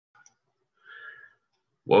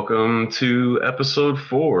Welcome to episode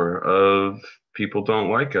 4 of People Don't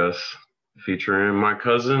Like Us, featuring my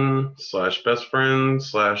cousin slash best friend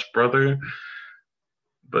slash brother,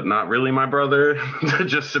 but not really my brother,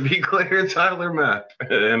 just to be clear, Tyler Mapp.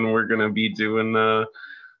 And we're going to be doing our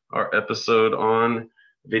episode on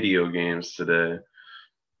video games today.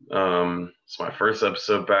 It's my first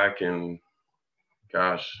episode back in,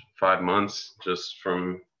 5 months, just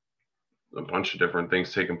from a bunch of different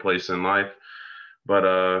things taking place in life. But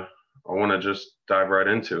I want to just dive right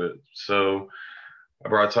into it. So I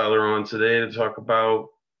brought Tyler on today to talk about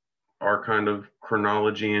our kind of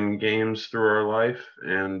chronology in games through our life,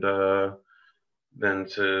 and then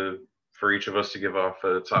for each of us to give off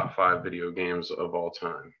a top 5 video games of all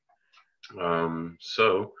time.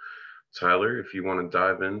 So Tyler, if you want to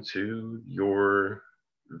dive into your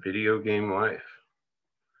video game life,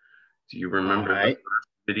 do you remember the first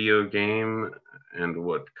video game and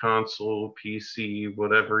what console, PC,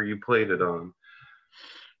 whatever you played it on?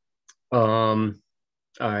 All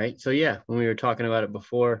right. So yeah, when we were talking about it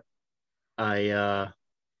before, I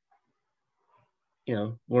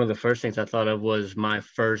one of the first things I thought of was my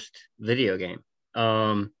first video game.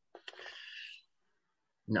 No,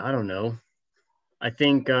 I don't know. I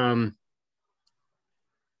think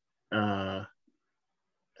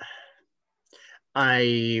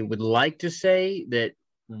I would like to say that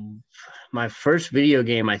my first video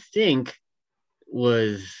game, I think,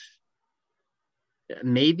 was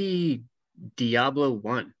maybe Diablo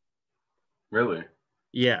 1. Really?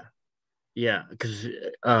 Yeah, because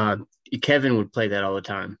Kevin would play that all the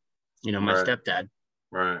time. My stepdad.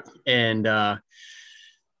 Right. And but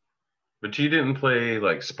you didn't play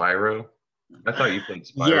like Spyro? I thought you played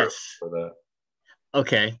Spyro yes. for that.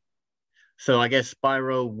 Okay. So I guess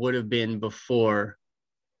Spyro would have been before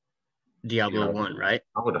Diablo 1, right?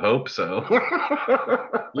 I would hope so.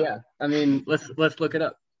 Yeah. I mean, let's look it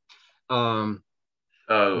up. Did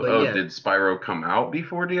Spyro come out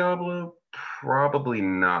before Diablo? Probably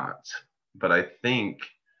not. But I think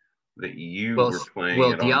that you were playing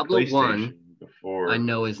it Diablo on PlayStation 1 before. I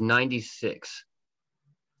know is 96.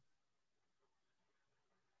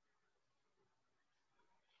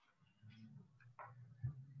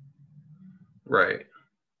 Right.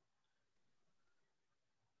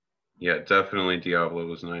 Yeah, definitely Diablo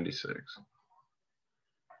was 96.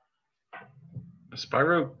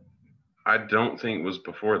 Spyro, I don't think was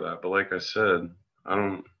before that, but like I said, I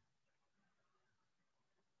don't.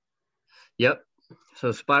 Yep. So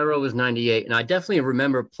Spyro was 98, and I definitely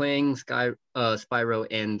remember playing Spyro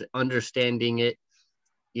and understanding it,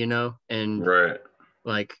 and right.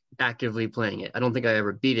 Like actively playing it. I don't think I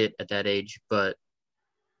ever beat it at that age, but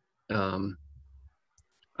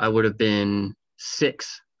I would have been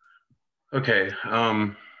 6. Okay.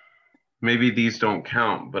 Maybe these don't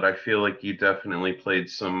count, but I feel like you definitely played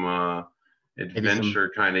some adventure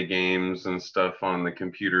kind of games and stuff on the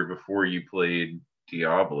computer before you played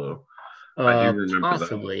Diablo. I do remember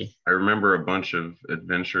possibly. that. I remember a bunch of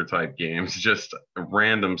adventure type games, just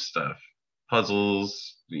random stuff,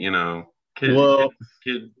 puzzles, I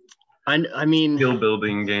mean, skill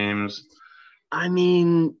building games. I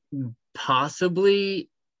mean, possibly.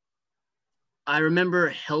 I remember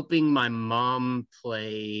helping my mom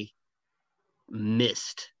play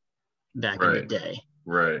Myst back in the day.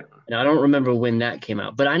 Right. And I don't remember when that came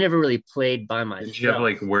out, but I never really played by myself. Did you have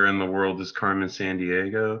like Where in the World is Carmen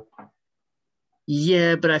Sandiego?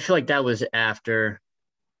 Yeah, but I feel like that was after.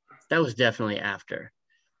 That was definitely after.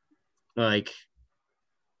 Like,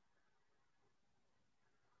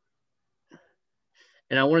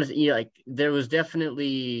 and I wanted to, like, there was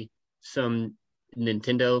definitely some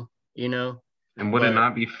Nintendo, And would it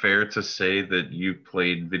not be fair to say that you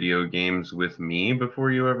played video games with me before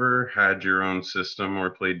you ever had your own system or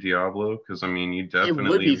played Diablo? Because I mean, you definitely. It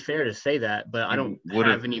would be fair to say that, but I don't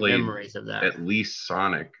have any memories of that. At least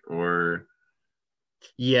Sonic or.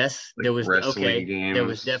 Yes, like there was wrestling games. There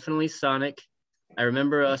was definitely Sonic. I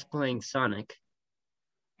remember us playing Sonic.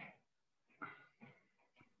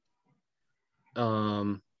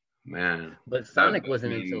 Man, but Sonic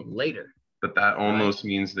wasn't until later. But that almost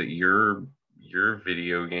means that your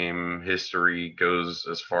video game history goes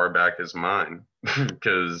as far back as mine,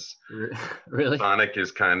 because really Sonic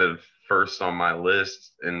is kind of first on my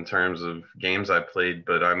list in terms of games I played.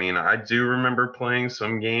 But I mean, I do remember playing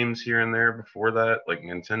some games here and there before that, like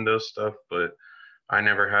Nintendo stuff, but I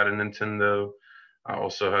never had a Nintendo. I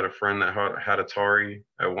also had a friend that had Atari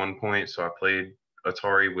at one point, so I played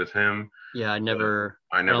Atari with him. Yeah, I never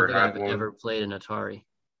had one. Ever played an Atari.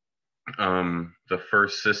 The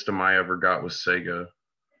first system I ever got was Sega,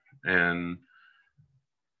 and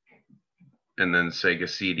then Sega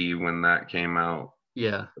CD when that came out.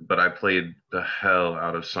 Yeah. but I played the hell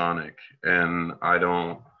out of Sonic, and I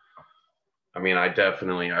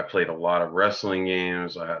played a lot of wrestling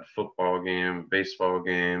games. I had football game, baseball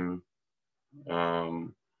game.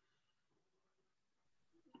 Um,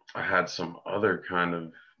 I had some other kind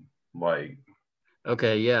of like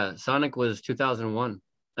Okay, yeah. Sonic was 2001.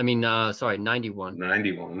 I mean, sorry, 91.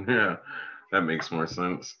 91. Yeah, that makes more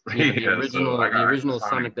sense. Yeah, Yeah, so the I got original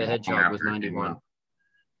Sonic Sonic the long Hedgehog was after it came 91. out.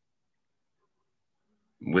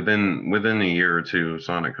 Within a year or two of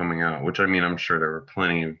Sonic coming out, which I mean, I'm sure there were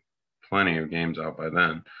plenty of games out by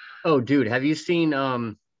then. Oh, dude, have you seen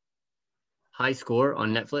High Score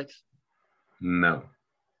on Netflix? No.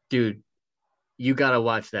 Dude, you gotta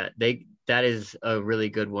watch that. That is a really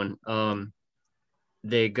good one.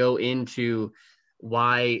 They go into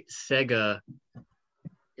why Sega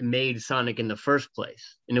made Sonic in the first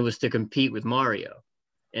place, and it was to compete with Mario.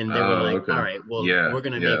 And they were Oh, like, "All okay. right, well, Yeah, we're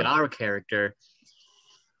gonna make yeah. our character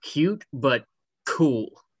cute but cool,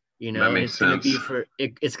 That and makes sense.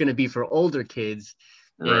 it's gonna be for older kids.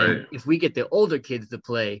 And Right. if we get the older kids to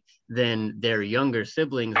play, then their younger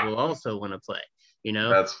siblings will also want to play, you know?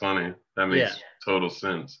 That's funny. That Yeah, makes total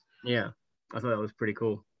sense. yeah. I thought that was pretty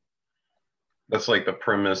cool. That's like the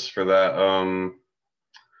premise for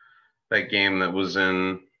that game that was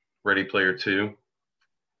in Ready Player 2.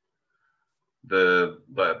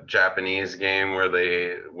 The Japanese game where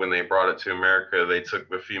they when they brought it to America, they took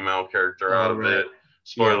the female character out Oh, of it. right. Yeah.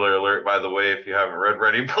 Spoiler alert, by the way, if you haven't read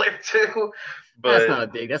Ready Player 2. That's But not a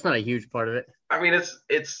big, that's not a huge part of it. I mean it's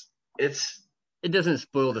It doesn't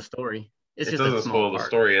spoil the story. It's it just a doesn't small spoil the part.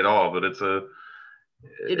 story at all, but It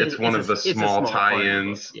it's is, one of the it's a small small part of the book.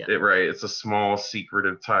 tie-ins. Yeah. It's a small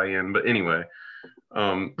secretive tie-in. But anyway,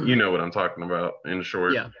 you know what I'm talking about in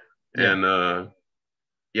short. Yeah. Yeah. And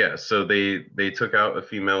yeah, so they took out a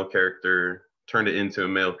female character, turned it into a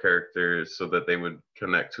male character so that they would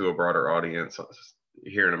connect to a broader audience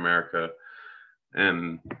here in America.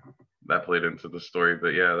 And that played into the story.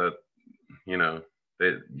 But yeah, that you know,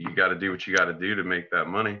 that you got to do what you got to do to make that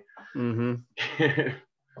money. Mm-hmm.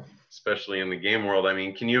 Especially in the game world. I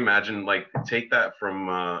mean, can you imagine like take that from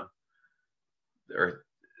or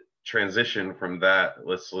transition from that?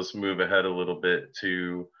 Let's move ahead a little bit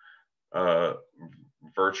to uh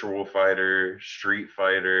Virtual Fighter, Street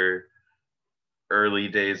Fighter, early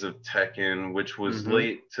days of Tekken, which was Mm-hmm.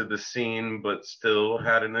 late to the scene but still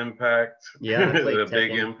had an impact, Yeah, I played a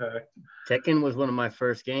big Tekken. impact. Tekken was one of my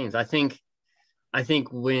first games. I think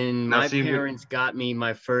when Now my see, parents got me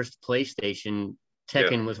my first PlayStation, yeah.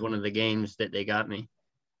 Tekken was one of the games that they got me.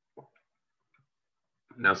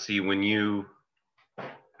 Now see when you,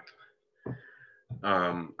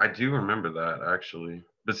 I do remember that actually.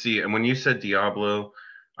 But see, and when you said Diablo,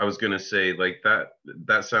 I was gonna say like that.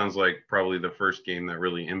 That sounds like probably the first game that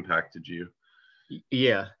really impacted you.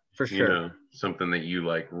 Yeah, for You sure. know, something that you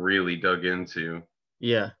like really dug into.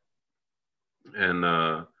 Yeah. And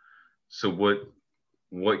so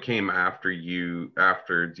what came after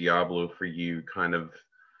Diablo for you, kind of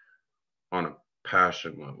on a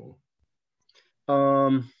passion level?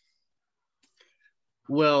 Um.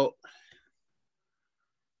 Well,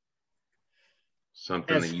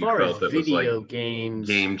 Something that as you far as felt that was like video games,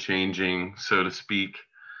 game changing, so to speak.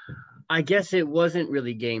 I guess it wasn't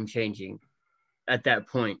really game changing at that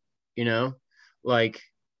point. You know, like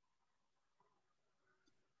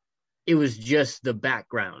it was just the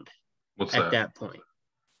background What's at that? that point.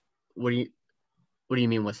 What do you What do you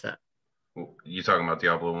mean? What's that? You talking about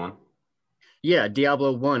Diablo 1? Yeah,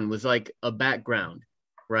 Diablo 1 was like a background,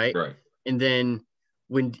 right? Right. And then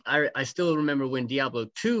when I still remember when Diablo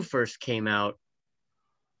 2 first came out,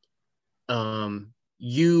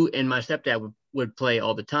 you and my stepdad would play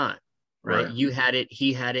all the time, right? Right. You had it,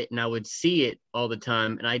 he had it, and I would see it all the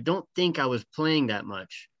time. And I don't think I was playing that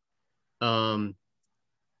much. Um,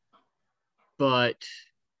 but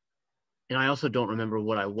and I also don't remember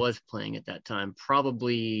what I was playing at that time.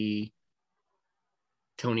 Probably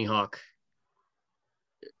Tony Hawk,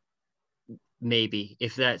 maybe,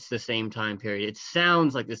 if that's the same time period. It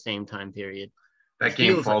sounds like the same time period. It That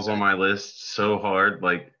game feels like falls on that. my list so hard.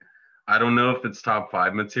 Like, I don't know if it's top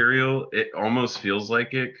five material. It almost feels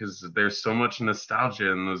like it because there's so much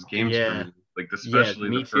nostalgia in those games for Yeah. me. Like, Yeah, especially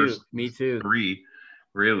the me too. first Me too. three,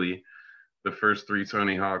 really. The first three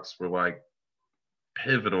Tony Hawks were like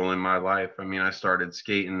pivotal in my life. I mean, I started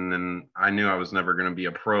skating and I knew I was never going to be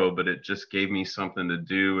a pro, but it just gave me something to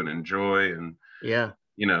do and enjoy and, Yeah.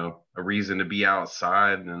 a reason to be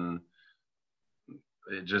outside. And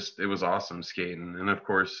it was awesome skating. And of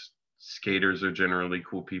course, skaters are generally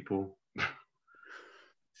cool people. Yeah.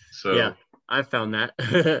 So I found that.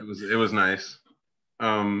 it was nice.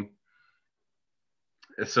 Um,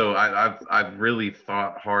 So I've really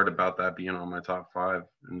thought hard about that being on my top 5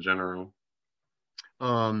 in general.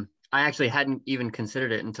 I actually hadn't even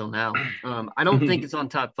considered it until now. I don't think it's on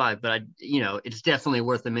top 5, but it's definitely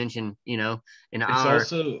worth a mention, in It's our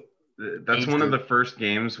also that's age one of group. the first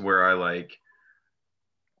games where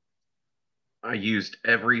I used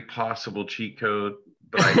every possible cheat code,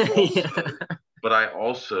 but I also Yeah. but I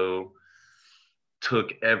also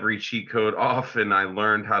took every cheat code off and I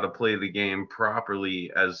learned how to play the game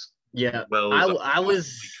properly as Yeah. well I as I I was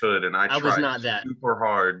possibly could. And I I was tried not that. super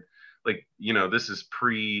hard. Like, this is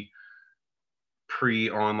pre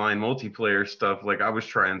online multiplayer stuff. Like I was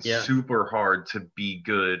trying Yeah. super hard to be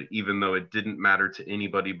good, even though it didn't matter to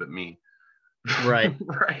anybody but me. Right.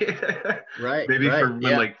 Right. Right. Maybe Right. for when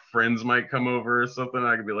Yeah. like friends might come over or something,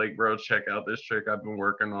 I could be like, bro, check out this trick I've been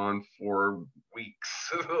working on for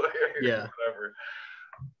weeks. Yeah. Whatever.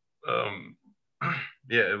 Um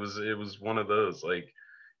yeah, it was one of those. Like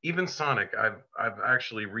even Sonic, I've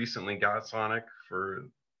actually recently got Sonic for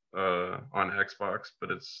on Xbox,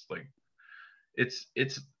 but it's like it's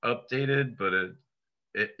updated, but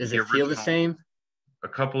Does the it feel the original, same? a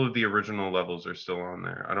couple of the original levels are still on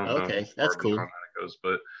there. I don't know how Okay, far that's beyond cool. that it goes,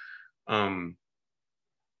 but um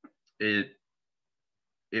it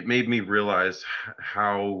it made me realize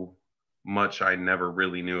how much I never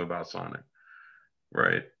really knew about Sonic,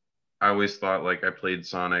 right? I always thought like I played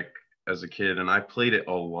Sonic as a kid and I played it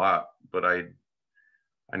a lot, but I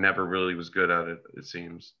never really was good at it, it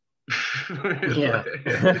seems. Yeah.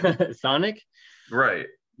 Sonic? Right.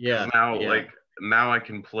 Because Yeah. now, Yeah. like, now I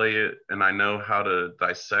can play it and I know how to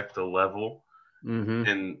dissect a level. Mm-hmm.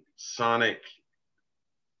 And Sonic,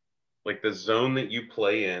 like, the zone that you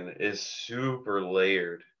play in is super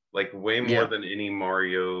layered, like, way more Yeah. than any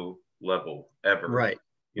Mario level ever. Right.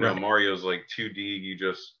 Right. Mario's like 2D, you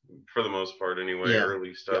just, for the most part anyway, Yeah.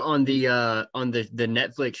 early stuff. On the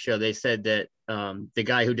Netflix show, they said that the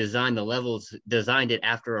guy who designed the levels designed it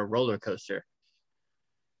after a roller coaster.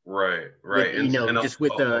 Right, With right. And just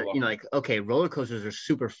with the like, okay, roller coasters are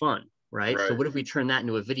super fun, right? So right. what if we turn that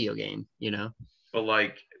into a video game? But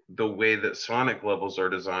like the way that Sonic levels are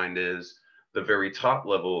designed is the very top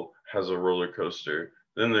level has a roller coaster.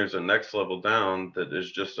 Then there's a next level down that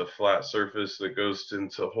is just a flat surface that goes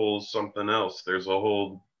into hold something else. There's a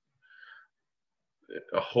whole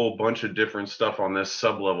bunch of different stuff on this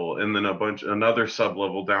sub level, and then another sub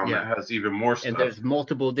level down Yeah. that has even more And stuff. there's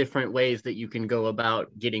multiple different ways that you can go about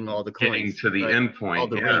getting all the Getting coins, to the right? end All point,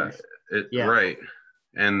 the yeah, rings. Yeah. right.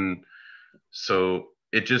 And so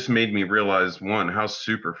it just made me realize, one, how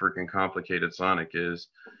super freaking complicated Sonic is,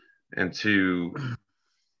 and two,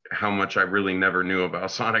 how much I really never knew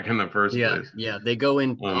about Sonic in the first Yeah. place. Yeah. They go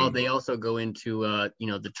in. Oh, Um, they also go into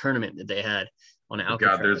the tournament that they had on God,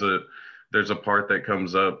 Alcatraz. there's a part that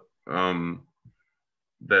comes up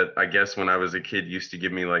that I guess when I was a kid used to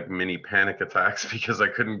give me like mini panic attacks because I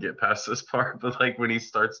couldn't get past this part. But like when he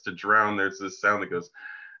starts to drown, there's this sound that goes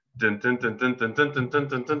dun dun dun dun dun dun dun dun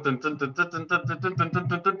dun dun dun dun dun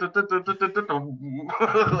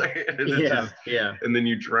dun Yeah. just, Yeah. and then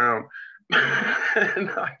you drown. And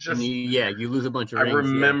And you lose a bunch of I rings.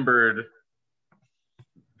 Yeah. remembered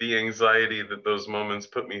the anxiety that those moments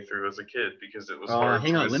put me through as a kid because it was hard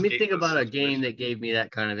Hang to on. Let me escape think those about a game situations. that gave me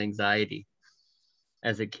that kind of anxiety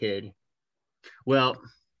as a kid. Well,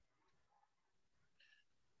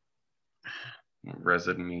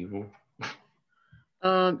 Resident Evil.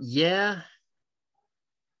 yeah.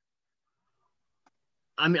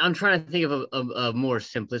 I mean, I'm trying to think of a more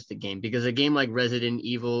simplistic game because a game like Resident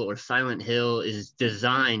Evil or Silent Hill is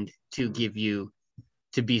designed to give you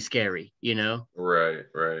to be scary, Right,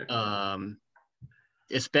 right. um,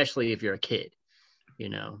 especially if you're a kid, you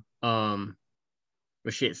know.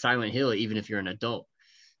 Or shit, Silent Hill, even if you're an adult.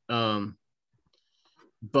 But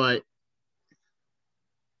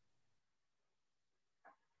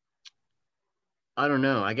I don't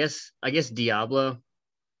know. I guess Diablo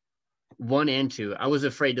 1 and 2. I was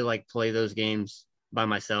afraid to like play those games by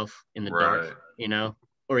myself in the dark, Right,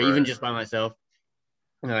 or even right. just by myself.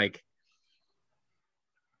 Like,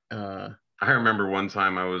 uh, I remember one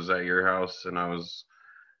time I was at your house and I was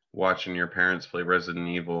watching your parents play Resident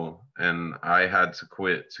Evil and I had to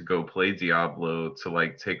quit to go play Diablo to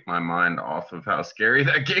like take my mind off of how scary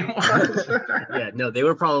that game was. yeah, no, they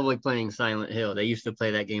were probably playing Silent Hill. They used to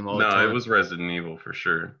play that game all the No, it time. was Resident Evil for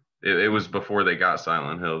sure. It was before they got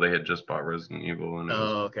Silent Hill. They had just bought Resident Evil and it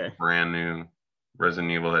was Oh, okay. brand new.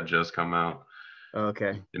 Resident Evil had just come out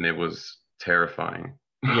Okay. and it was terrifying.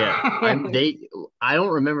 Yeah. I don't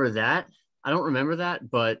remember that. I don't remember that,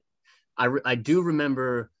 but I do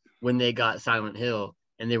remember when they got Silent Hill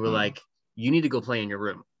and they were Mm. like, you need to go play in your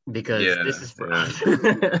room. because this is for us.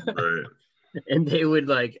 Right. And they would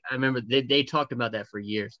like, I remember they talked about that for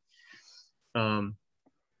years. And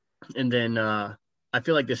then I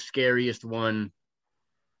feel like the scariest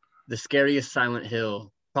Silent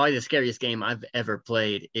Hill, probably the scariest game I've ever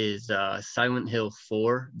played is Silent Hill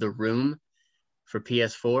 4, The Room for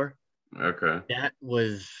PS4. Okay. That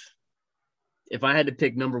was, if I had to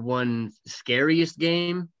pick number one scariest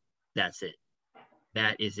game, that's it.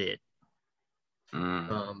 That is it.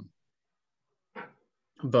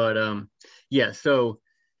 But yeah, so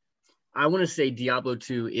I want to say Diablo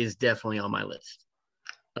 2 is definitely on my list.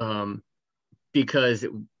 Because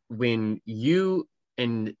when you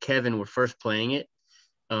and Kevin were first playing it,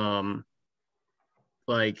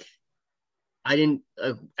 like I didn't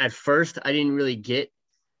at first I didn't really get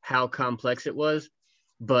how complex it was,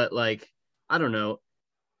 but like I don't know,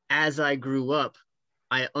 as I grew up,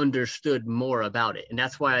 I understood more about it. And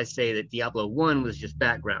that's why I say that Diablo 1 was just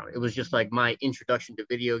background. It was just like my introduction to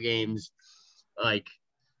video games, like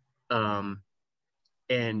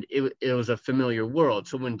and it was a familiar world.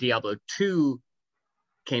 So when Diablo 2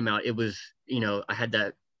 came out, it was, I had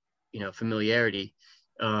that, familiarity.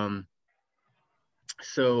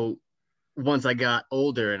 So once I got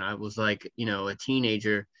older and I was like, a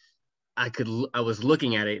teenager, I was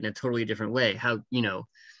looking at it in a totally different way. How,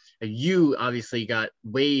 you obviously got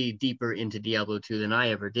way deeper into Diablo 2 than I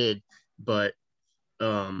ever did, but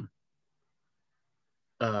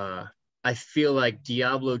I feel like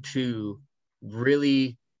Diablo 2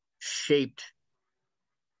 really shaped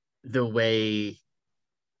the way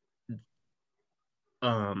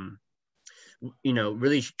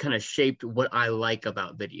really kind of shaped what I like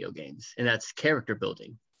about video games, and that's character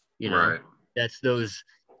building. Right. That's those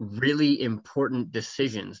really important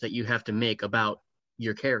decisions that you have to make about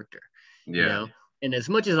your character. Yeah. And as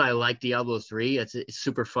much as I like Diablo 3, it's a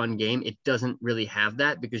super fun game. It doesn't really have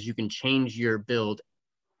that because you can change your build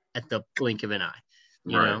at the blink of an eye.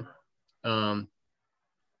 Right.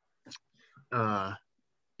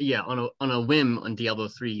 Yeah, on a whim on Diablo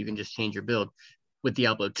 3, you can just change your build. With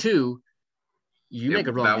Diablo 2, you make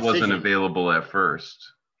a wrong decision. That wasn't available at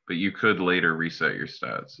first, but you could later reset your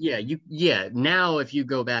stats. Yeah, now if you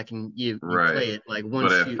go back and you play it, like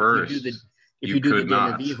once but at first, you do the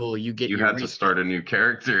Den of Evil, you had to start a new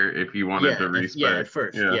character if you wanted to respec. At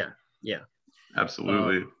first. Yeah.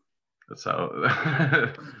 Absolutely. That's how.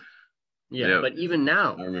 But even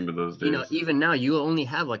now, I remember those days. Even now, you only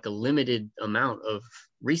have like a limited amount of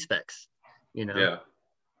respecs. Yeah.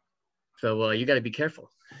 So you got to be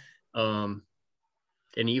careful. And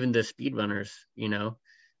even the speedrunners,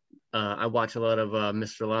 I watch a lot of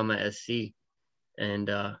Mr. Llama SC, and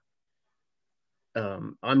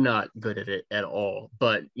I'm not good at it at all.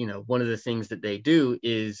 But one of the things that they do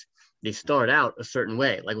is they start out a certain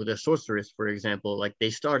way, like with a sorceress, for example. Like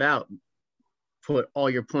they start out, put all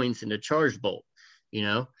your points into charged bolt.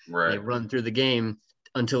 Right. They run through the game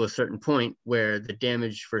until a certain point where the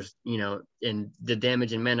damage and the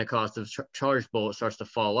damage and mana cost of charged bolt starts to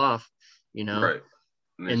fall off. Right.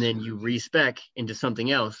 And then you respec into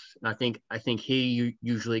something else. And I think he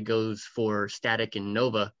usually goes for static and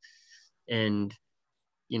Nova, and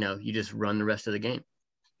you just run the rest of the game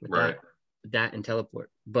with that and teleport.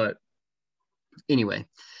 But anyway,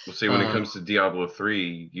 well, see, when it comes to Diablo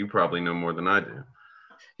 3, you probably know more than I do.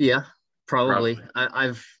 Yeah, probably.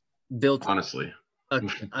 I've built, honestly,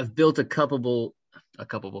 I've built a couple. I've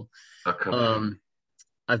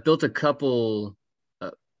built a couple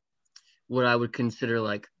what I would consider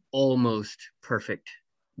like almost perfect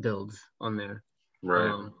builds on there.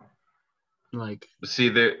 Right. Like, see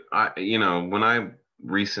that when I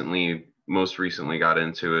most recently got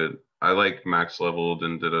into it, I like max leveled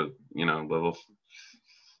and did a level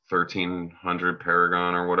 1300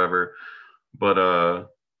 Paragon or whatever, but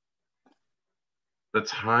the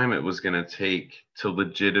time it was going to take to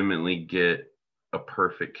legitimately get a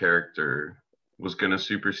perfect character was going to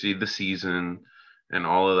supersede the season and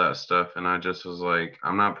all of that stuff. And I just was like,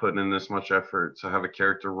 I'm not putting in this much effort to have a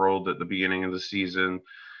character rolled at the beginning of the season.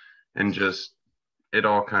 And just, it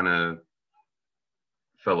all kind of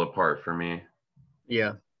fell apart for me.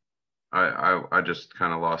 Yeah. I just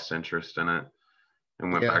kind of lost interest in it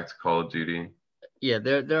and went back to Call of Duty. Yeah,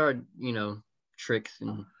 there are, tricks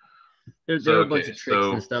and there are a bunch of tricks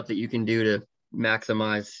and stuff that you can do to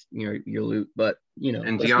maximize your loot, but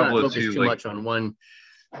and let's Diablo not focus 2 too much on one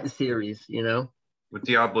series. With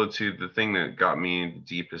Diablo 2, the thing that got me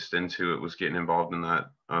deepest into it was getting involved in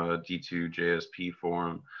that D2 JSP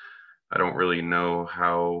forum. I don't really know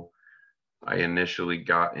how I initially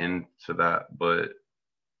got into that, but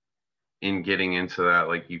in getting into that,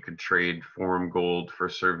 like you could trade forum gold for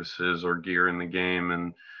services or gear in the game,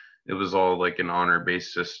 and it was all like an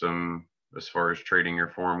honor-based system as far as trading your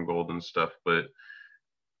forum gold and stuff. But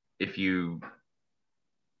if you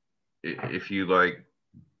like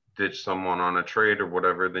ditch someone on a trade or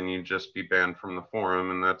whatever, then you just be banned from the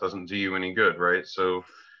forum, and that doesn't do you any good, right? So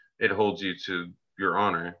it holds you to your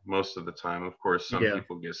honor most of the time. Of course, some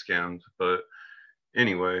people get scammed, but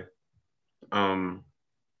anyway,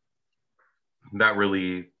 that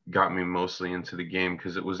really got me mostly into the game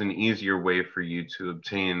because it was an easier way for you to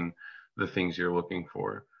obtain the things you're looking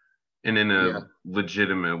for, and in a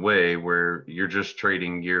legitimate way where you're just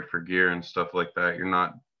trading gear for gear and stuff like that. You're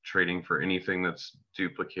not trading for anything that's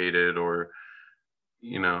duplicated or,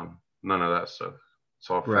 you know, none of that stuff. It's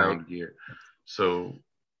all found gear. So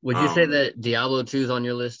would you say that Diablo 2 is on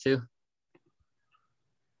your list too?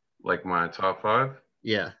 Like my top 5?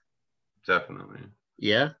 Yeah. Definitely.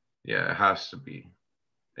 Yeah? Yeah, it has to be.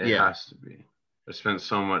 It has to be. I spent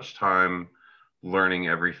so much time learning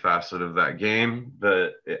every facet of that game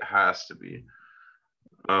that it has to be.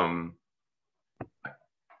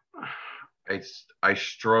 I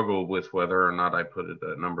struggle with whether or not I put it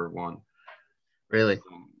at number 1. Really?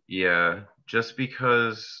 Yeah, just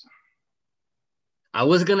because. I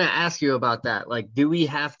was gonna ask you about that. Like, do we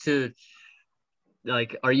have to?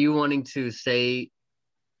 Like, are you wanting to say?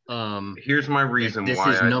 Here's my reason this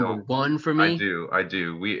why is I number don't. 1 for me. I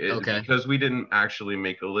do. Because we didn't actually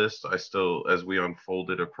make a list. I still, as we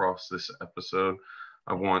unfold it across this episode,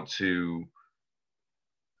 I want to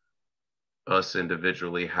us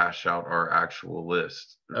individually hash out our actual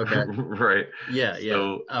list. Okay. Right. Yeah.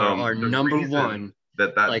 So our number 1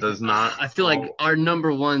 that like, does not. I feel like our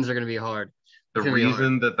number 1s are gonna be hard. The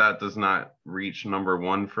reason that does not reach number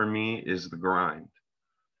 1 for me is the grind.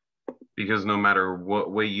 Because no matter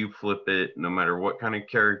what way you flip it, no matter what kind of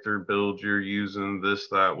character build you're using, this,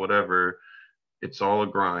 that, whatever, it's all a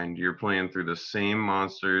grind. You're playing through the same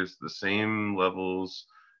monsters, the same levels.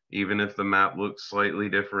 Even if the map looks slightly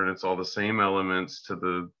different, it's all the same elements to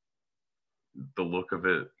the look of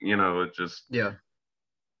it. You know, it just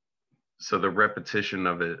So the repetition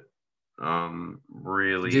of it,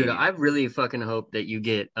 really. Dude, I really fucking hope that you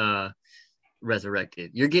get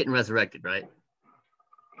resurrected. You're getting resurrected, right?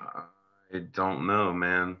 I don't know,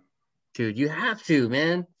 man. Dude, you have to,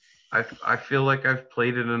 man. I feel like I've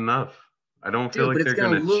played it enough. I don't feel like they're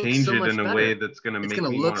gonna change it in a way that's gonna make me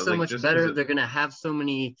want to. It's gonna look so much better. They're gonna have so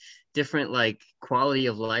many different like quality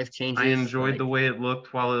of life changes. I enjoyed the way it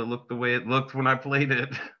looked while it looked the way it looked when I played it.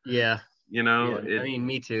 Yeah. You know, I mean,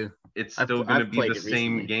 me too. It's still gonna be the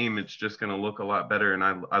same game. It's just gonna look a lot better, and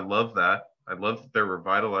I love that. I love that they're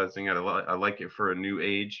revitalizing it. I like it for a new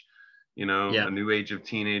age. You know, a new age of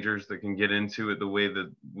teenagers that can get into it the way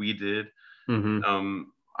that we did.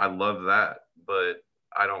 I love that, but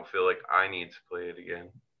I don't feel like I need to play it again.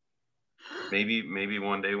 Maybe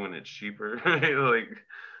one day when it's cheaper, like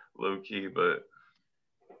low key, but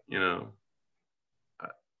you know,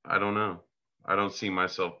 I don't know. I don't see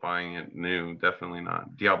myself buying it new. Definitely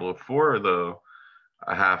not. Diablo 4 though,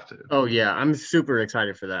 I have to. Oh yeah, I'm super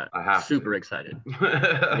excited for that. I have super excited.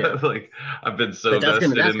 Like I've been so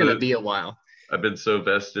vested. That's gonna be a while. I've been so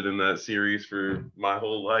vested in that series for my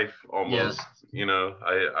whole life almost. You know,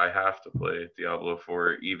 I have to play Diablo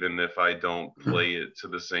 4 even if I don't play it to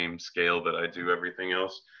the same scale that I do everything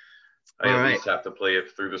else. I at least have to play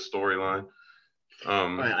it through the storyline.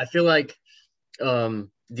 I feel like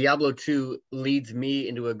Diablo 2 leads me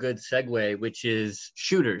into a good segue, which is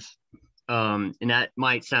shooters. And that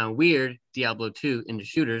might sound weird, Diablo 2 into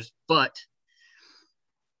shooters, but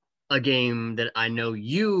a game that I know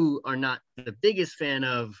you are not the biggest fan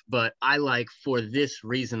of, but I like for this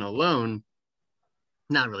reason alone.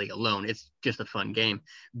 Not really alone, it's just a fun game.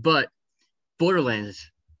 But Borderlands,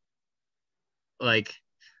 like,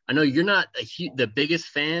 I know you're not the biggest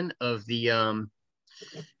fan of the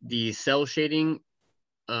cell shading.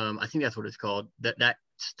 I think that's what it's called. That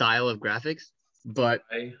style of graphics. But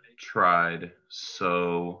I tried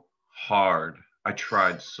so hard.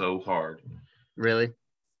 Really?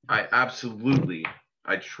 I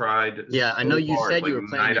tried. Yeah, I know you said you were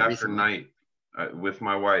playing night after night with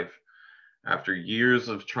my wife. After years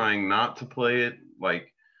of trying not to play it,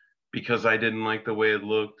 like because I didn't like the way it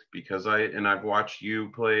looked, I've watched you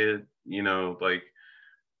play it, you know, like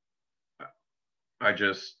I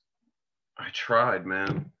tried,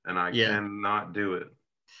 man, and I cannot do it.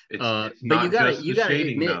 It's but you gotta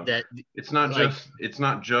admit that it's not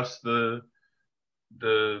just the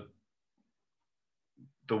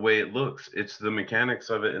way it looks. It's the mechanics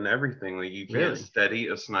of it and everything. Like you can't steady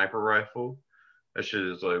a sniper rifle. That shit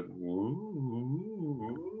is like, woo,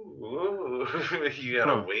 move. You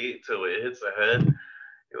gotta wait till it hits the head.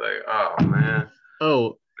 You're like, oh man.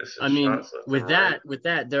 Oh, Missing I mean, shots left with and right.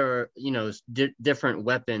 that, there are, you know, different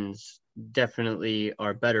weapons definitely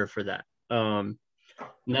are better for that. And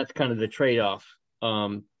that's kind of the trade-off.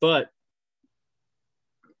 But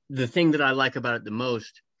the thing that I like about it the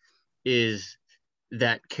most is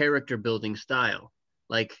that character building style.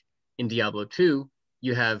 Like in Diablo 2,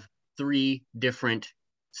 you have 3 different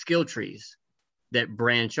skill trees that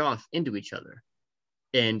branch off into each other.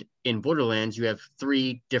 And in Borderlands, you have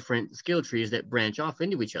 3 different skill trees that branch off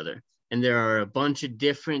into each other. And there are a bunch of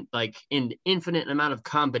different, like, an infinite amount of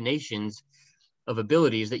combinations of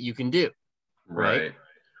abilities that you can do. Right.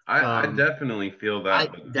 I definitely feel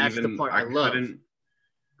that, but That's the even part I I love. couldn't,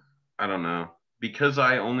 I don't know, because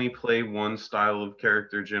I only play one style of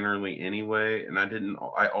character generally anyway, and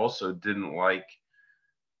I also didn't like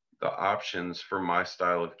the options for my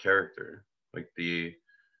style of character, like the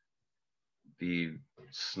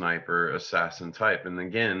sniper assassin type. And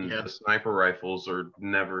again, Yeah. the sniper rifles are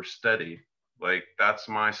never steady. Like that's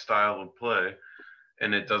my style of play,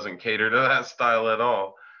 and it doesn't cater to that style at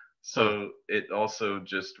all. So it also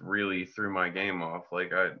just really threw my game off.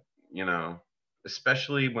 Like you know,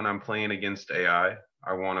 especially when I'm playing against I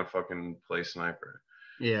want to fucking play sniper.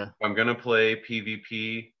 Yeah. If I'm gonna play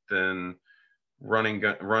PvP, then running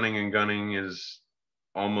and gunning is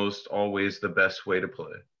almost always the best way to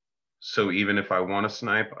play. So even if I want to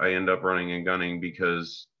snipe, I end up running and gunning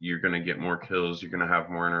because you're going to get more kills, you're going to have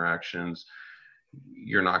more interactions.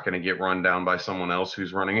 You're not going to get run down by someone else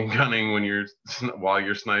who's running and gunning while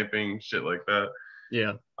you're sniping, shit like that.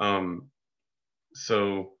 Yeah.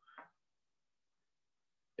 So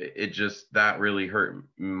it just that really hurt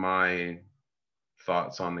my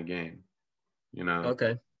thoughts on the game, you know.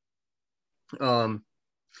 Okay.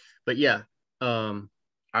 But yeah.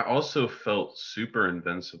 I also felt super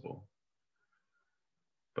invincible,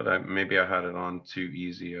 but maybe I had it on too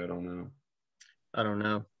easy. I don't know. I don't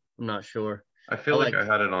know. I'm not sure. I feel like I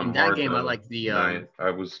had it on in that hard game, I though, like the and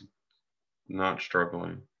I was not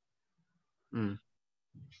struggling.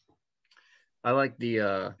 I like the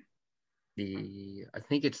I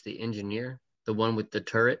think it's the engineer, the one with the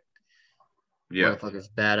turret. Yeah. Motherfucker's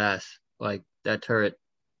badass. Like that turret,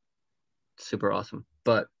 super awesome.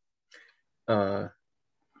 But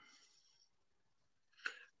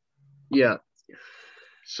yeah.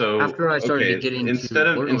 So After I started to okay, get into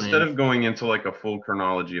instead Borderlands, of going into like a full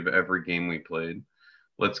chronology of every game we played,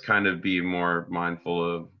 let's kind of be more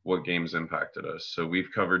mindful of what games impacted us. So we've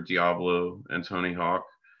covered Diablo and Tony Hawk.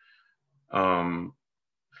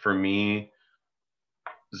 For me,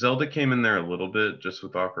 Zelda came in there a little bit just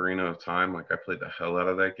with Ocarina of Time. Like I played the hell out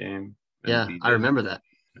of that game and yeah, beat I it, remember that.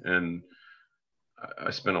 and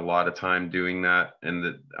I spent a lot of time doing that, and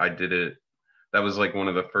that I did it. That was like one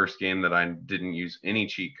of the first game that I didn't use any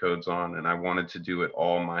cheat codes on, and I wanted to do it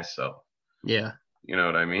all myself. Yeah. You know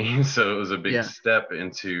what I mean? So it was a big Yeah. step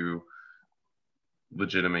into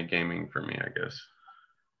legitimate gaming for me, I guess.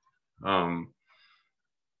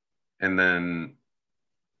 And then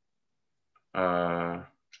uh,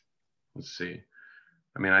 let's see.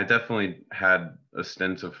 I mean, I definitely had a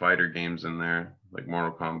stint of fighter games in there, like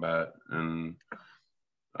Mortal Kombat, and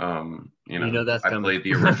You know that's I coming. played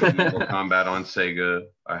the original Mortal Kombat on Sega.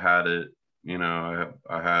 I had it. I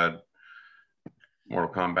had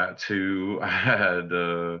Mortal Kombat 2. I had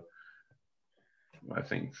I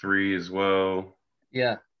think 3 as well.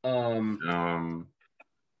 Yeah. And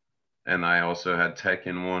I also had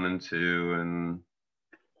Tekken 1 and 2, and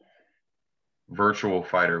Virtual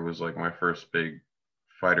Fighter was like my first big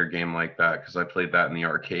fighter game like that because I played that in the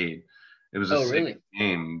arcade. It was a Oh, sick really?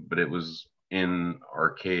 game, but it was in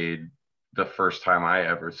arcade the first time I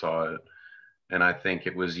ever saw it. And I think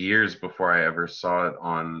it was years before I ever saw it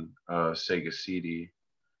on Sega CD,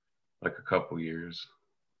 like a couple years.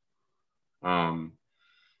 But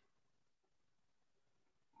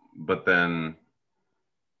then,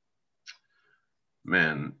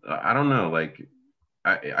 man, I don't know. Like,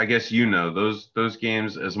 I guess those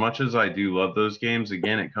games. As much as I do love those games,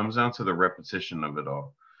 again, it comes down to the repetition of it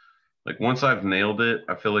all. Like once I've nailed it,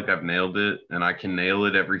 I feel like I've nailed it, and I can nail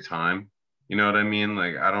it every time. You know what I mean?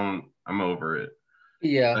 Like I'm over it.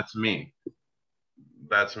 Yeah. That's me.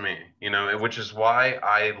 That's me, which is why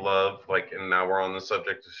I love, like, and now we're on the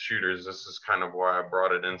subject of shooters. This is kind of why I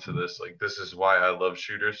brought it into this. Like, this is why I love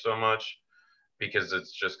shooters so much, because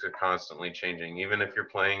it's just constantly changing. Even if you're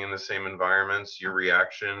playing in the same environments, your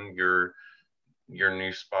reaction, your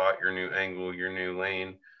new spot, your new angle, your new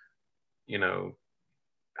lane, you know,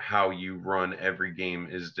 how you run every game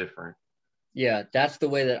is different. Yeah, that's the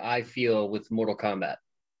way that I feel with Mortal Kombat.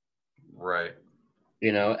 Right.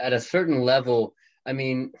 You know, at a certain level, I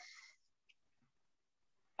mean,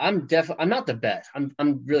 I'm not the best.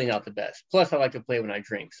 I'm really not the best. Plus, I like to play when I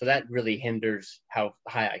drink, so that really hinders how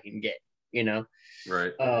high I can get. You know,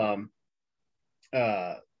 Right.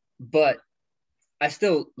 uh, but I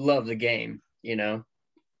still love the game. You know,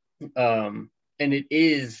 and it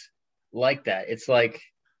is like that. It's like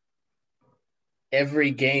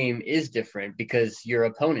every game is different because your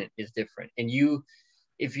opponent is different, and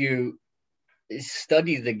if you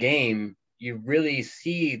study the game, you really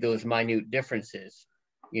see those minute differences.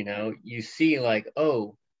 You know, you see like,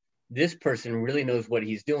 oh, this person really knows what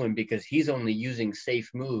he's doing because he's only using safe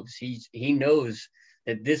moves. He knows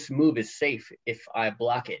that this move is safe if I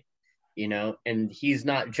block it, you know, and he's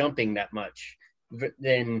not jumping that much.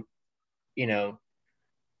 Then, you know,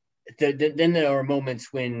 then there are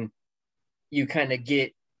moments when you kind of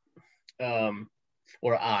get,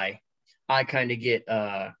 or I kind of get,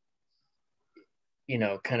 you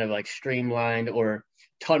know, kind of like streamlined or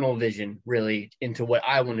tunnel vision really into what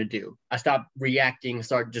I want to do. I stop reacting,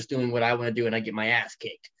 start just doing what I want to do, and I get my ass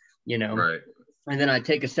kicked, you know? Right. And then I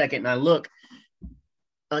take a second and I look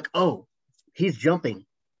like, oh, he's jumping.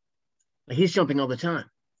 He's jumping all the time.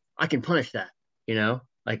 I can punish that, you know?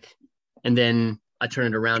 Like, and then I turn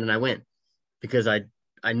it around and I win because I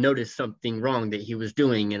noticed something wrong that he was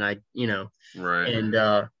doing, and I, you know, Right. and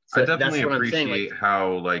I so that's definitely what I'm saying. appreciate Like,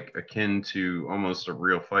 how like akin to almost a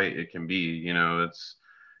real fight it can be. You know, it's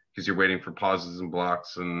because you're waiting for pauses and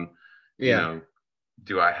blocks, and you yeah, know,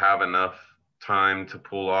 do I have enough time to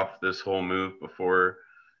pull off this whole move before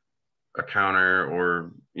a counter,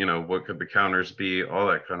 or you know, what could the counters be? All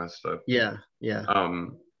that kind of stuff. yeah, yeah.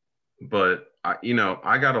 Um, but you know,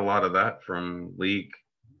 I got a lot of that from League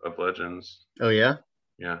of Legends. Oh yeah.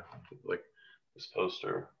 Yeah, like this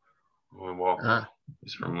poster on my wall Uh,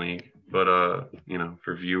 is from League. But you know,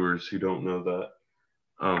 for viewers who don't know that,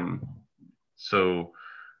 um, so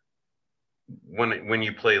when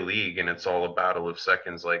you play League and it's all a battle of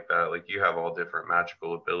seconds like that, like you have all different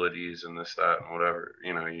magical abilities and this, that, and whatever.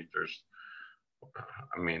 You know, there's,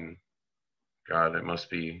 I mean, God, it must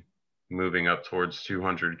be moving up towards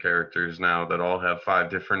 200 characters now that all have 5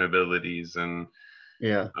 different abilities, and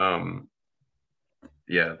yeah. um,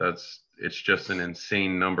 yeah, it's just an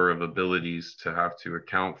insane number of abilities to have to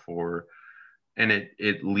account for, and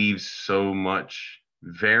it leaves so much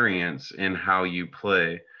variance in how you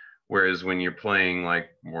play. Whereas when you're playing like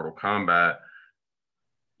Mortal Kombat,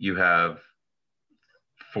 you have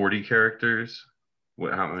 40 characters.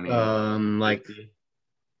 What? How many? Like 50?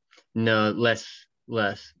 no, less,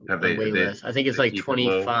 Have way less. I think it's they like keep it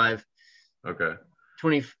low? 25, Okay.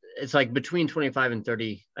 20. It's like between 25 and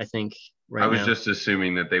 30, I think, I right was now. just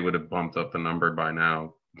assuming that they would have bumped up the number by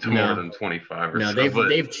now to more No, than 25 or no, so, but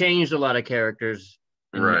they've changed a lot of characters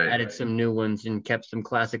and right. added some new ones and kept some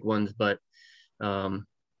classic ones, but um,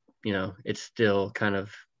 you know, it's still kind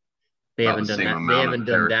of they About the haven't done same that. They amount of haven't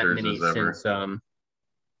done that characters many as ever. since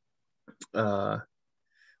uh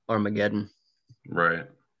Armageddon. Right.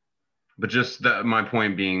 But just that, my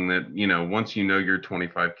point being that, you know, once you know your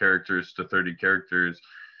 25 characters to 30 characters,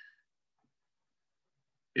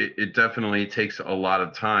 it definitely takes a lot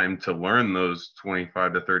of time to learn those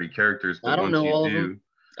 25 to 30 characters. I But don't once know you all of them. do,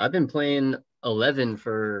 I've been playing 11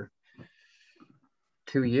 for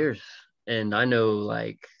 2 years, and I know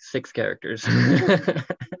like 6 characters.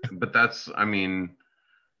 but that's, I mean,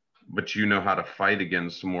 but you know how to fight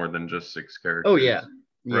against more than just 6 Yeah, characters.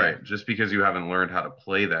 yeah, Right. Just because you haven't learned how to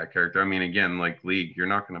play that character. I mean, again, like League, you're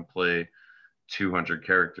not going to play 200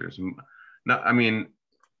 characters. No, I mean,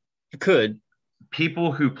 you could.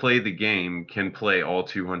 people who play the game can play all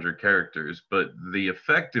 200 characters, but the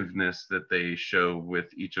effectiveness that they show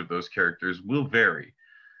with each of those characters will vary.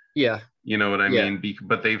 Yeah, You know what I yeah, mean?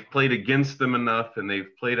 But they've played against them enough, and they've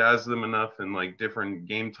played as them enough in like different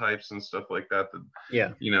game types and stuff like that. That,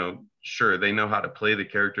 yeah, you know, sure, they know how to play the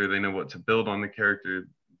character, they know what to build on the character,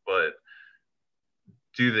 but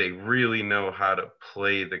do they really know how to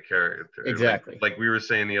play the character? exactly. Like we were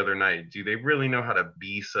saying the other night, do they really know how to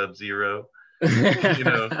be Sub-Zero? You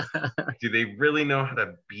know, do they really know how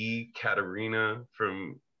to be Katarina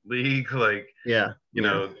from League? Like, Yeah, you yeah,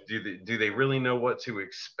 know, do they really know what to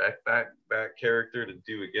expect that character to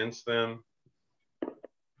do against them?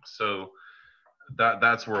 So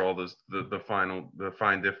that's where all the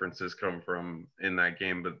fine differences come from in that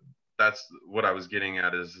game. But that's what I was getting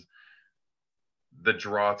at, is the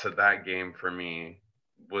draw to that game for me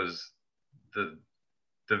was the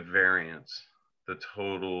the variance, the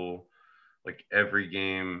total, like every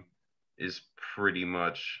game is pretty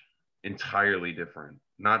much entirely different.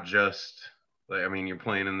 Not just like, I mean, you're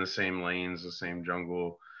playing in the same lanes, the same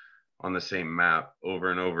jungle, on the same map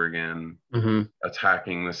over and over again, Mm-hmm.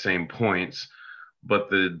 attacking the same points, but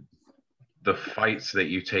the fights that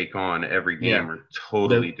you take on every Yeah. game are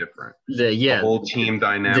totally different. The Yeah, whole team the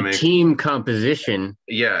dynamic. team composition,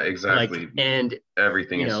 Yeah, like, exactly. and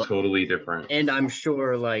Everything you is know, totally different. and I'm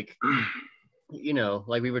sure, like,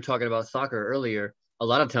 like we were talking about soccer earlier, a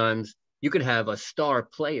lot of times you could have a star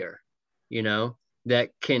player,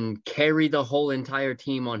 that can carry the whole entire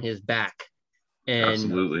team on his back, and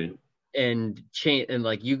Absolutely. change, and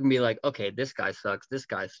like you can be like, okay, this guy sucks,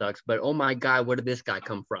 but oh my god, where did this guy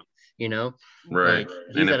come from? Right. Like,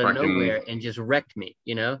 And he's out of nowhere and just wrecked me.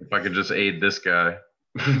 if I could just aid this guy.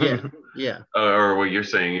 Yeah, yeah. Or what you're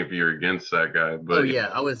saying, if you're against that guy, Oh but yeah,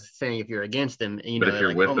 I was saying if you're against him, but if you're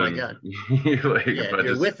like, with oh my him, god. you're like, Yeah, if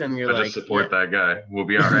you're with him, if you're I just like, support yeah. that guy, we'll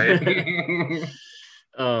be all right.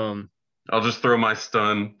 um I'll just throw my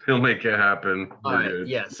stun. He'll make it happen. all We're right, good.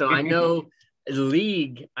 yeah. So I know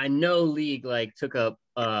league like took up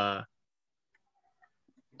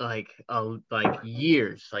like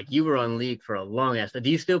years. Like, you were on league for a long ass. Do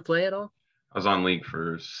you still play at all? I was on League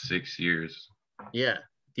for 6 years. Yeah.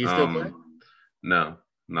 Do you still play? No,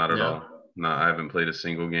 not at No. all. No, I haven't played a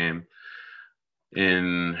single game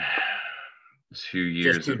in 2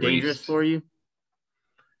 years Just too at dangerous least. for you?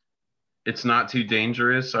 It's not too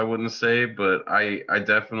dangerous, I wouldn't say, but I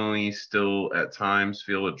definitely still at times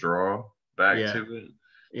feel a draw back Yeah. to it.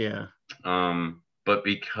 Yeah. But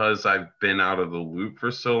because I've been out of the loop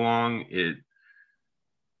for so long, it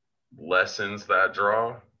lessens that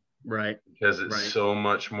draw Right. because it's Right. so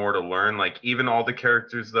much more to learn. Like, even all the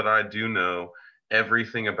characters that I do know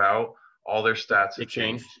everything about, all their stats have It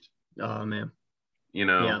changed. changed. Oh man.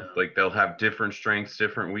 Yeah. Like, they'll have different strengths,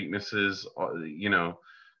 different weaknesses,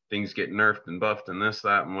 things get nerfed and buffed and this,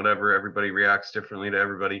 that, and whatever. Everybody reacts differently to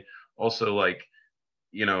everybody. Also, like,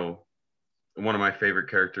 one of my favorite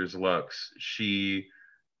characters, Lux, she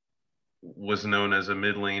was known as a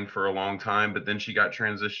mid lane for a long time, but then she got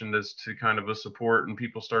transitioned as to kind of a support, and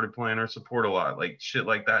people started playing her support a lot. Like, shit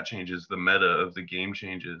like that changes, the meta of the game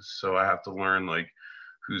changes. So I have to learn, like,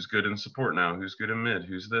 who's good in support now, who's good in mid,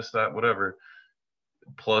 who's this, that, whatever.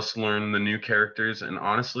 Plus learn the new characters. And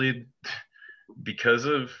honestly, because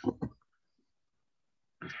of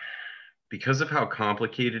how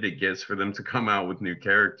complicated it gets for them to come out with new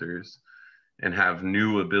characters and have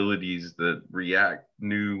new abilities that react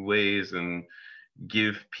new ways and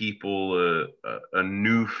give people a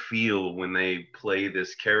new feel when they play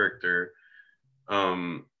this character,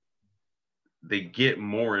 they get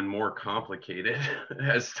more and more complicated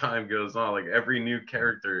as time goes on. Like, every new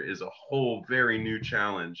character is a whole very new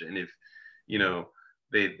challenge. And if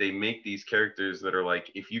they make these characters that are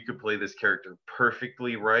like, if you could play this character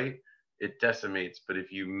perfectly right, it decimates, but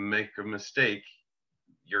if you make a mistake,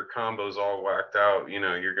 your combo's all whacked out,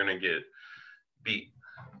 you're gonna get beat.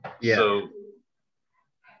 Yeah. So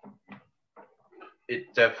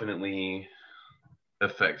it definitely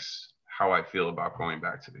affects how I feel about going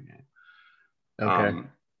back to the game. Okay.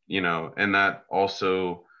 And that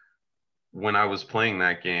also, when I was playing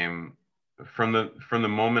that game, from the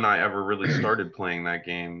moment I ever really started playing that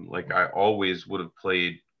game, like, I always would have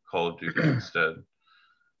played Call of Duty instead.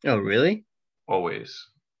 Oh, really? Always.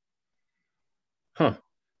 Huh.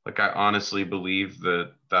 Like, I honestly believe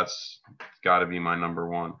that that's got to be my number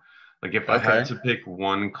one. Like, if I had to pick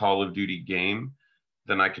one Call of Duty game,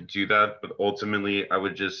 then I could do that. But ultimately, I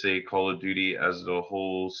would just say Call of Duty as a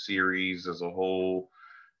whole series, as a whole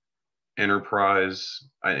enterprise.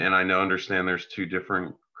 And I understand there's three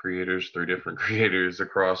different creators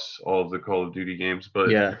across all of the Call of Duty games. But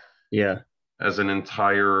yeah. As an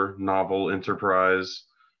entire novel enterprise,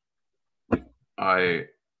 I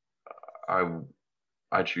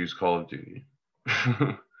choose Call of Duty.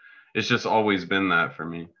 It's just always been that for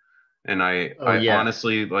me. And I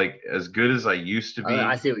honestly, like, as good as I used to be,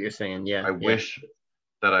 I see what you're saying. Yeah. I wish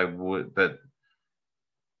that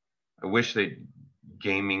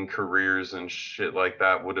gaming careers and shit like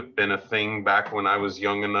that would have been a thing back when I was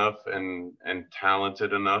young enough and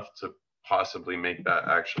talented enough to possibly make that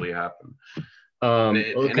actually happen.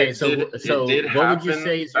 Okay, so what would you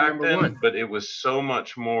say is your number one? But it was so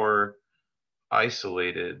much more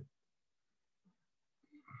isolated.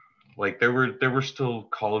 Like, there were still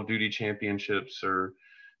Call of Duty championships or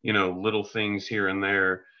little things here and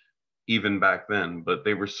there even back then, but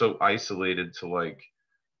they were so isolated to, like,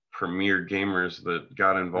 premier gamers that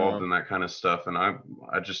got involved in that kind of stuff. And I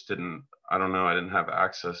just didn't, I don't know, I didn't have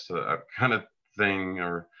access to that kind of thing,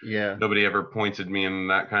 or nobody ever pointed me in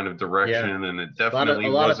that kind of direction. And it definitely a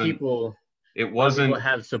lot of people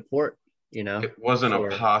have support. you know, it wasn't a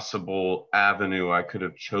for possible avenue I could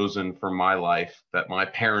have chosen for my life that my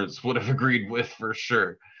parents would have agreed with for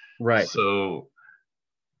sure. right. So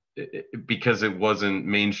because it wasn't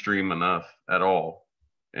mainstream enough at all.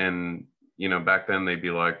 And back then they'd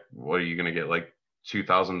be like, "What are you gonna get? Like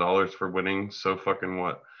 $2,000 for winning? So fucking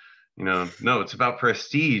what?" No, it's about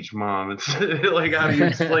prestige, mom. It's like, how do you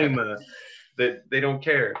explain that? That they don't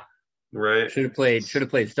care, right? Should have played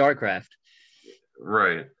StarCraft.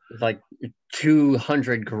 Right. It's like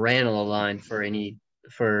 200 grand on the line for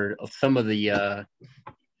some of the That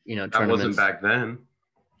wasn't tournaments. back then.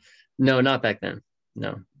 No, not back then.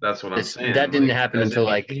 No, That's what I'm that saying. didn't Like, happen as it until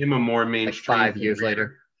like became a more mainstream 5 years career,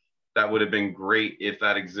 later. that would have been great if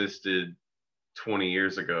that existed 20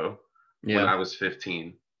 years ago when Yeah. I was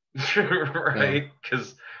 15. Oh, Right?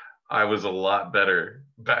 Because I was a lot better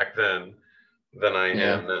back then than I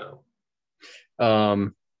yeah. am now.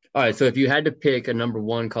 All right. So if you had to pick a number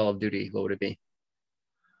one Call of Duty, what would it be?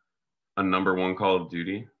 A number one Call of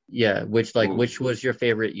Duty. Yeah. Which Ooh, was your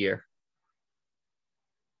favorite year?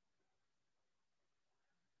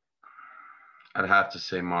 I'd have to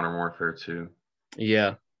say Modern Warfare 2.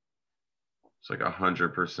 Yeah. It's like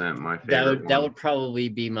 100% my That favorite would that one. would probably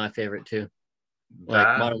be my favorite too. Like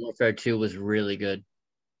That, Modern Warfare 2 was really good.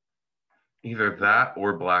 either that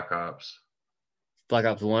or Black Ops. Black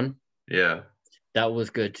Ops 1, Yeah. that was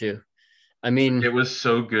good too. I mean, It was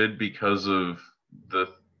so good because of the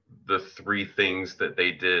the three things that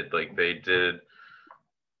they did. Like, they did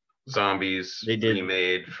zombies they did,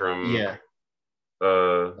 remade from yeah,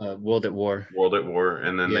 uh World at War. World at War,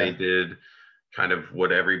 and then they Yeah. did kind of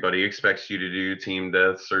what everybody expects you to do: team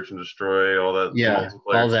death, search and destroy, all that Yeah, all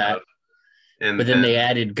multiplayer that. stuff. But And then they then,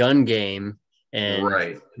 added gun game and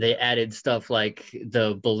right, they added stuff like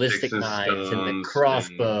the sticks ballistic and knives and the stones, and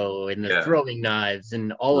crossbow and the yeah, throwing knives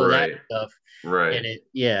and all of that right, stuff. right. And it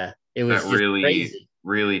That was just really, crazy.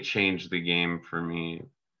 really changed the game for me.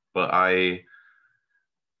 But I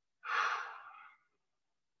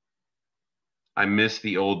miss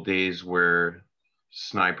the old days where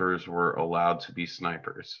snipers were allowed to be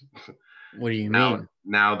snipers. What do you now mean?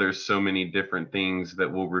 now there's so many different things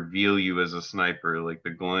that will reveal you as a sniper, like the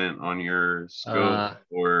glint on your scope, Uh,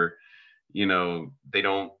 or they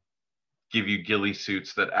don't give you ghillie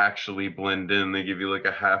suits that actually blend in. They give you like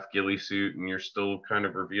a half ghillie suit and you're still kind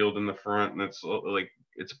of revealed in the front, and it's like,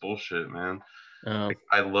 it's bullshit, man. uh, Like,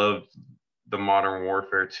 I loved the Modern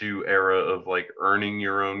Warfare 2 era of like earning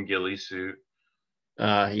your own ghillie suit.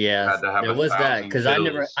 yeah, Had to have there a was that thousand because I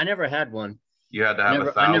never, kills. I never had one. You had to have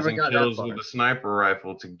a I never thousand got that kills with far. a sniper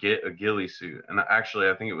rifle to get a ghillie suit. And actually,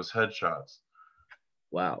 I think it was headshots.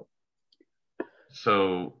 Wow.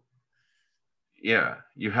 So yeah,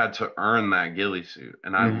 you had to earn that ghillie suit,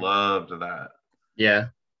 and I Mhm. loved that. Yeah,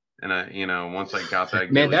 And once I got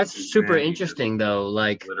that man, ghillie that's suit, super man, you just interesting though.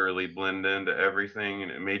 Like, literally blend into everything,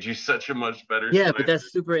 and it made you such a much better yeah, but sniper.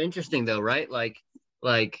 that's super interesting though, right? Like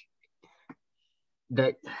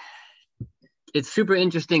that. It's super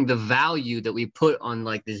interesting the value that we put on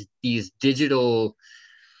like these digital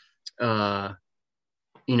uh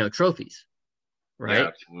trophies, Yeah, right?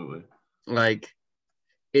 absolutely. Like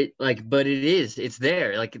but it's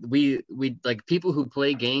there. Like we like people who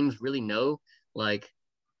play games really know like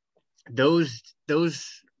those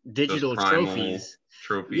Those digital primal trophies.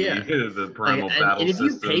 trophy, Yeah. the Like, primal and battle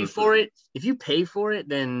systems. if you pay for it,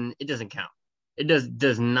 then it doesn't count. It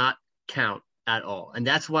does not count at all. And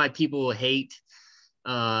that's why people hate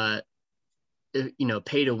uh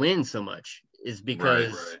pay to win so much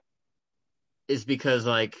Right. is because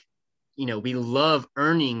like we love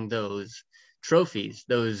earning those trophies,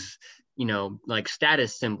 those like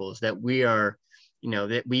status symbols that we are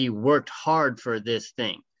that we worked hard for this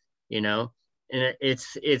thing, you know and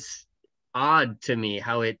it's odd to me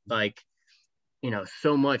how it like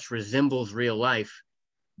so much resembles real life,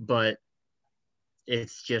 but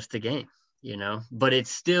it's just a game, but it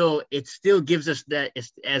still gives us that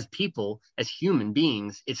as people, as human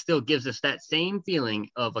beings, it still gives us that same feeling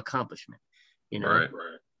of accomplishment, you know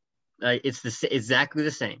Right. it's exactly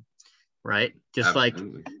the same, right?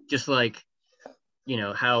 Absolutely. Just like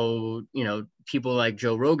how people like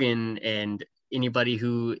Joe Rogan and anybody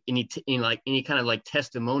who any kind of like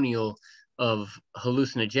testimonial of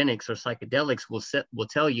hallucinogenics or psychedelics will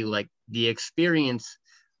tell you like the experience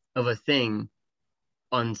of a thing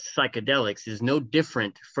on psychedelics is no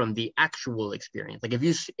different from the actual experience. Like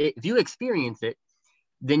if you experience it,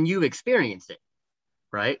 then you experience it,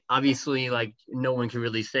 right? Obviously, like no one can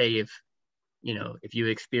really say if you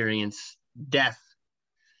experience death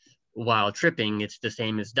while tripping, it's the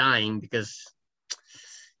same as dying because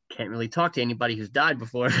can't really talk to anybody who's died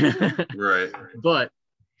before. Right. but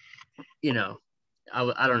you know,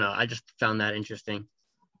 I don't know. I just found that interesting.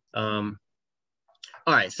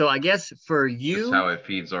 All right, so I guess for Just you, how it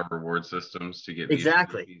feeds our reward systems to get these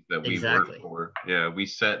exactly, trophies that we work exactly. for. Yeah, we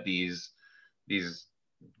set these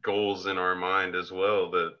goals in our mind as well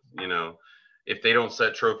that, if they don't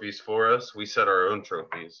set trophies for us, we set our own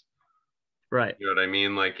trophies. Right. You know what I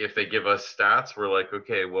mean? Like if they give us stats, we're like,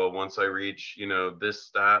 okay, well, once I reach, this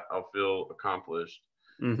stat, I'll feel accomplished.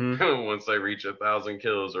 Mm-hmm. Once I reach 1,000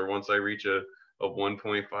 kills, or once I reach a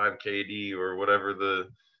 1.5 KD, or whatever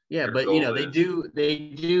Yeah, their but goal they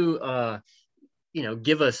is. do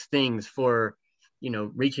give us things for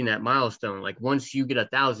reaching that milestone. Like once you get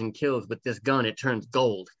 1,000 kills with this gun, it turns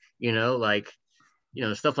gold. Like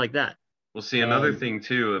stuff like that. Well, see, another Um, thing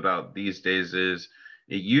too about these days is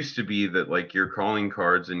it used to be that like your calling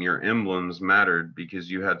cards and your emblems mattered because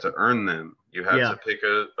you had to earn them. You had yeah, to pick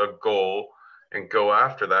a goal and go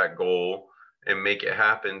after that goal and make it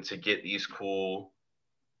happen to get these cool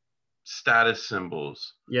status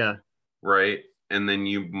symbols, yeah. right? And then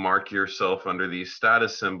you mark yourself under these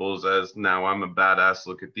status symbols as, now I'm a badass.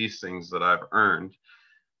 Look at these things that I've earned.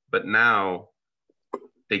 But now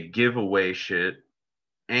they give away shit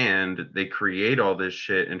and they create all this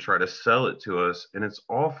shit and try to sell it to us, and it's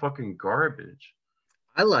all fucking garbage.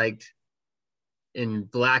 I liked in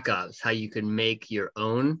Black Ops how you could make your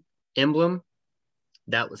own emblem.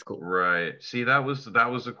 That was cool. Right. See, that was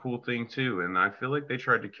a cool thing too, and I feel like they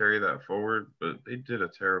tried to carry that forward, but they did a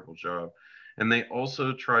terrible job. And they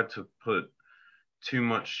also tried to put too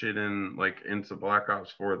much shit in, like, into Black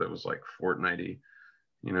Ops 4 that was like Fortnite-y,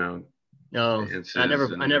 you know, No, dances I and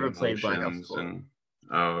never played Black Ops emotions 4. and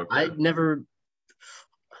oh, I okay. never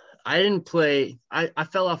I didn't play I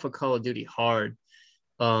fell off of Call of Duty hard.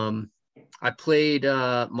 Um I played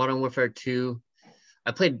Modern Warfare 2.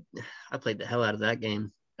 I played I played the hell out of that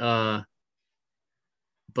game. But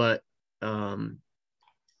I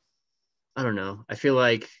don't know. I feel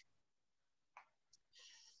like,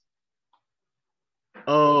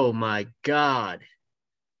 oh my God.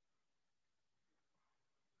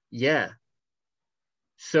 Yeah.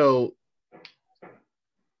 So,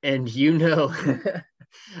 and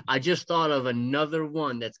I just thought of another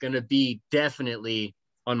one that's going to be definitely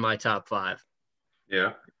on my top five.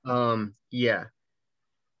 Yeah. Yeah.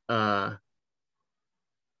 Uh,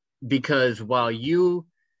 because while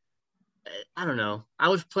I don't know, I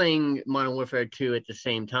was playing Modern Warfare 2 at the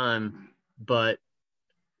same time, but,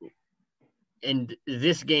 and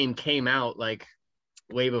this game came out like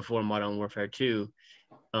way before Modern Warfare 2.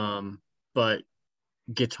 But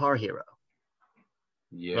Guitar Hero.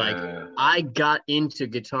 Like Yeah. I got into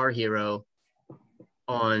Guitar Hero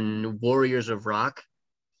on Warriors of Rock,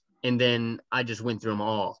 and then I just went through them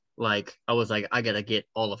all. Like I was like, I gotta get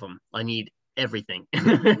all of them. I need everything.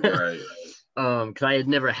 Right. Because I had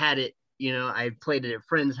never had it. I played it at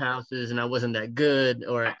friends' houses, and I wasn't that good,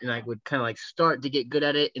 and I would kind of like start to get good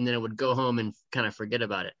at it, and then I would go home and kind of forget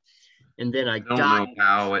about it. And then I I don't got, know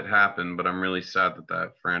how it happened, but I'm really sad that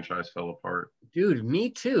that franchise fell apart. dude, me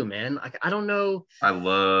too, man. Like I don't know. I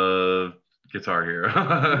love Guitar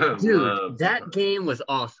Hero. Dude, Love that Guitar. game was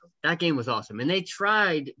awesome. That game was awesome. And they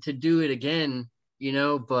tried to do it again,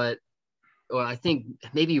 but or I think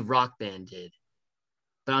maybe Rock Band did.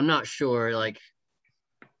 But I'm not sure. Like,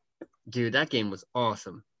 dude, that game was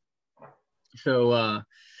awesome. So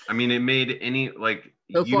I mean, it made any, like,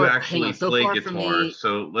 so you far, hang actually on. So play far for guitar, me,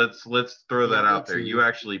 so let's throw that Diablo out there. You 2.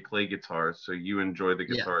 actually play guitar, so you enjoy the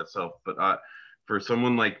Yeah. guitar itself. But for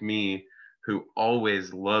someone like me who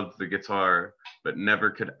always loved the guitar but never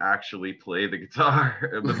could actually play the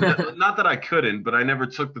guitar, but not that I couldn't, but I never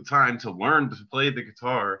took the time to learn to play the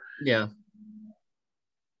guitar. Yeah.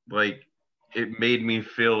 Like, it made me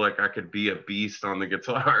feel like I could be a beast on the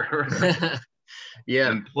guitar. Yeah.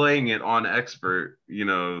 And playing it on expert, you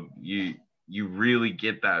really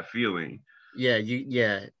get that feeling, Yeah.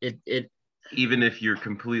 It even if you're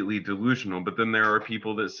completely delusional. But then there are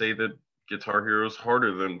people that say that Guitar Hero is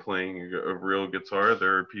harder than playing a real guitar.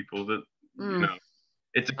 There are people that, mm,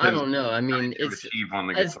 it I depends what don't know. I you're mean, trying to achieve on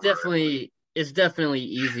the it's guitar. definitely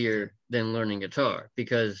easier than learning guitar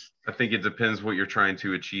because I think it depends what you're trying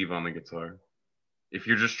to achieve on the guitar. If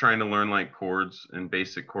you're just trying to learn like chords and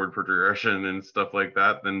basic chord progression and stuff like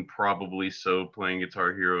that, then probably so playing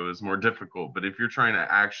Guitar Hero is more difficult. But if you're trying to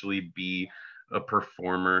actually be a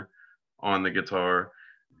performer on the guitar,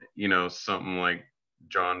 something like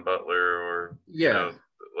John Butler, or, yeah.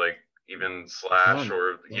 like even Slash, John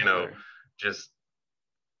or, Butler. just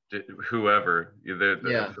whoever.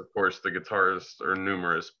 Yeah. Of course, the guitarists are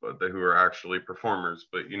numerous, but who are actually performers.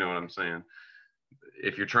 But you know what I'm saying?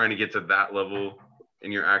 If you're trying to get to that level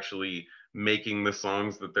and you're actually making the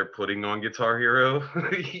songs that they're putting on Guitar Hero,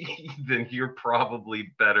 then you're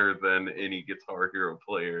probably better than any Guitar Hero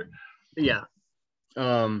player. Yeah.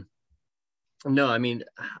 No, I mean,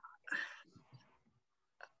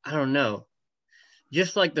 I don't know.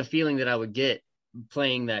 Just like the feeling that I would get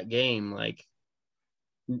playing that game, like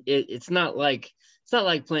it's not like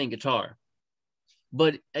playing guitar,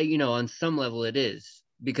 but on some level it is,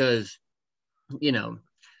 because you know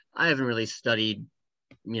I haven't really studied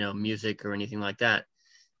music or anything like that.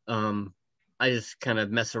 I just kind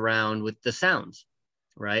of mess around with the sounds,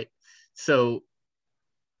 right? So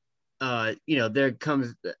there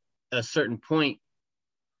comes a certain point,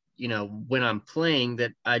 when I'm playing,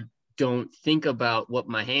 that I don't think about what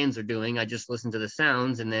my hands are doing. I just listen to the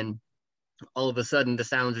sounds, and then all of a sudden the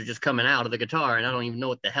sounds are just coming out of the guitar and I don't even know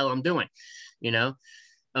what the hell I'm doing, you know?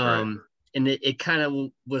 Right. And it kind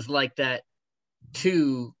of was like that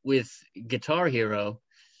too with Guitar Hero,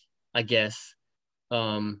 I guess,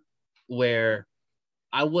 where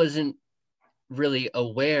I wasn't really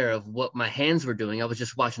aware of what my hands were doing. I was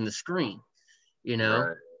just watching the screen,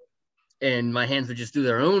 Right. and my hands would just do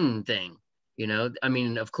their own thing, I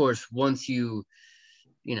mean, of course, once you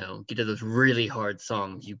get to those really hard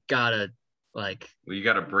songs, you gotta like, Well, you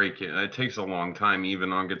got to break it. It takes a long time,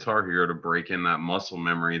 even on Guitar Hero, to break in that muscle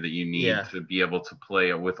memory that you need yeah, to be able to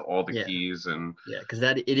play with all the yeah, keys. And yeah, because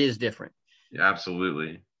that it is different.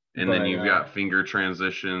 absolutely. And then But you've got finger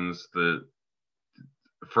transitions that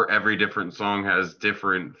for every different song has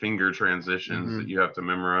different finger transitions that mhm, you have to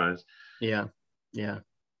memorize. yeah, yeah,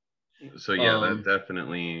 So yeah, that um,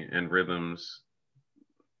 definitely, and rhythms,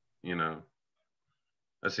 you know,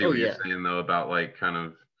 I see oh what you're yeah, saying though about like kind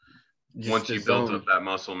of just once the you build up zone. that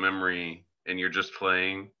muscle memory and you're just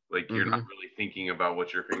playing, like you're not Hmm. really thinking about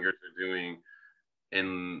what your fingers are doing,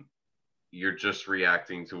 and you're just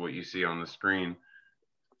reacting to what you see on the screen.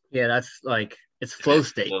 Yeah, that's like, it's And flow it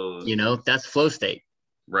state. flows. That's flow state.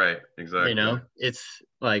 Right, exactly. It's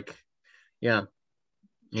like, yeah,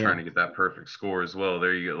 yeah, Trying to get that perfect score as well.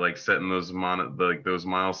 There you go, like setting those like those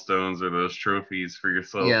milestones or those trophies for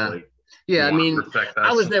yourself. yeah, Like you yeah. I want mean, to perfect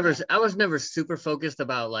that song. I was never super focused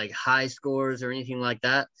about like high scores or anything like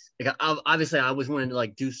that. Like, obviously, I always wanted to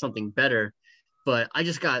like do something better, but I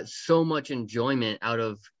just got so much enjoyment out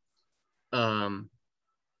of um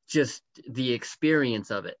just the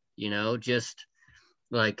experience of it. Just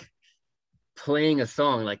like playing a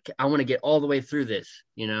song. Like, I want to get all the way through this.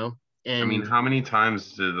 I mean, And how many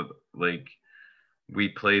times did like we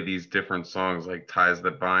play these different songs like Ties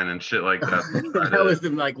That Bind and shit like that that was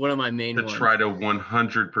like one of my main to ones. try to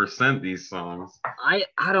 100% these songs. I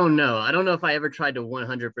don't know. I don't know if I ever tried to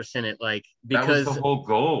 100% it, like, That was the because, whole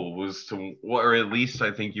goal, was to, or at least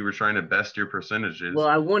I think you were trying to best your percentages. well,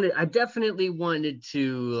 I definitely wanted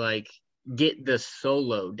to like get the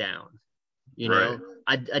solo down, you Right. know.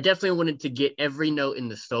 I definitely wanted to get every note in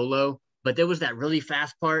the solo, but there was that really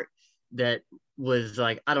fast part that was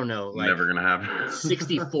like, I don't know, like Never gonna happen.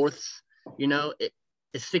 64ths,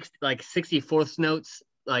 it's 64th notes,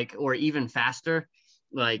 like, or even faster,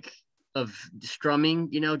 like, of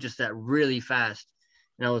strumming, just that really fast.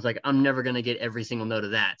 And I was like, I'm never gonna get every single note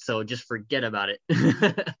of that, so just forget about it.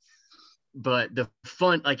 But the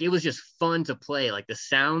fun, like, it was just fun to play, like the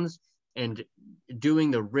sounds and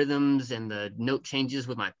doing the rhythms and the note changes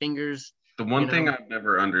with my fingers, The you one thing know. I've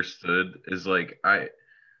never understood is like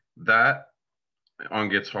that on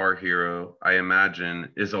Guitar Hero, I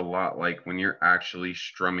imagine, is a lot like when you're actually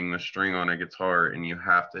strumming the string on a guitar and you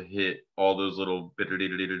have to hit all those little bit,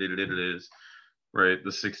 right?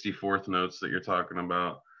 The 64th notes that you're talking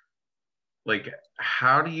about. Like,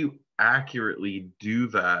 how do you accurately do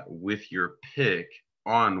that with your pick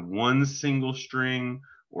on one single string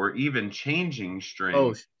or even changing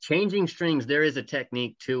Oh, string? changing strings, there is a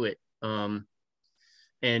technique to it.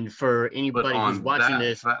 And for But anybody who's on watching that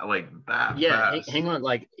this, like that yeah, fast, hang on,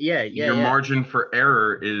 like, yeah, yeah, your yeah. margin for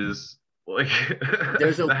error is like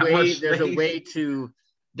There's a that way, much there's a space. way to,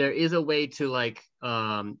 there is a way to like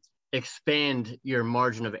expand your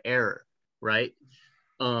margin of error, right?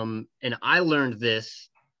 And I learned this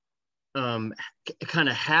um kind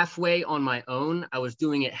of halfway on my own. I was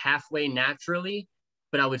doing it halfway naturally,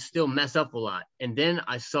 but I would still mess up a lot. And then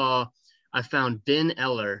I found Ben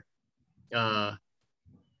Eller, uh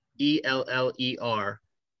Eller,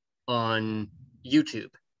 on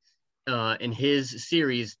YouTube, in his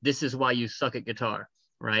series, This Is Why You Suck at Guitar,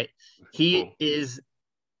 right? He Cool. is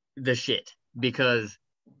the shit, because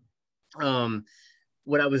um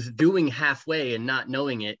what I was doing halfway and not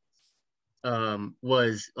knowing it,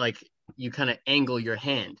 was like, you kind of angle your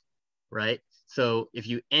hand, right? So if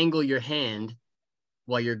you angle your hand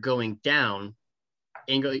while you're going down,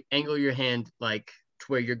 angle your hand like to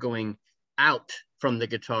where you're going out from the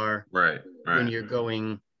guitar Right. when you're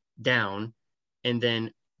going down, and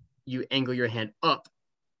then you angle your hand up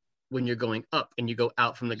when you're going up, and you go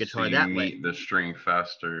out from the guitar so you that meet way. the string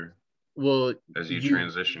faster Well, as you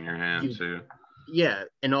transition your hand too. Yeah,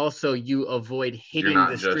 and also you avoid You're hitting not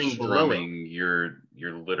the just string below it. strumming, you're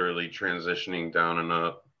literally transitioning down and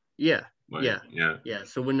up. Yeah, Like, yeah.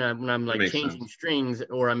 So when I'm that like makes changing sense. strings,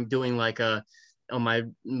 or I'm doing like on my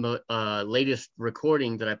latest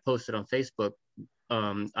recording that I posted on Facebook,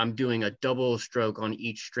 I'm doing a double stroke on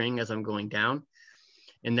each string as I'm going down,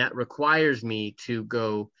 and that requires me to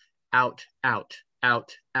go out, out,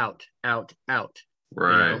 out, out, out, out.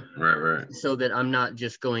 Right, right. So that I'm not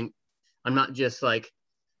just like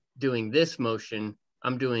doing this motion,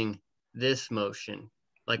 I'm doing this motion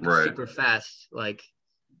like Right. super fast, like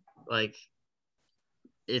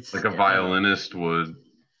it's like a violinist would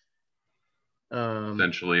um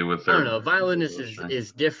essentially with I their don't know. Violinist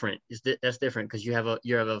is different. That's different because you have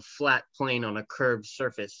a flat plane on a curved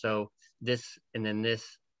surface. So this and then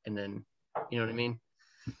this and then, you know what I mean?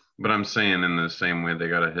 But I'm saying in the same way they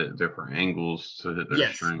gotta hit different angles to hit their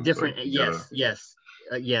Yes, strings. different. Like you yes.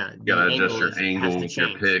 gotta The adjust angle your has angle to with your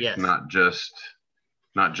change. pick, Yes.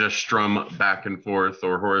 not just strum back and forth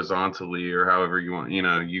or horizontally or however you want.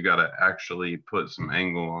 You gotta actually put some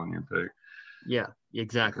angle on your pick. Yeah,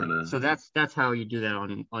 exactly. So that's how you do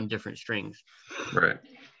that on different strings. Right.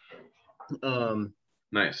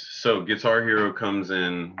 Nice. So Guitar Hero comes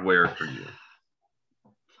in where for you?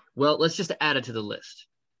 Well, let's just add it to the list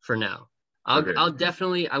for now. I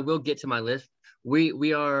will get to my list.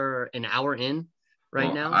 We are an hour in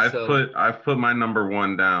now. I've put my number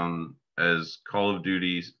one down as Call of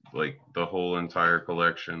Duty, like the whole entire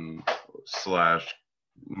collection /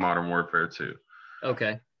 Modern Warfare 2.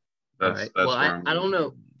 Okay. That's right. That's well, where I don't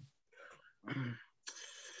know.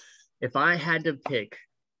 If I had to pick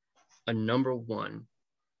a number one,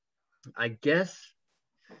 I guess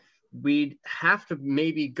we'd have to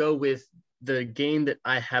maybe go with the game that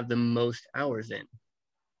I have the most hours in.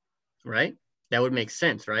 Right? That would make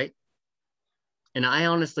sense, right? And I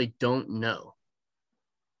honestly don't know.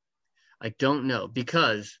 I don't know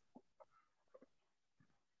because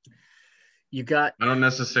I don't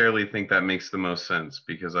necessarily think that makes the most sense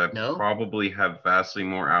because I probably have vastly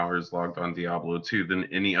more hours logged on Diablo 2 than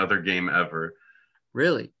any other game ever.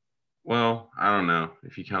 Really? Well, I don't know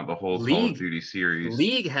if you count the whole Call of Duty series.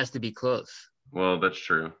 League has to be close. Well, that's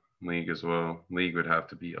true. League as well. League would have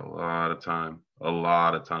to be a lot of time. A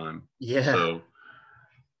lot of time. Yeah. So,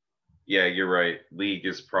 yeah, you're right. League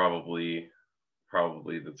is probably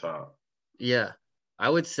the top. Yeah. I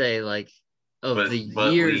would say like but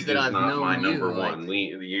years League that I've known my number one.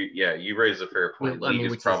 League, you raise a fair point.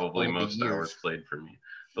 League is probably most hours played for me.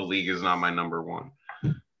 But League is not my number one.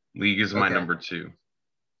 League is my number two.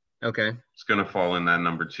 Okay. It's gonna fall in that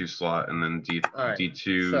number two slot, and then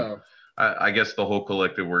D2. So, I guess the whole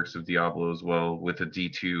collective works of Diablo as well, with a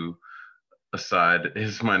D2 aside,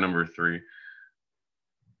 is my number three.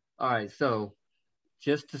 All right, so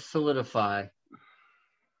just to solidify,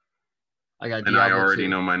 I got Diablo. And I already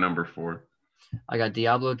know my number four. I got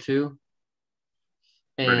Diablo 2.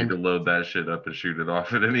 Ready to load that shit up and shoot it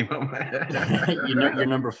off at any moment. You're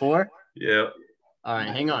number four? Yeah. All right,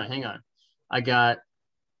 hang on. I got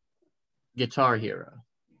Guitar Hero.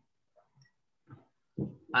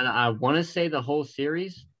 And I want to say the whole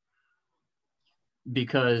series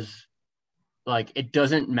because, like, it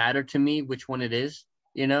doesn't matter to me which one it is,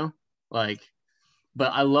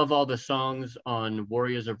 but I love all the songs on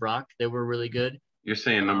Warriors of Rock. They were really good. You're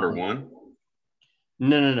saying number one?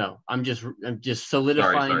 No. I'm just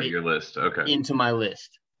solidifying your list. Okay. Into my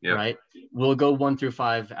list. Yep. Right. We'll go 1 through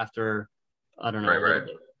 5 after, I don't know, a little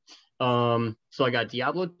bit. So I got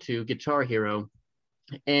Diablo 2, Guitar Hero,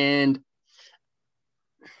 and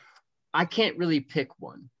I can't really pick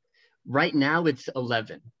one. Right now it's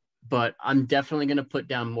 11, but I'm definitely going to put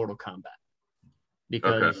down Mortal Kombat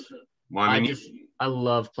because I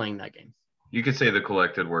love playing that game. You could say the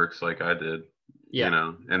collected works like I did.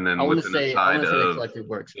 Yeah. And then with an aside of collected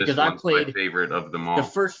works because I played my favorite of them all. The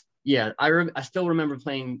first, I still remember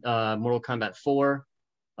playing Mortal Kombat 4.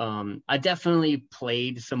 I definitely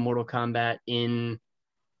played some Mortal Kombat in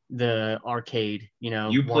the arcade.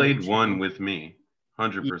 You played one with me,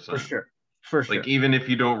 100%. For sure. Like even if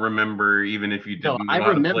you don't remember, even if you didn't know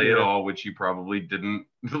how to play it all, which you probably didn't,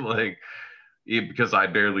 like. Because I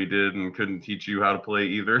barely did and couldn't teach you how to play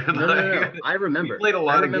either. No. I remember. You played a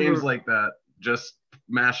lot of games like that, just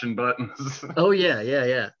mashing buttons. Oh,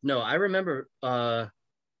 yeah. No, I remember the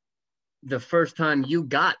first time you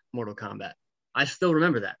got Mortal Kombat. I still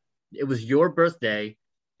remember that. It was your birthday.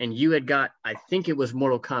 and you had got, I think it was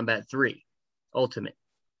Mortal Kombat 3 Ultimate.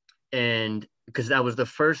 And because that was the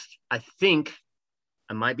first, I think,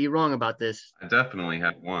 I might be wrong about this. I definitely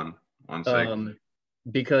had one second.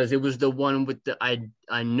 Because it was the one with the,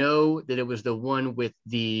 I know that it was the one with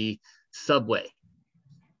the subway.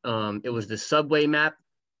 It was the subway map.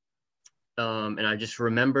 And I just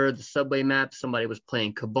remember the subway map. Somebody was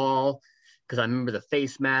playing Cabal because I remember the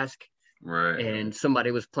face mask. Right. And somebody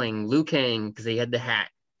was playing Liu Kang because he had the hat.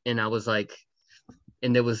 And I was like,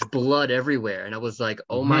 and there was blood everywhere. And I was like,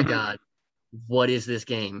 oh my God, what is this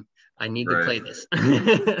game? I need to play this.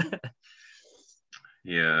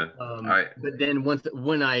 Yeah. But then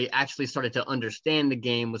when I actually started to understand the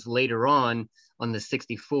game was later on the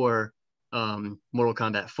 64 Mortal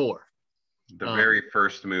Kombat 4. The very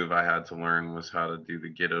first move I had to learn was how to do the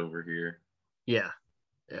get over here. Yeah.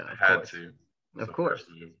 I had to. Of course.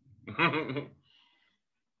 And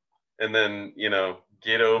then,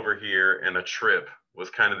 get over here and a trip was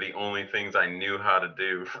kind of the only things I knew how to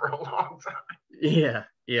do for a long time. Yeah.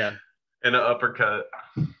 And an uppercut.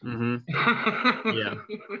 Mm-hmm. Yeah.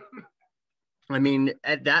 I mean,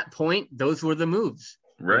 at that point, those were the moves.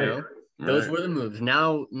 Right. Those were the moves.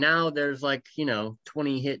 Now there's like,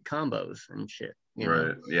 20 hit combos and shit.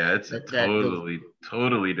 Right. Yeah, it's a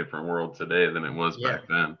totally different world today than it was back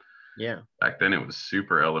then. Yeah. Back then it was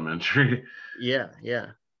super elementary. Yeah.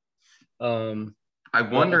 I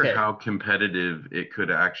wonder how competitive it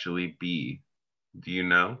could actually be. Do you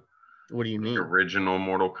know? What do you mean? The original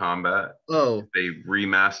Mortal Kombat. Oh. They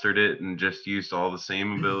remastered it and just used all the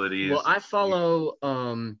same abilities. Well, I follow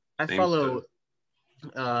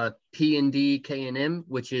P&D K&M,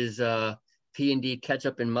 which is P&D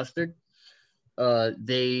ketchup and mustard.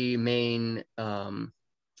 They main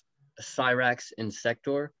Cyrax and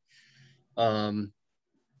Sector.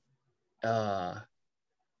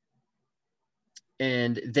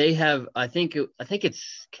 And they have, I think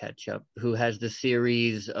it's Ketchup who has the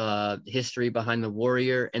series History Behind the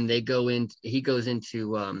Warrior, and he goes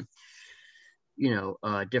into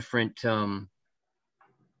different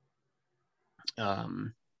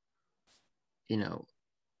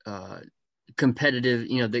competitive,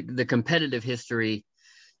 the competitive history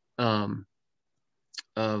of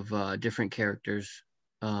different characters.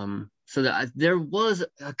 So that there was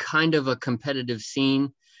a kind of a competitive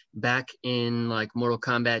scene back in like Mortal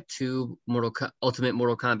Kombat 2, Ultimate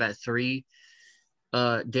Mortal Kombat 3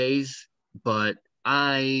 days, but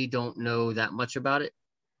I don't know that much about it.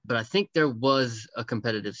 But I think there was a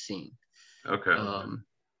competitive scene. Okay.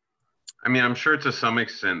 I mean, I'm sure to some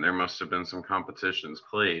extent there must have been some competitions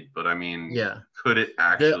played, but I mean, could it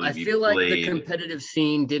actually be played? I feel like the competitive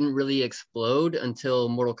scene didn't really explode until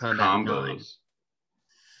Mortal Kombat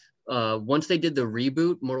 9. Once they did the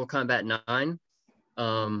reboot, Mortal Kombat 9,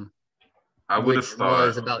 I would have thought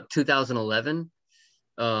was about 2011.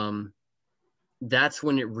 That's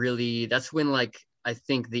when like I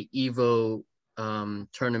think the Evo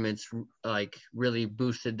tournaments like really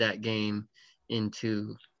boosted that game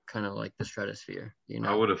into kind of like the stratosphere.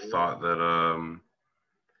 I would have thought that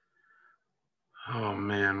oh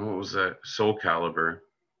man, what was that? Soul Calibur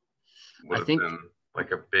would have been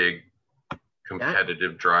like a big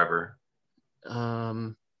competitive driver.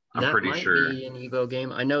 I'm pretty sure be an Evo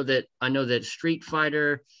game. I know that Street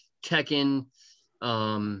Fighter, Tekken,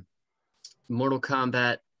 Mortal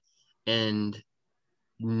Kombat, and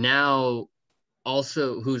now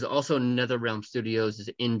also who's also NetherRealm Studios is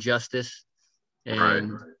Injustice,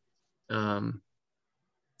 and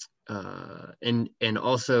and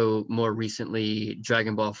also more recently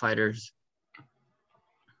Dragon Ball Fighters.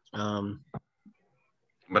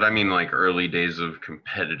 But I mean, like early days of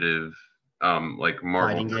competitive, like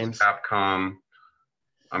Marvel vs. Capcom,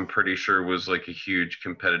 I'm pretty sure was like a huge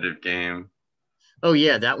competitive game. Oh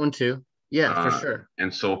yeah, that one too. Yeah, for sure.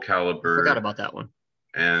 And Soul Calibur. I forgot about that one.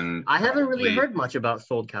 And I haven't really heard much about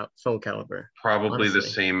Soul Calibur. Probably honestly. The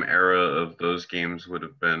same era of those games would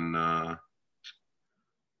have been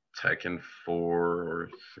Tekken 4 or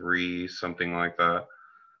 3, something like that.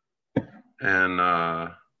 And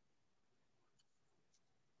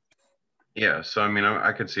yeah, so I mean,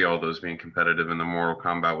 I could see all those being competitive, and the Mortal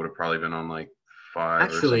Kombat would have probably been on like 5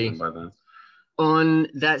 or something by then. On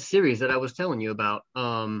that series that I was telling you about,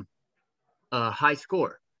 High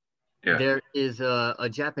Score, there is a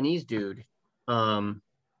Japanese dude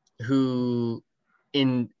who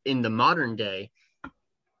in the modern day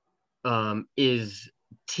is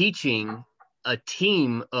teaching a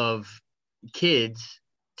team of kids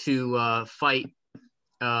to fight,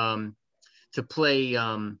 to play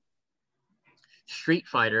Street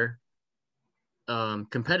Fighter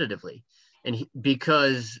competitively, and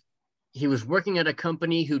because he was working at a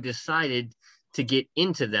company who decided to get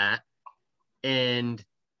into that, and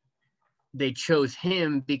they chose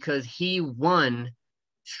him because he won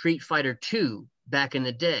Street Fighter 2 back in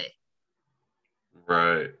the day.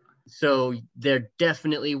 Right. So there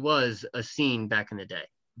definitely was a scene back in the day.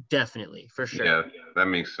 Definitely, for sure. Yeah, that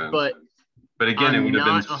makes sense. But again, it I'm would have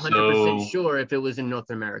been not 100% so sure if it was in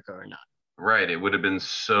North America or not. right. It would have been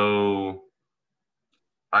so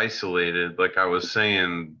isolated, like I was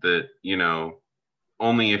saying, that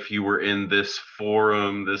only if you were in this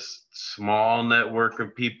forum, this small network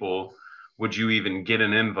of people, would you even get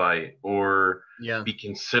an invite or Yeah. be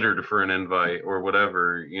considered for an invite or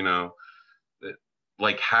whatever,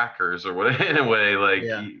 like hackers or what in a way, like,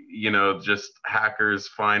 Yeah. just hackers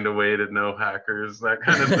find a way to know hackers, that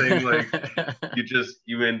kind of thing. Like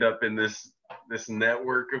you end up in this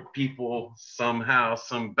network of people somehow,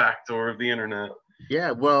 some backdoor of the internet.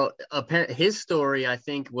 Yeah, well, his story, I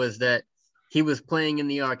think, was that he was playing in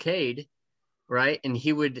the arcade, right? And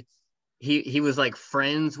he was like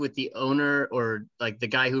friends with the owner or like the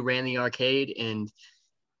guy who ran the arcade. And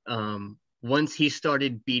once he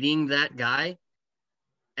started beating that guy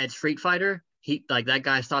at Street Fighter, he like that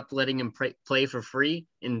guy stopped letting him play for free,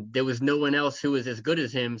 and there was no one else who was as good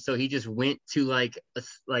as him. So he just went to like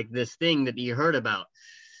this thing that he heard about,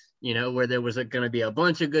 where there was going to be a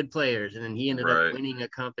bunch of good players, and then he ended up Right. winning a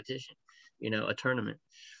competition, a tournament.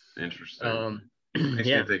 Interesting. Makes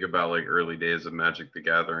Yeah. me think about like early days of Magic the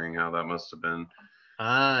Gathering, how that must have been.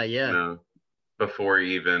 Yeah. Before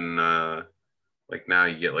even like now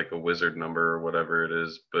you get like a wizard number or whatever it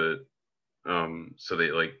is, but so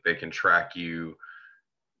they can track you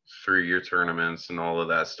through your tournaments and all of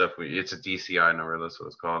that stuff. It's a DCI number, that's what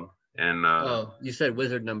it's called. And Oh, you said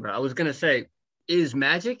wizard number. I was gonna say, is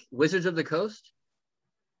Magic Wizards of the Coast?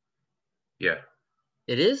 Yeah.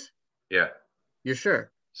 It is? Yeah. You're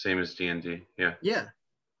sure? Same as D&D. Yeah. Yeah.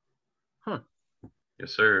 Huh.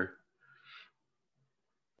 Yes, sir.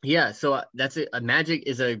 Yeah, so that's it. Magic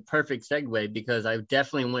is a perfect segue because I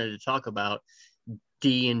definitely wanted to talk about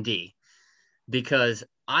D&D, because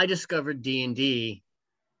I discovered D&D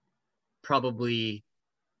probably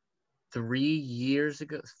 3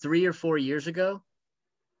 or 4 years ago,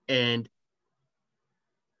 and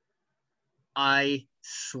I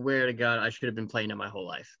swear to God, I should have been playing it my whole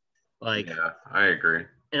life. Like, yeah, I agree.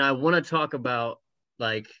 And I want to talk about,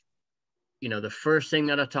 like, the first thing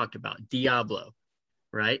that I talked about, Diablo,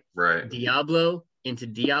 right? Right. Diablo into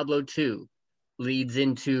Diablo 2 leads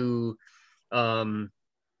into, I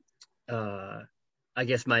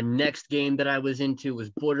guess my next game that I was into was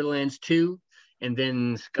Borderlands 2, and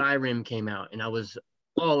then Skyrim came out, and I was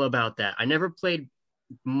all about that. I never played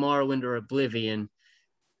Morrowind or Oblivion,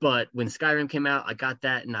 but when Skyrim came out, I got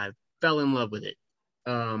that and I fell in love with it.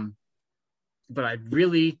 But I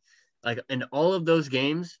really like, in all of those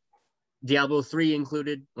games, Diablo 3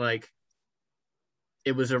 included, like,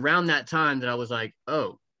 it was around that time that I was like,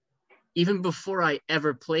 oh, even before I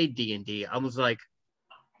ever played D&D, I was like,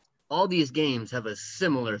 all these games have a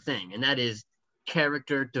similar thing, and that is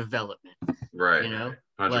character development. Right.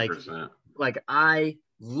 100%. Like I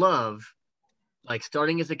love like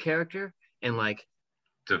starting as a character and like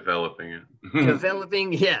developing it.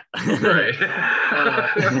 Yeah. Right.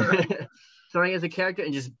 Starting as a character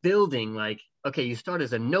and just building, like, okay, you start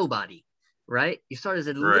as a nobody, right? You start as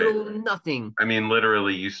a little nothing. I mean,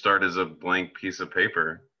 literally, you start as a blank piece of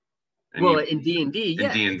paper. Well, in D&D,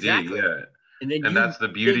 yeah, D&D, exactly. yeah. And that's the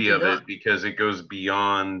beauty of it it, because it goes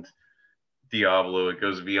beyond Diablo. It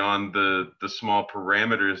goes beyond the small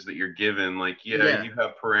parameters that you're given. Like, yeah, you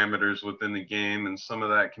have parameters within the game, and some of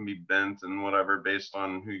that can be bent and whatever based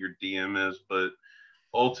on who your DM is, but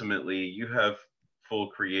ultimately you have full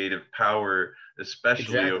creative power,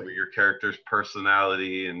 especially over your character's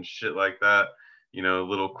personality and shit like that.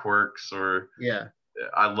 Little quirks or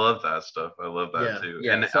I love that stuff. I love that too.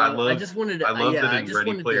 Yeah. And so I love that in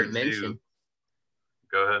Ready Player 2.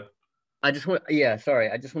 Go ahead. I just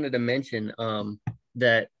wanted to mention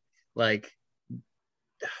that, like,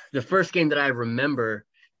 the first game that I remember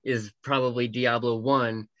is probably Diablo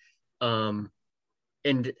 1,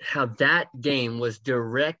 and how that game was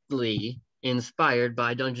directly inspired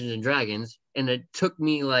by Dungeons and Dragons, and it took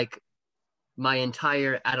me like my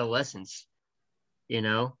entire adolescence,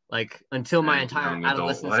 like until my entire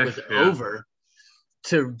adolescence was over,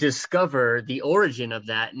 to discover the origin of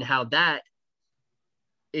that and how that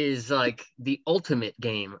is like the ultimate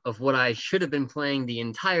game of what I should have been playing the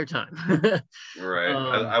entire time. Right.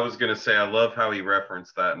 I was going to say, I love how he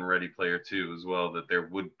referenced that in Ready Player 2 as well, that there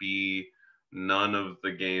would be none of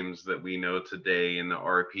the games that we know today in the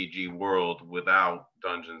RPG world without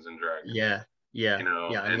Dungeons and Dragons. Yeah. Yeah. you know,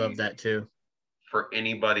 Yeah. I love and that too. for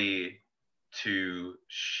anybody to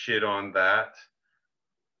shit on that,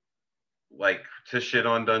 like to shit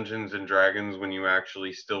on Dungeons and Dragons when you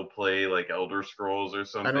actually still play like Elder Scrolls or I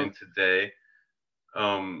something don't, today,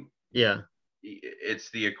 um, yeah. it's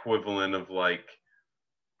the equivalent of like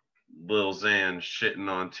Lil Xan shitting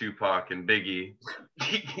on Tupac and Biggie.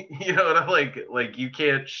 You know what I'm like you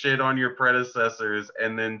can't shit on your predecessors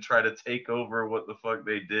and then try to take over what the fuck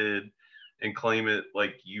they did and claim it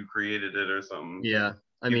like you created it or something. Yeah.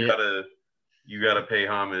 I You mean, gotta you gotta pay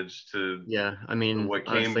homage to yeah. I mean, what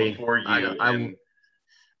came honestly, before you. And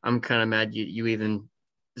I'm kind of mad you even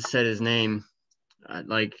said his name.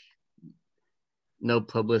 Like, no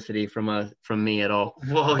publicity from me at all.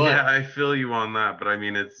 well, But yeah, I feel you on that, but I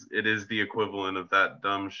mean it is the equivalent of that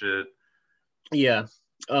dumb shit. yeah.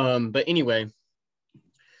 But anyway,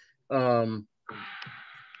 um,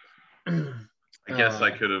 I guess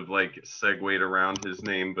I could have like segued around his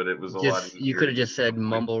name, but it was a lot just you easier could to have use just said something.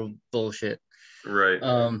 mumble bullshit. Right.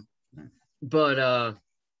 But all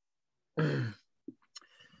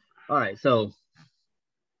right. So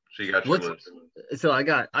So you got your what's list. so I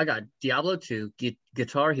got Diablo 2,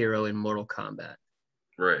 Guitar Hero, and Mortal Kombat.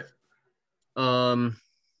 Right. Um,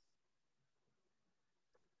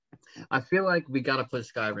 I feel like we gotta put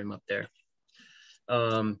Skyrim up there.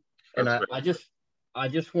 And That's I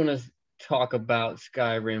just want to talk about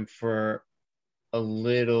Skyrim for a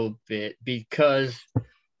little bit because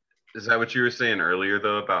Is that what you were saying earlier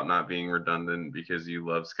though about not being redundant because you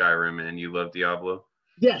love Skyrim and you love Diablo?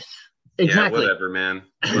 yes, Yeah, exactly. whatever, man.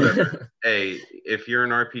 Whatever. Hey, if you're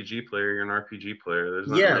an RPG player, you're an RPG player. There's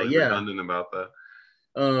nothing Yeah, really yeah. redundant about that.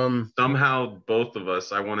 Um, Somehow both of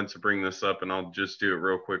us, I wanted to bring this up and I'll just do it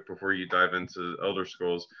real quick before you dive into Elder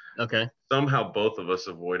Scrolls. okay. Somehow both of us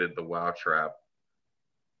avoided the WoW trap,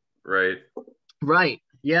 right? Right.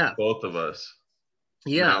 Yeah. Both of us.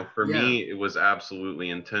 Yeah. Now, for Yeah. me, it was absolutely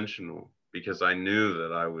intentional because I knew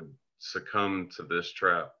that I would succumb to this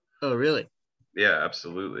trap. Oh, really? Yeah,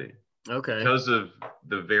 absolutely. Okay. Because of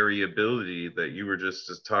the variability that you were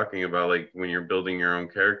just talking about, like when you're building your own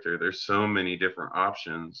character, there's so many different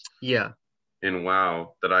options Yeah. in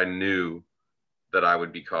WoW that I knew that I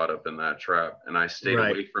would be caught up in that trap. And I stayed Right.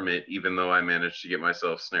 away from it, even though I managed to get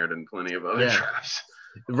myself snared in plenty of other Yeah. traps.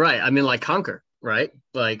 Right. I mean, like Conquer, right?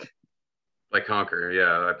 Like, Like Conquer,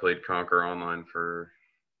 yeah, I played Conquer online for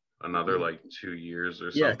another like 2 years or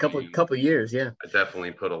yeah, a something. couple years. Yeah. I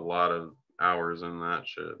definitely put a lot of hours in that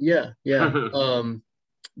shit. Yeah. Yeah.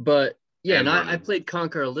 But yeah, and And I money. played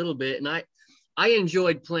Conquer a little bit, and I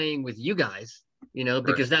enjoyed playing with you guys, Right.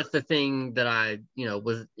 because that's the thing that I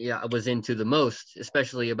was into the most,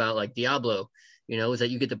 especially about like Diablo, is that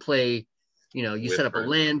you get to play, you With set up a friends.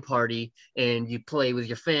 LAN party and you play with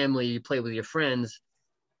your family, you play with your friends,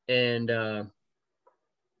 and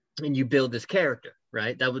you build this character,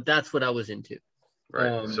 right? That's what I was into. Right.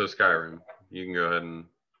 Um, So Skyrim. You can go ahead and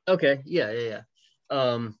okay, yeah, yeah,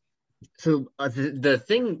 yeah. So the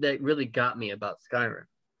thing that really got me about Skyrim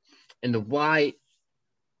and the why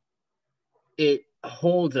it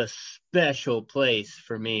holds a special place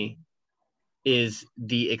for me is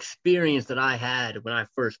the experience that I had when I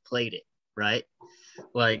first played it, right?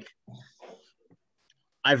 Like,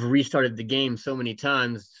 I've restarted the game so many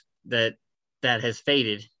times that has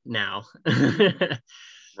faded now.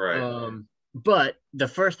 right. But the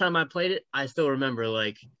first time I played it, I still remember,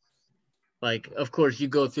 like of course you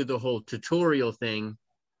go through the whole tutorial thing,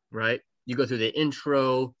 right? You go through the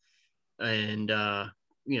intro and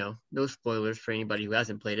no spoilers for anybody who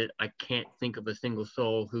hasn't played it. I can't think of a single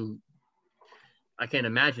soul who I can't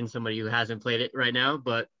imagine somebody who hasn't played it right now,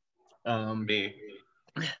 but um Me.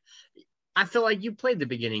 I feel like you played the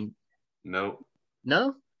beginning. Nope.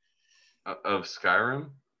 No? Of Skyrim?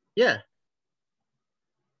 Yeah.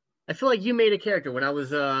 I feel like you made a character when I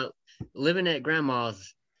was living at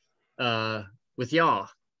grandma's with y'all.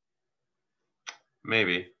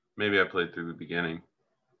 Maybe. Maybe I played through the beginning.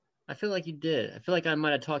 I feel like you did. I feel like I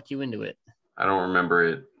might have talked you into it. I don't remember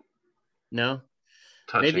it No?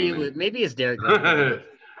 Maybe touching it me. was maybe it's Derek that brought it up.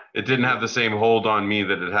 It didn't have the same hold on me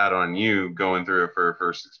that it had on you going through it for a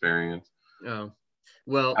first experience. Oh.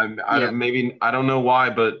 Well, I yeah, don't maybe I don't know why,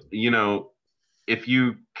 but if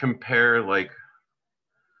you compare like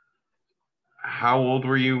how old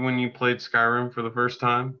were you when you played Skyrim for the first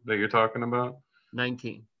time that you're talking about?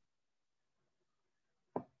 19.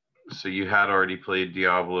 So you had already played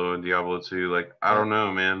Diablo and Diablo 2. Like, I Yeah. don't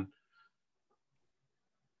know, man.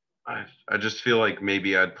 I just feel like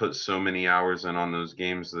maybe I'd put so many hours in on those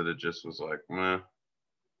games that it just was like, meh.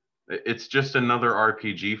 It's just another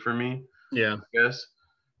RPG for me, Yeah. I guess.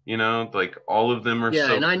 You know, like all of them are Yeah,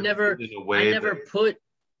 so and I limited in a I way never that put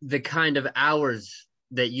the kind of hours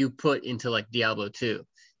that you put into like Diablo 2,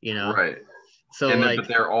 you know? right. So And then like but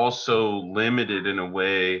they're also limited in a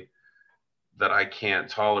way that I can't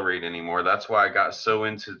tolerate anymore. That's why I got so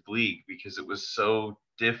into League, because it was so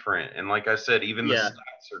different. And like I said, even the yeah,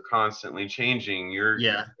 stats are constantly changing. Your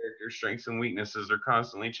yeah, character strengths and weaknesses are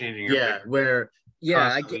constantly changing. Your yeah, pick where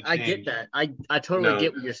yeah, constantly I get change. that. I You totally know,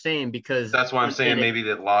 get what you're saying because that's why I'm in saying it maybe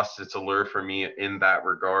that lost its allure for me in that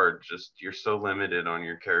regard. Just you're so limited on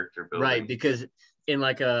your character right building. because in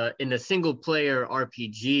a single player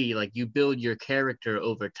RPG, like you build your character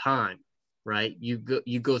over time, right? You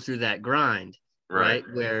go through that grind, Right. right?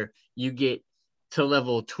 Where you get to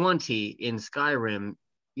level 20 in Skyrim,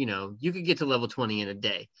 you know, you could get to level 20 in a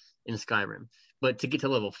day in Skyrim, but to get to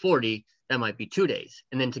level 40, that might be 2 days.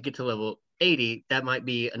 And then to get to level 80, that might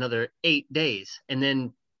be another 8 days. And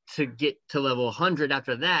then to get to level 100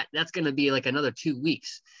 after that, that's going to be like another 2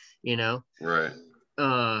 weeks, you know? Right.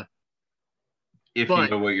 Uh, If you but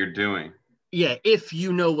know what you're doing. yeah, if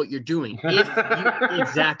you know what you're doing, if you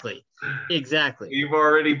exactly, exactly, You've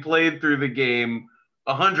already played through the game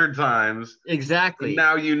 100 times, and exactly,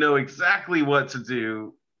 now you know exactly what to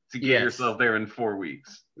do to get yes, yourself there in 4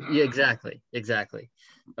 weeks. yeah, exactly, exactly.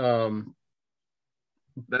 Um,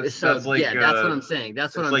 That's so like yeah, that's what I'm saying.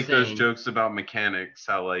 That's what it's I'm like those saying. jokes about mechanics,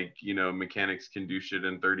 how like, you know, mechanics can do shit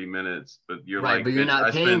in 30 minutes, but you're Right, like, but you're bitch, not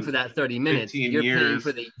I paying spent for that 30 minutes. 15 You're paying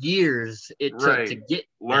for years the years it took to right get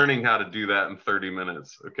that. learning how to do that in 30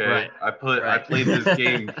 minutes. Okay. Right, I right. played this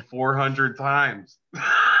game 400 times.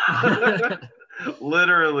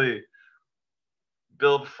 Literally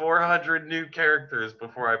build 400 new characters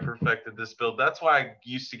before I perfected this build. That's why I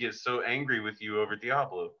used to get so angry with you over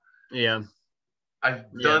Diablo. Yeah, I've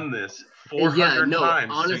yeah, done this yeah. 400 No,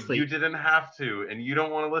 times, so you honestly, didn't have to, and you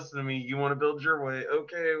don't want to listen to me. You want to build your way.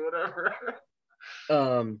 Okay, whatever.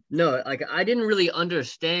 no, like I didn't really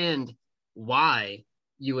understand why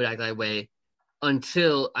you would act that way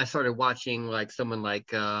until I started watching like someone like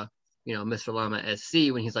Mr. Llama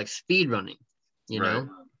SC when he's like speed running, you Right. know,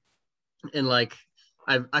 and like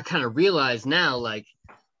I kind of realize now like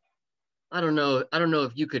I don't know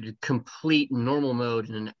if you could complete normal mode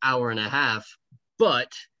in an hour and a half,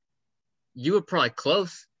 but you were probably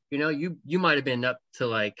close. You know, you might have been up to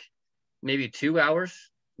like maybe 2 hours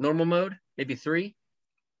normal mode, maybe three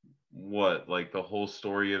What, like the whole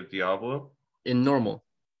story of Diablo? in normal.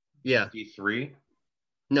 Yeah, D3?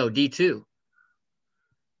 no D2.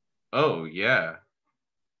 Oh, yeah.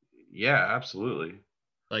 Yeah, absolutely.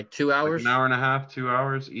 Like two Like an hours. hour and a half, 2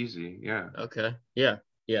 hours, easy. Yeah. Okay. Yeah.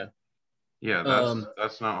 Yeah. Yeah, Um.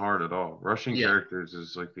 that's not hard at all. Rushing Yeah. characters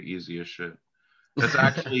is like the easiest shit. That's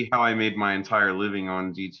actually how I made my entire living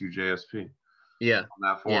on D2JSP. Yeah. On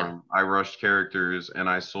that Yeah. forum. I rushed characters and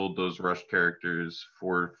I sold those rushed characters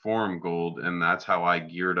for forum gold, and that's how I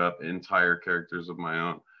geared up entire characters of my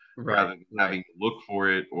own, rather Right. than Right. having to look for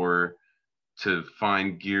it or to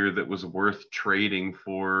find gear that was worth trading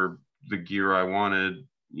for the gear I wanted.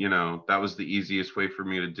 You know, that was the easiest way for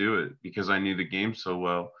me to do it because I knew the game so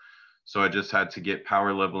well. So I just had to get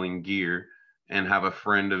power leveling gear and have a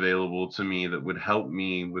friend available to me that would help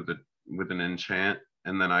me with an enchant,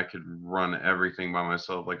 and then I could run everything by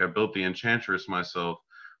myself. Like I built the enchantress myself,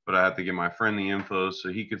 but I had to give my friend the info so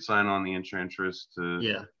he could sign on the enchantress to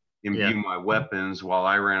Yeah. imbue Yeah. my weapons while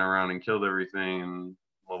I ran around and killed everything and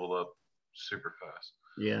leveled up super fast.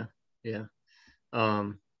 Yeah. Yeah.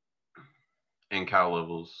 Um. And cow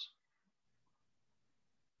levels.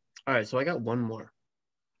 All right. So I got one more.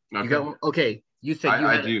 You Okay. got one? Okay. You said you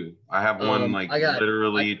I had. do. I have one like I got. I.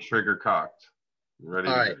 literally trigger cocked, ready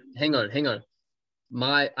All to right. go. Hang on. Hang on.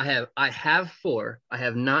 I have four. I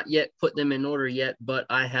have not yet put them in order yet, but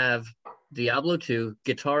I have Diablo 2,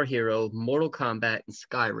 Guitar Hero, Mortal Kombat, and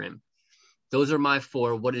Skyrim. Those are my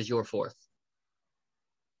four. What is your fourth?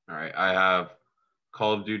 All right. I have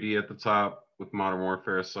Call of Duty at the top with Modern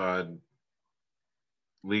Warfare aside.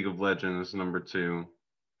 League of Legends number two,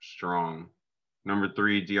 strong. Number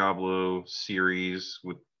three, Diablo series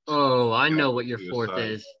with Oh, I know Diablo what your 2 fourth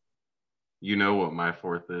aside. is. You know what my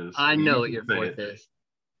fourth is. I know You what can your say fourth it. is.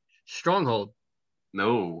 Stronghold.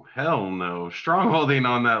 No, hell no. Stronghold ain't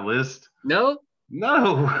on that list. No?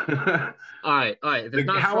 No. All right. All right. If it's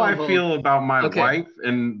not How I Stronghold, feel about my okay. wife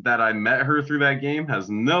and that I met her through that game has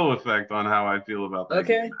no effect on how I feel about that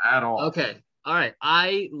Okay. game at all. Okay. All right.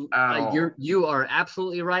 At all. You are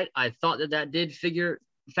absolutely right. I thought that did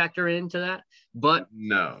factor into that, but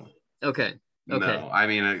No. okay. Okay. No. I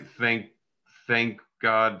mean, thank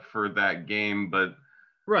God for that game, but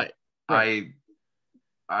Right. Right.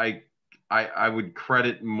 I I I would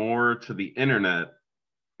credit more to the internet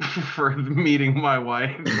for meeting my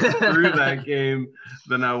wife through that game,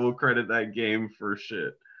 then I will credit that game for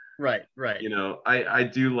shit. Right. You know, I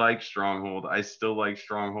do like Stronghold. I still like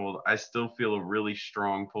Stronghold. I still feel a really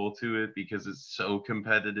strong pull to it because it's so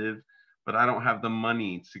competitive, but I don't have the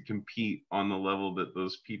money to compete on the level that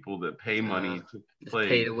those people that pay money to play.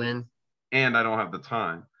 Pay to win. And I don't have the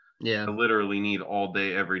time. Yeah. I literally need all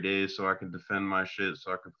day every day so I can defend my shit,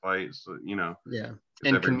 so I can fight, so you know. Yeah.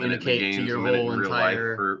 And communicate to your whole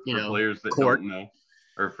entire, for players that court. don't know,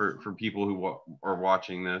 or for people who are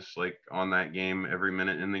watching this, like on that game, every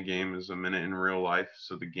minute in the game is a minute in real life.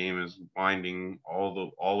 So the game is winding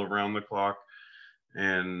all around the clock,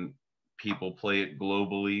 and people play it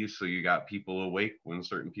globally. So you got people awake when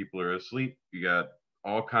certain people are asleep. You got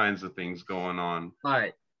all kinds of things going on. All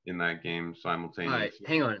right. In that game simultaneously. All right,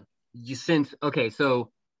 hang on.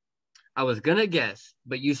 So I was gonna guess,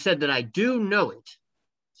 but you said that I do know it.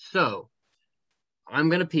 So I'm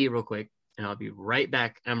gonna pee real quick, and I'll be right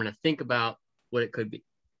back. And I'm gonna think about what it could be.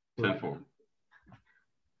 10-4.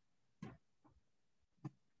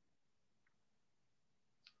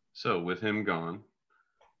 So with him gone,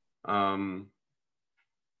 I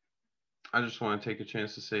just want to take a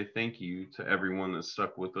chance to say thank you to everyone that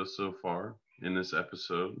stuck with us so far in this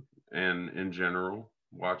episode and in general,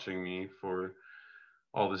 watching me for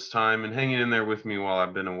all this time and hanging in there with me while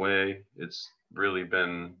I've been away. It's really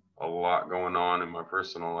been a lot going on in my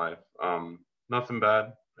personal life. Nothing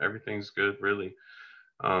bad. Everything's good, really.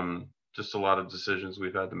 Just a lot of decisions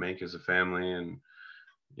we've had to make as a family, and,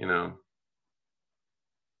 you know,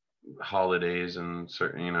 holidays and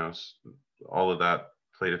certain, you know, all of that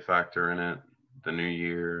played a factor in it. The new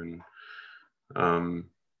year, and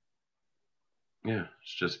yeah,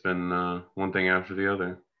 it's just been one thing after the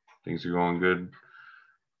other. Things are going good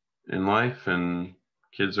in life, and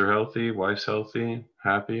kids are healthy, wife's healthy,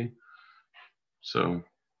 happy. So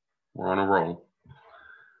we're on a roll.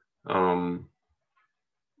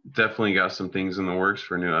 Definitely got some things in the works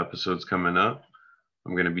for new episodes coming up.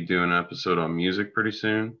 I'm going to be doing an episode on music pretty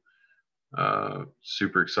soon.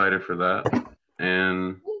 Super excited for that.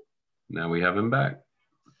 And now we have him back.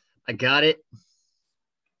 I got it.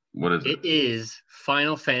 What is it? It is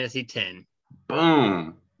Final Fantasy X.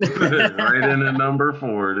 Boom. Right in at number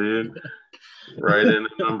 4, dude. Right in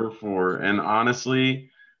at number 4. And honestly,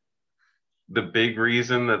 the big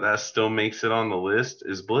reason that still makes it on the list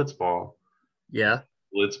is Blitzball. Yeah.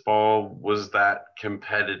 Blitzball was that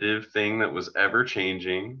competitive thing that was ever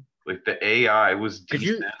changing. Like the AI was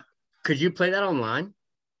decent. Could you play that online?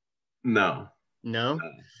 No.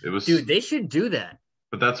 It was, dude, they should do that.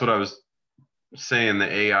 But that's what I was saying.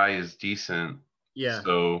 The AI is decent. Yeah.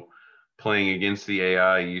 So playing against the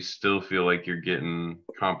AI, you still feel like you're getting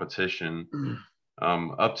competition.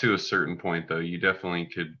 Up to a certain point, though, you definitely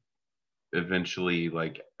could eventually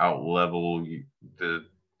like out level the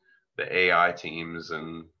AI teams,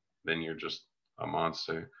 and then you're just a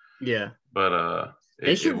monster. Yeah. But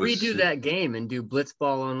they should redo that game and do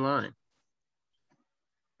Blitzball online.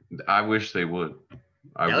 I wish they would.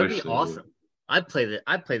 That would be awesome. I'd play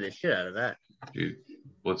the shit out of that. Dude,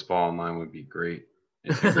 Blitzball online would be great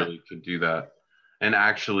if you really could do that. And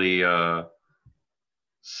actually,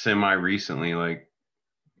 semi recently, like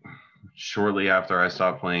shortly after I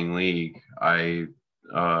stopped playing League, I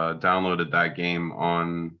downloaded that game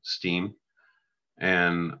on Steam,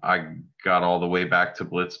 and I got all the way back to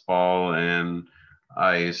Blitzball, and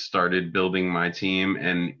I started building my team.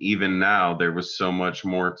 And even now, there was so much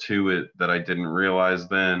more to it that I didn't realize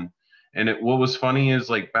then. And what was funny is,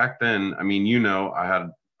 like, back then, I mean, you know, I had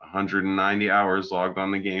 190 hours logged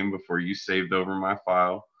on the game before you saved over my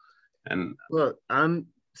file. And look,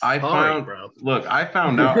 I found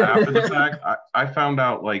out after the fact, I found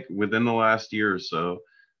out like within the last year or so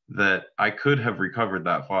that I could have recovered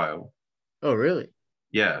that file. Oh, really?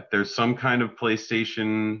 Yeah, there's some kind of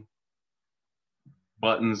PlayStation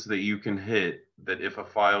buttons that you can hit that if a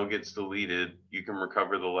file gets deleted, you can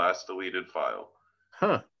recover the last deleted file.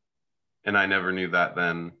 Huh. And I never knew that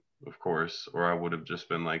then, of course, or I would have just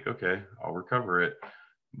been like, okay, I'll recover it.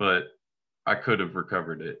 But I could have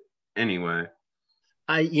recovered it anyway.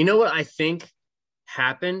 You know what I think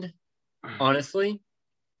happened, honestly,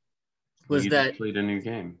 was you that just played a new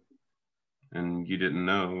game and you didn't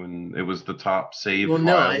know, and it was the top save. Well,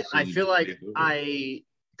 no, I feel like I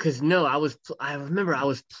remember I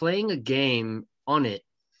was playing a game on it.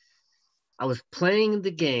 I was playing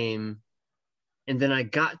the game, and then I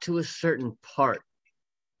got to a certain part,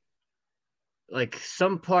 like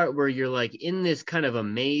some part where you're like in this kind of a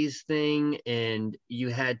maze thing, and you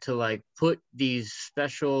had to like put these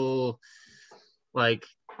special like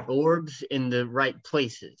orbs in the right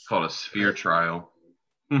places. It's called a sphere trial.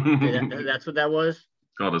 Okay, that's what that was.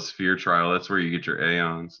 Called a sphere trial. That's where you get your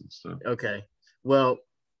aeons and stuff. Okay. Well,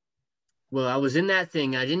 I was in that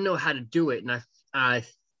thing. I didn't know how to do it, and I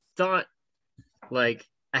thought like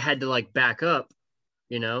I had to like back up,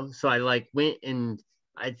 So I like went and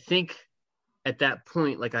I think at that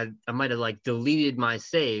point, like I might have like deleted my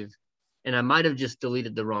save, and I might have just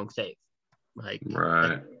deleted the wrong save. Like Right.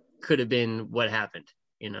 that could have been what happened.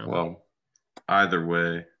 Well, either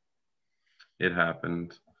way, it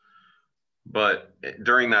happened. But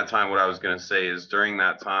during that time, what I was going to say is during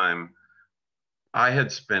that time, I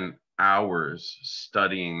had spent hours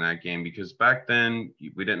studying that game because back then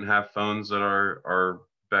we didn't have phones at our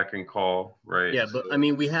beck and call, right? Yeah, So but I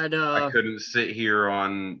mean, we had I couldn't sit here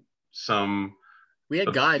on some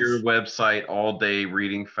obscure guides. website all day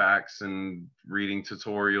reading facts and reading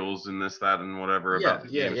tutorials and this, that, and whatever about Yeah,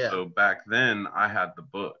 the yeah, game. yeah, So back then I had the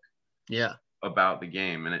book yeah, about the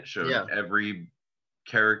game and it showed yeah. every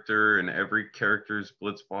character and every character's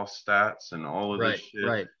blitzball stats and all of this Right, shit.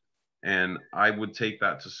 right. And I would take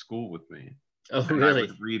that to school with me. Oh, And I really?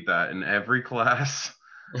 would read that in every class.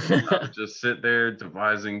 And I would just sit there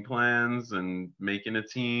devising plans and making a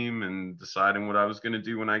team and deciding what I was going to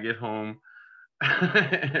do when I get home.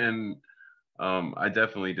 And I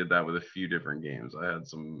definitely did that with a few different games. I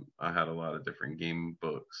had a lot of different game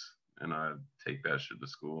books, and I'd take that shit to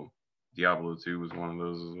school. Diablo 2 was one of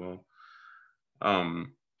those as well.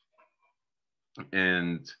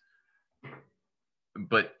 And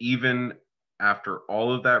but even after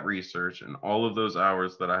all of that research and all of those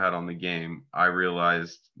hours that I had on the game, I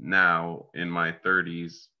realized now in my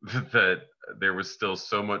 30s that there was still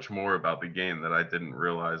so much more about the game that I didn't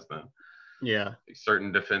realize then. Yeah. Like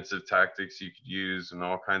certain defensive tactics you could use and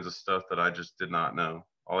all kinds of stuff that I just did not know.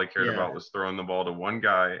 All I cared about was throwing the ball to one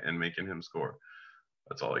guy and making him score.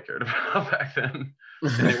 That's all I cared about back then.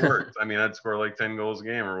 And it worked. I mean, I'd score like 10 goals a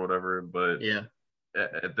game or whatever, but Yeah.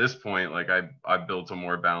 at this point, like I built a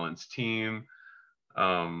more balanced team.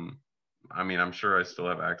 I mean, I'm sure I still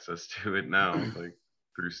have access to it now, like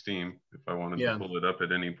through Steam, if I wanted to pull it up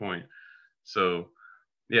at any point. So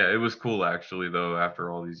yeah, it was cool actually, though, after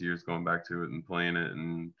all these years going back to it and playing it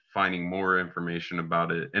and finding more information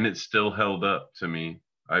about it. And it still held up to me.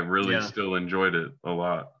 I really still enjoyed it a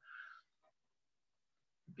lot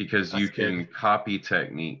because you That's can good. copy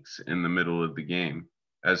techniques in the middle of the game.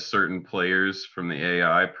 As certain players from the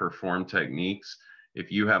AI perform techniques,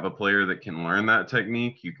 if you have a player that can learn that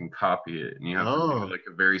technique, you can copy it. And you have to do like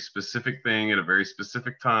a very specific thing at a very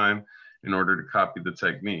specific time in order to copy the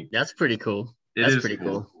technique. That's pretty cool. It is pretty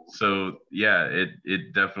cool. So yeah,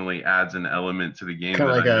 it definitely adds an element to the game Kind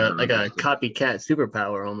of that like I never a understood. copycat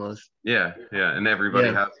superpower almost. Yeah, and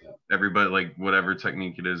everybody has everybody, like whatever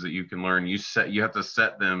technique it is that you can learn, you have to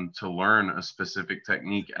set them to learn a specific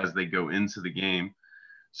technique as they go into the game.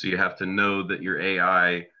 So you have to know that your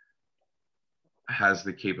AI has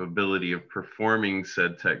the capability of performing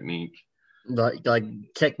said technique. Like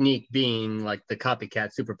technique being like the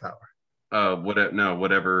copycat superpower.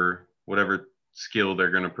 Whatever skill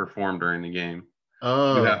they're going to perform during the game.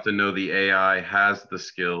 Oh. You have to know the AI has the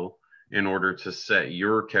skill in order to set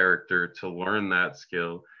your character to learn that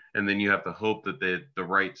skill. And then you have to hope that the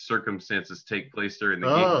right circumstances take place during the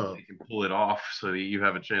game so you can pull it off so that you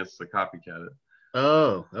have a chance to copycat it.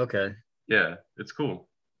 Oh, okay. Yeah, it's cool.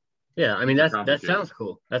 Yeah, I mean that sounds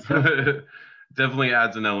cool. That sounds cool. Definitely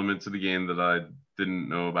adds an element to the game that I didn't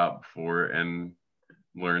know about before and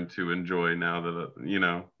learned to enjoy now that that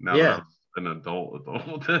I'm an adult.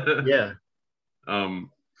 Yeah.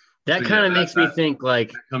 That So kind of makes me think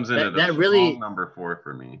like that comes in at a strong number 4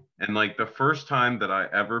 for me. And like the first time that I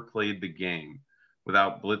ever played the game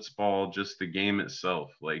without Blitzball, just the game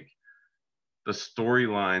itself, like the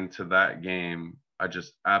storyline to that game, I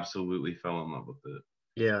just absolutely fell in love with it.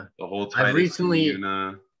 Yeah. The whole I've recently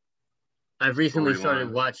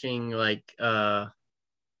started watching like I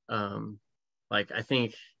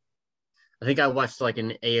think I watched like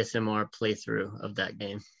an ASMR playthrough of that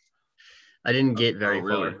game. I didn't get very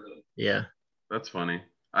far. Yeah. That's funny.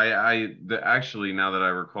 Actually, now that I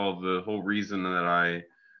recall, the whole reason that I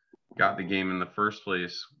got the game in the first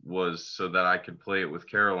place was so that I could play it with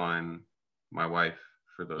Caroline, my wife,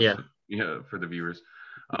 for those for the viewers,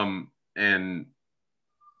 and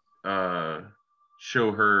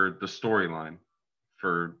show her the storyline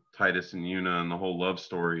for Titus and Yuna and the whole love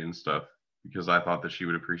story and stuff, because I thought that she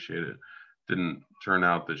would appreciate it. Didn't turn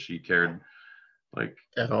out that she cared like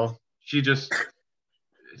at all. She just,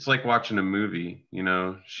 it's like watching a movie,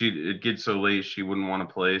 it gets so late she wouldn't want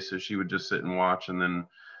to play, so she would just sit and watch, and then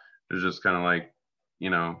there's just kind of like,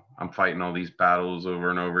 I'm fighting all these battles over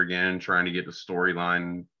and over again trying to get the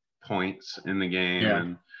storyline points in the game, Yeah.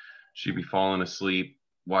 and she'd be falling asleep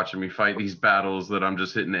watching me fight these battles that I'm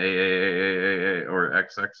just hitting A or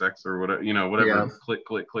XXX or whatever, whatever, click,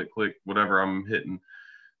 click, click, click, whatever I'm hitting.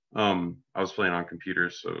 I was playing on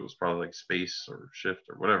computers, so it was probably like space or shift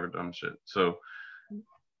or whatever dumb shit. So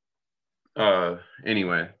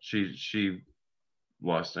anyway, she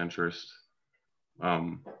lost interest.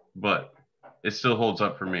 But it still holds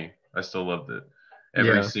up for me. I still loved it.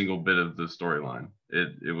 Every single bit of the storyline.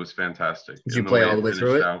 It was fantastic. Did you play all the way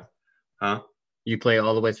through it? Huh? You play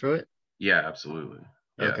all the way through it? Yeah, absolutely.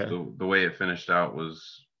 Yeah, okay. The way it finished out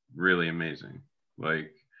was really amazing.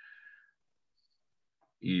 Like,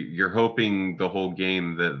 you're hoping the whole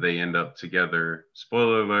game that they end up together.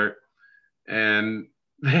 Spoiler alert. And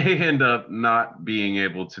they end up not being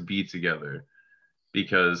able to be together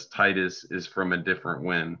because Titus is from a different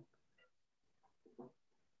win.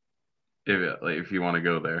 If you want to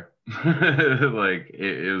go there. Like,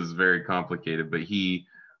 it was very complicated, but he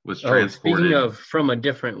was transported. Speaking of from a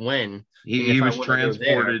different when, he was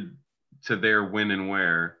transported to their when and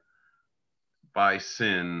where by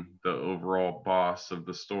Sin, the overall boss of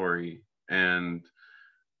the story, and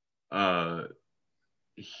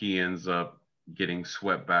he ends up getting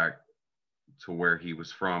swept back to where he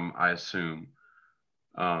was from, I assume,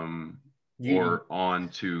 or on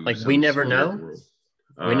to like we never know. World.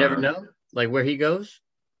 We never know, like where he goes.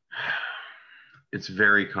 It's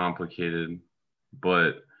very complicated,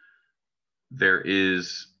 but there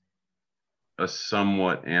is a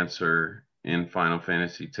somewhat answer in Final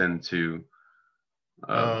Fantasy X-2,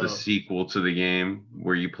 the sequel to the game,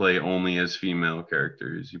 where you play only as female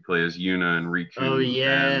characters. You play as Yuna and Riku. Oh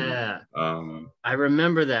yeah, and, I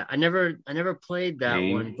remember that. I never played that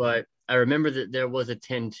one, but I remember that there was a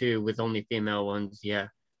X-2 with only female ones. Yeah.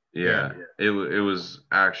 It was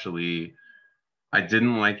actually, I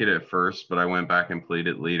didn't like it at first, but I went back and played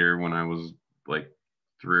it later when I was like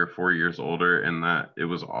 3 or 4 years older, and that it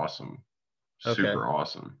was awesome. Super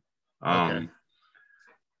awesome.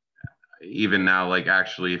 Even now, like,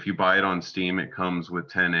 actually, if you buy it on Steam, it comes with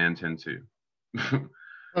 10 and X-2.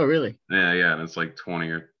 Oh, really? Yeah, and it's like 20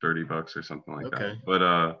 or 30 bucks or something like that. But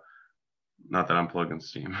not that I'm plugging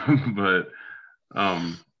Steam, but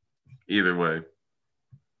either way,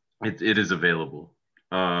 it is available.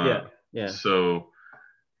 Yeah. So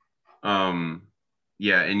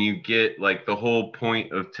yeah, and you get, like, the whole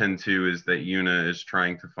point of X-2 is that Yuna is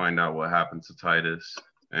trying to find out what happened to Titus,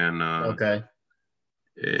 and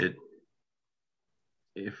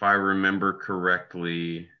if I remember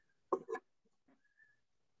correctly,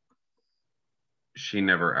 she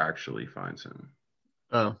never actually finds him.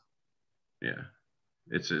 Oh. Yeah.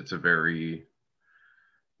 It's a very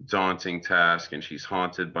daunting task, and she's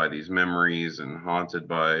haunted by these memories and haunted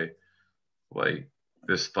by, like,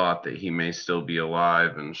 this thought that he may still be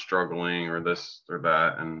alive and struggling or this or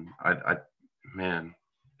that. And I man,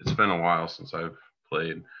 it's been a while since I've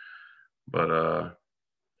played, but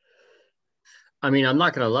I mean, I'm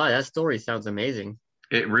not gonna lie, that story sounds amazing.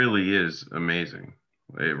 It really is amazing.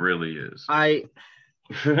 It really is.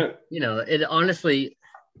 It honestly,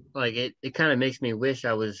 like, it kind of makes me wish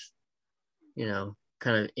I was,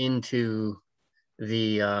 kind of into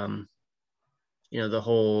the the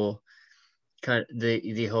whole kind of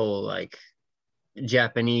the whole, like,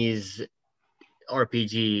 Japanese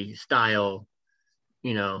RPG style,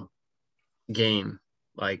 game,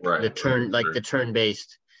 like the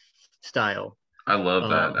turn-based style. I love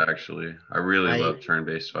that, actually. I really love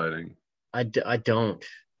turn-based fighting. I don't.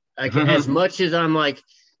 Like, as much as I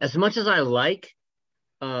like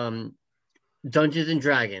Dungeons and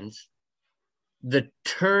Dragons, the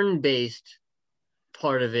turn-based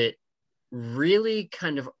part of it really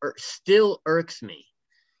kind of still irks me.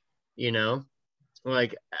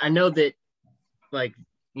 Like, I know that, like,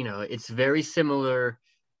 it's very similar,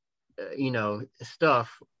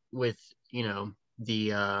 stuff with,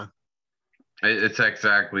 the it's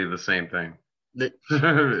exactly the same thing.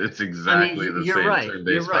 It's exactly the same.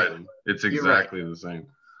 Turn-based fighting. It's exactly the same.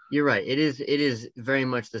 You're right. It is very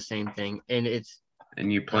much the same thing, and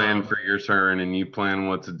you plan for your turn, and you plan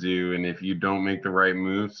what to do, and if you don't make the right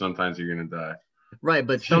move, sometimes you're gonna die. Right,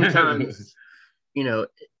 but sometimes,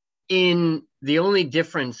 in the only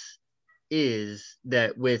difference is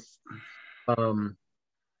that with,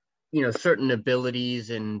 certain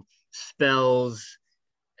abilities and spells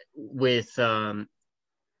with in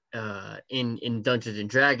Dungeons and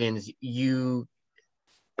Dragons, you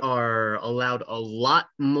are allowed a lot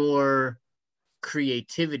more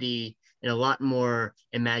creativity and a lot more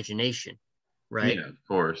imagination, right? Yeah, of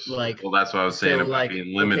course. Like, well, that's what I was saying about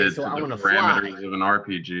being limited to the parameters of an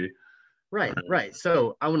RPG. Right.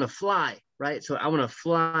 So I want to fly, right? So I want to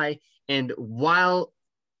fly, and while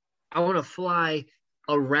I want to fly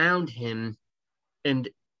around him, and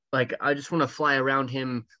like I just want to fly around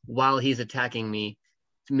him while he's attacking me,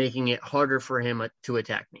 making it harder for him to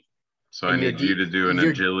attack me. So I And need you to do an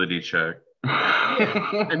agility check.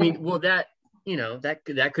 Yeah. I mean, well, that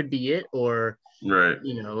that could be it, or right.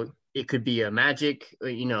 It could be a magic,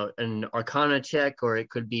 an arcana check, or it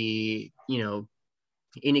could be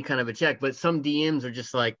any kind of a check. But some DMs are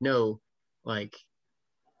just like, no, like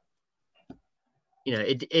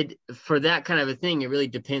it for that kind of a thing, it really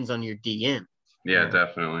depends on your DM. Yeah,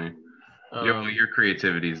 definitely. Your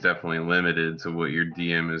creativity is definitely limited to what your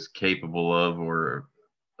DM is capable of or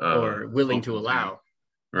willing to allow.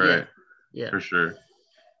 Right. Yeah. For sure.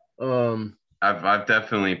 I've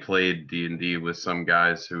definitely played D&D with some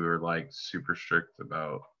guys who are like super strict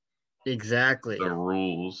about exactly the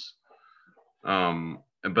rules.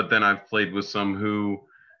 But then I've played with some who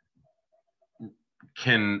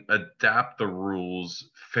can adapt the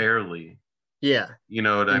rules fairly. Yeah. You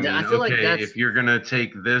know what I mean? If you're going to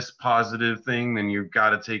take this positive thing, then you've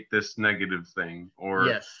got to take this negative thing. Or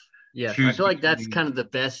yes. I feel like that's kind of the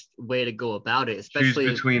best way to go about it, especially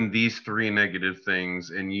choose between these three negative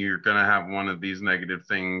things, and you're going to have one of these negative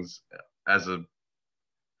things as a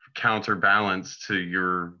counterbalance to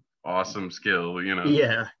your awesome skill,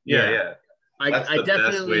 Yeah. I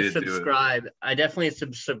definitely subscribe. I definitely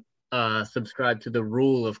subscribe to the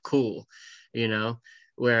rule of cool,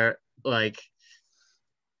 where like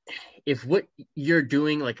if what you're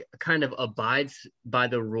doing like kind of abides by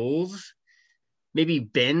the rules, maybe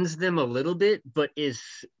bends them a little bit, but is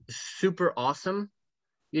super awesome,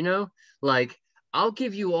 like I'll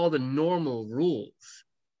give you all the normal rules.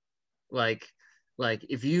 Like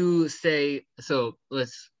if you say, so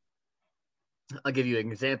I'll give you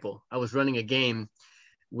an example. I was running a game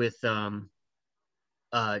with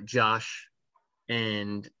Josh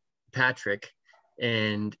and Patrick,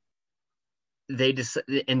 and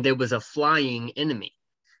and there was a flying enemy,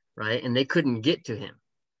 right? And they couldn't get to him.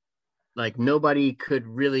 Like nobody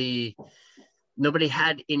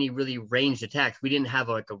had any really ranged attacks. We didn't have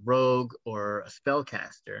like a rogue or a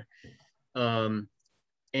spellcaster.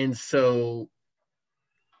 And so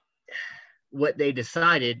what they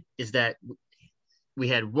decided is that we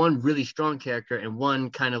had one really strong character and one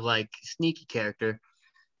kind of like sneaky character.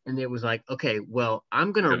 And it was like, okay, well,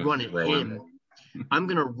 I'm going to run at him. I'm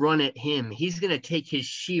going to run at him. He's going to take his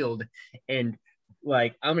shield and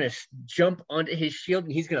like, I'm going to jump onto his shield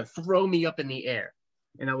and he's going to throw me up in the air.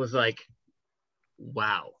 And I was like,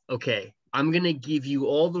 wow, okay, I'm going to give you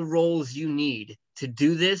all the rolls you need to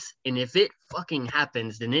do this. And if it fucking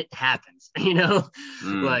happens, then it happens,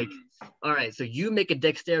 Like, all right, so you make a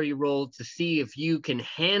dexterity roll to see if you can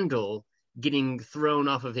handle getting thrown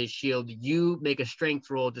off of his shield. You make a strength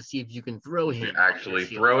roll to see if you can throw him. Actually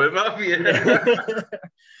throw him up, yeah.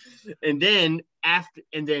 and then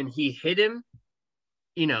he hit him,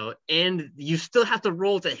 and you still have to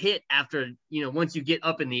roll to hit after, once you get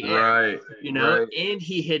up in the air. Right. Right. And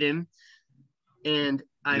he hit him. And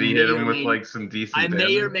I hit him with like some decent damage?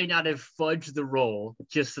 May or may not have fudged the roll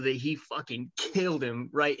just so that he fucking killed him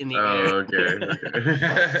right in the air.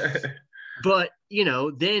 Okay. But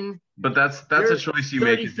then. But that's a choice you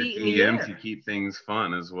make as a DM to keep things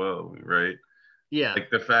fun as well, right? Yeah. Like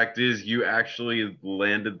the fact is, you actually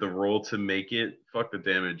landed the roll to make it. Fuck the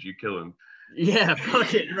damage, you kill him. Yeah,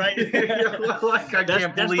 fuck it, right? Like I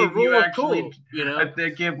can't believe you actually. Cool, I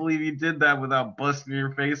can't believe you did that without busting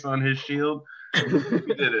your face on his shield. You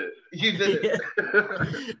did it. You did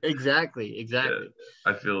it. Exactly. Yeah,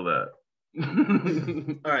 I feel that.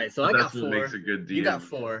 All right, so I got 4. Makes a good DM. You got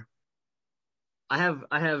 4.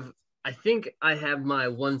 I think I have my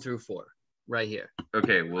 1 through 4 right here.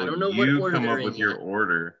 Okay, well, I don't know what order come up with your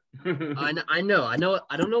order. I know. I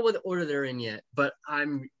don't know what order they're in yet, but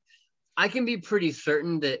I can be pretty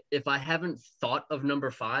certain that if I haven't thought of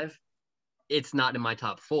number 5, it's not in my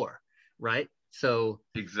top 4, right? So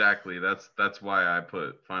exactly. That's why I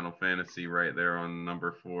put Final Fantasy right there on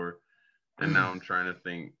number 4. And now I'm trying to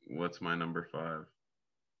think, what's my number 5?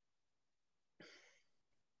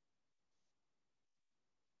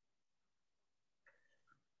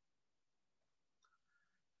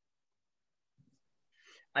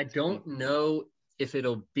 I don't know if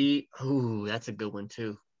it'll be. Ooh, that's a good one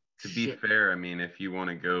too. To be fair, I mean, if you want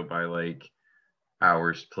to go by like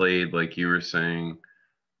hours played, like you were saying,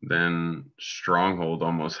 then Stronghold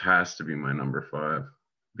almost has to be my number 5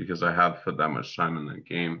 because I have put that much time in that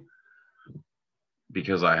game.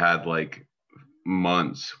 Because I had like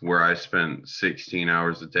months where I spent 16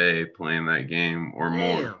 hours a day playing that game or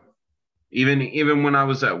more. Even when I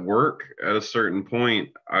was at work, at a certain point,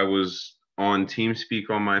 I was on TeamSpeak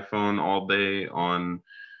on my phone all day, on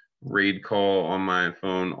Raid Call on my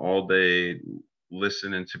phone all day,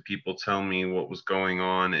 listening to people tell me what was going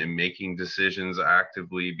on and making decisions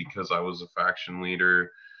actively because I was a faction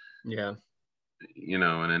leader. Yeah.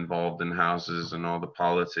 And involved in houses and all the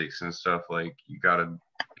politics and stuff. Like, you got to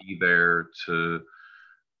be there to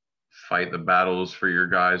fight the battles for your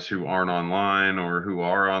guys who aren't online or who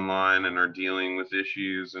are online and are dealing with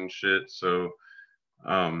issues and shit. So,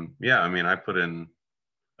 yeah, I mean, I put in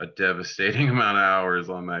a devastating amount of hours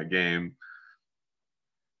on that game.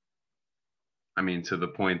 I mean, to the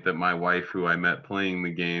point that my wife, who I met playing the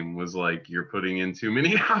game, was like, "You're putting in too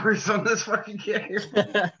many hours on this fucking game."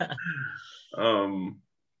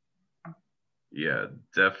 Yeah,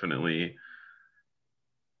 definitely.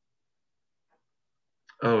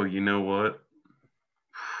 Oh, you know what?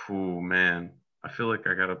 Oh man, I feel like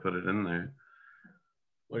I gotta put it in there.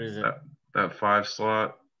 What is it? That 5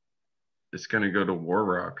 slot, it's gonna go to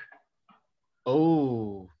Warrock.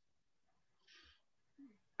 Oh.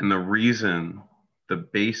 And the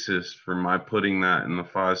basis for my putting that in the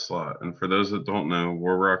 5 slot, and for those that don't know,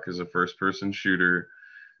 Warrock is a first-person shooter,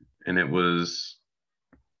 and it was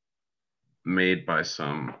made by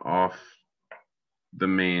some off the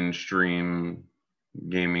mainstream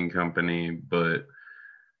gaming company, but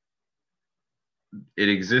it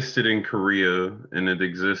existed in Korea and it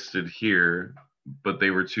existed here, but they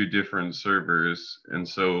were two different servers. And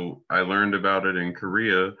so I learned about it in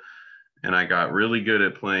Korea and I got really good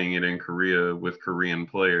at playing it in Korea with Korean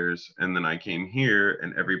players. And then I came here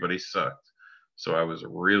and everybody sucked. So I was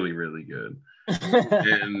really, really good.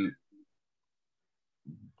 And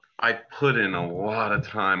I put in a lot of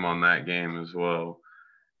time on that game as well.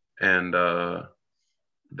 And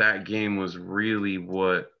that game was really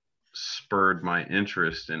what spurred my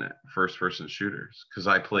interest in it, first person shooters, because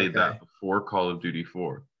I played that before Call of Duty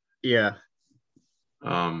 4. Yeah.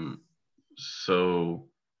 So,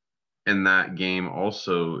 and that game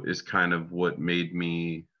also is kind of what made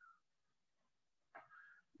me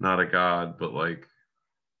not a god, but like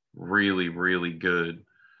really, really good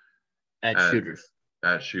at shooters.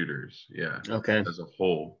 At shooters, yeah. Okay. As a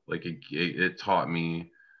whole, like it taught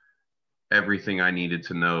me everything I needed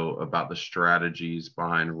to know about the strategies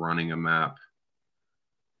behind running a map.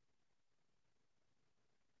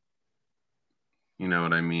 You know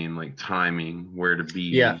what I mean? Like timing, where to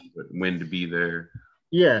be, when to be there.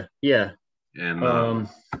 Yeah, yeah. And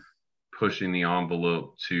pushing the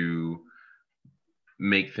envelope to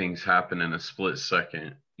make things happen in a split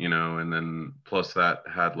second, and then plus that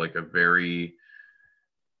had like a very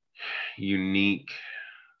unique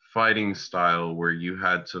fighting style where you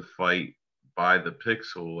had to fight by the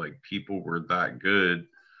pixel. Like, people were that good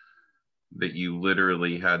that you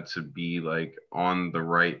literally had to be like on the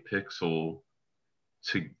right pixel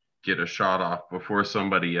to get a shot off before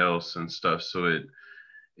somebody else and stuff. So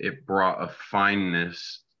it brought a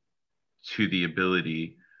fineness to the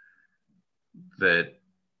ability that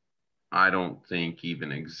I don't think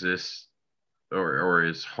even exists or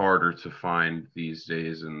is harder to find these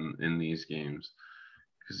days in these games,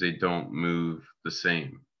 because they don't move the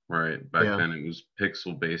same. Right. Back then it was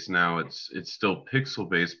pixel based. Now it's still pixel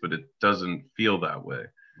based, but it doesn't feel that way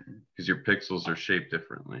because your pixels are shaped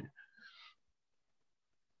differently.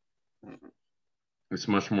 It's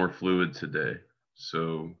much more fluid today.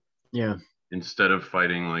 So yeah, instead of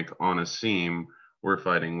fighting like on a seam, we're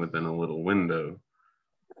fighting within a little window.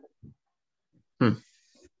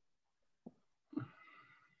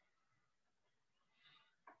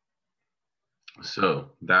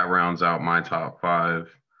 So that rounds out my top 5.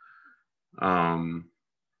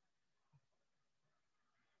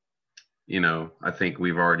 I think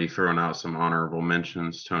we've already thrown out some honorable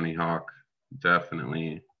mentions. Tony Hawk,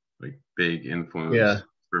 definitely like big influence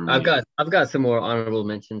for me. I've got some more honorable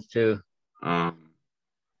mentions too. As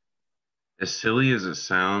silly as it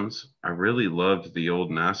sounds, I really loved the old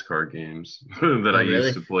NASCAR games that I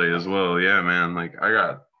used to play as well. Yeah, man. Like, I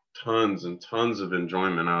got tons and tons of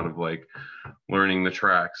enjoyment out of like learning the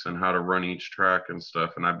tracks and how to run each track and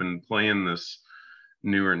stuff. And I've been playing this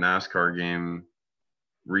newer NASCAR game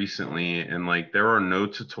recently, and like there are no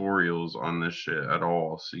tutorials on this shit at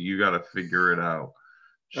all. So you got to figure it out.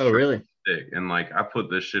 Oh, really? And like I put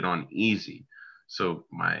this shit on easy. So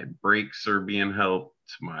my brakes are being helped,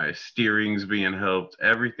 my steering's being helped,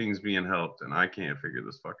 everything's being helped, and I can't figure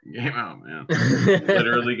this fucking game out, man. I'm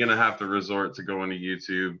literally gonna have to resort to going to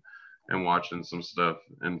YouTube and watching some stuff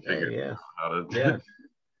and figuring out how to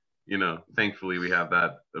thankfully we have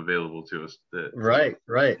that available to us. Right.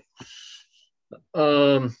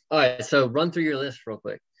 All right, so run through your list real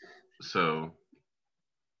quick. So,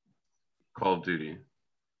 Call of Duty,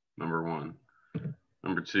 number 1.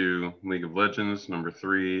 Number 2, League of Legends. Number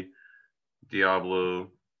 3, Diablo.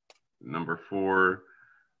 Number 4,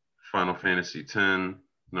 Final Fantasy X.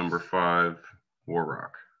 Number 5,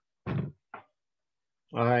 Warrock.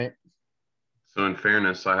 All right. So in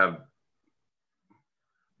fairness, I have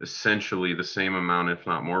essentially the same amount, if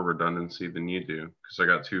not more, redundancy than you do, because I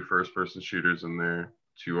got 2 first-person shooters in there,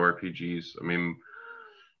 2 RPGs. I mean,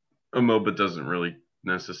 a MOBA doesn't really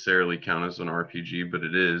necessarily count as an RPG, but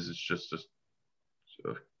it is. It's just a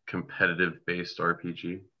competitive-based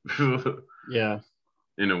RPG. Yeah.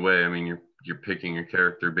 In a way, I mean, you're picking a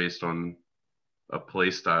character based on a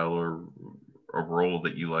play style or a role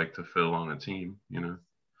that you like to fill on a team, you know?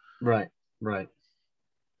 Right. Right.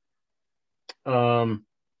 All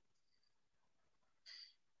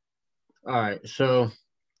right. So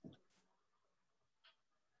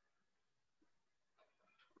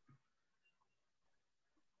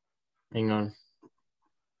hang on.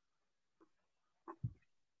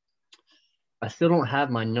 I still don't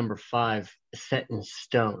have my number 5 set in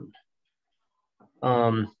stone.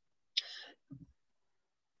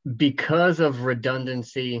 Because of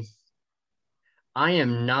redundancy, I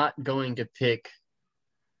am not going to pick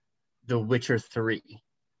The Witcher 3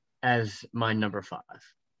 as my number 5.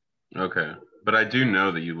 Okay. But I do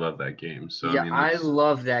know that you love that game. So, Yeah, I mean, I that's...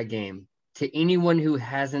 love that game. To anyone who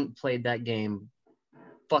hasn't played that game,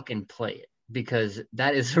 fucking play it, because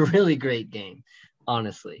that is a really great game,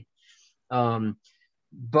 honestly.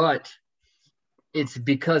 But it's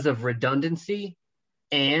because of redundancy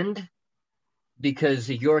and because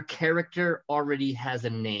your character already has a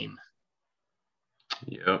name.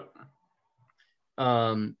 Yep.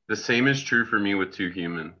 The same is true for me with 2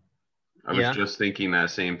 Human. I was just thinking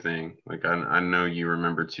that same thing. Like, I know you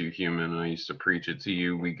remember 2 Human. I used to preach it to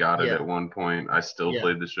you. We got it at one point. I still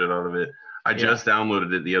played the shit out of it. I just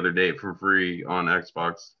downloaded it the other day for free on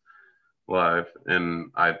Xbox Live, and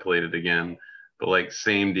I played it again. But, like,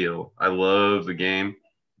 same deal. I love the game,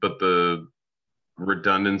 but the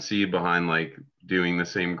redundancy behind, like, doing the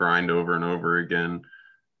same grind over and over again,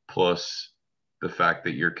 plus the fact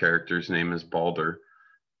that your character's name is Balder,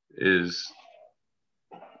 is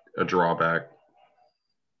a drawback.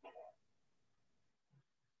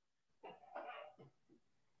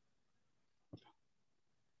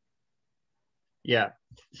 Yeah.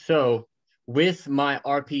 So with my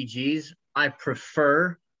RPGs, I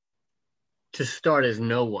prefer to start as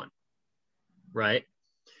no one, right?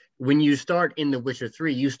 When you start in The Witcher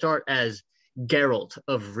 3, you start as Geralt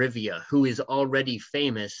of Rivia, who is already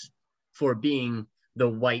famous for being the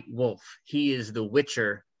White Wolf. He is the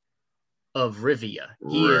Witcher of Rivia.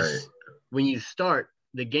 He is, when you start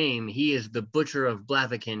the game, he is the Butcher of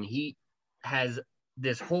Blaviken. He has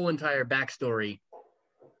this whole entire backstory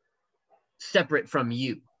separate from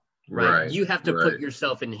you, right? You have to put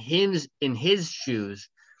yourself in his shoes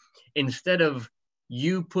instead of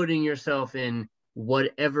you putting yourself in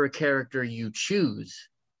whatever character you choose.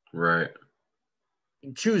 Right.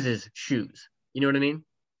 Chooses shoes. You know what I mean?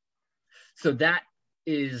 So that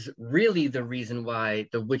is really the reason why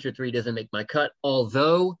The Witcher 3 doesn't make my cut,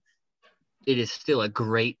 although it is still a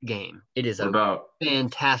great game. It is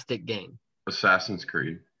fantastic game. Assassin's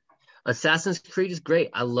Creed. Assassin's Creed is great.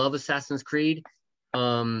 I love Assassin's Creed.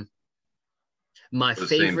 My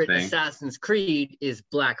favorite Assassin's Creed is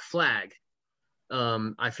Black Flag.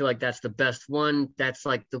 I feel like that's the best one. That's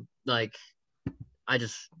like I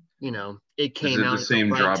just, it came out. Is it the same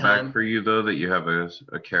drawback for you though, that you have a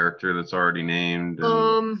character that's already named?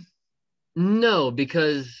 No,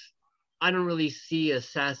 because I don't really see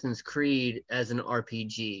Assassin's Creed as an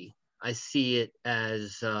RPG. I see it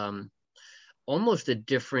as almost a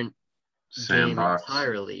different sandbox game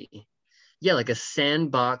entirely. Yeah, like a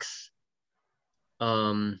sandbox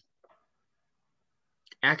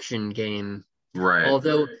action game. Right.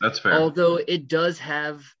 Although that's fair. Although it does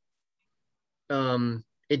have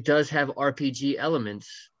RPG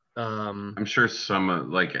elements. I'm sure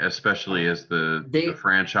some especially as the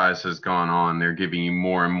franchise has gone on, they're giving you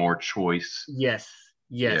more and more choice. Yes.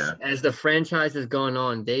 Yeah. As the franchise has gone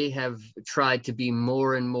on, they have tried to be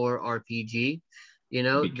more and more RPG.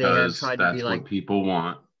 Because they have tried to be like what people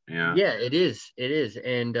want. Yeah. Yeah, it is.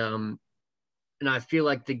 And I feel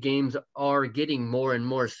like the games are getting more and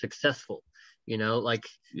more successful.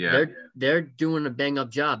 They're doing a bang up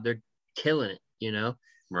job. They're killing it.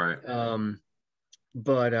 Right.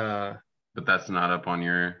 But that's not up on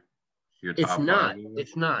your top it's not.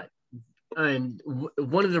 It's not. And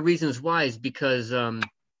one of the reasons why is because the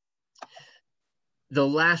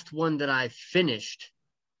last one that I finished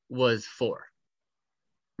was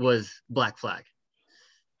Black Flag.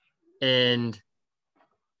 And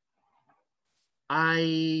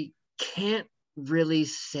I can't really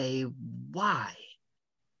say why,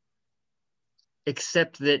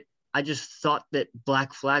 except that I just thought that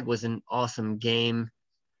Black Flag was an awesome game.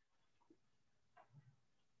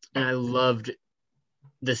 And I loved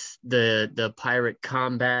the pirate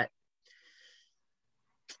combat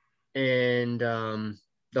and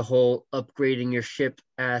the whole upgrading your ship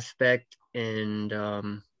aspect.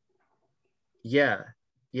 And yeah.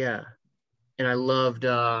 And I loved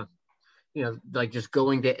like just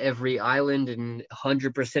going to every island and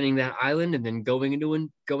 100%ing that island and then going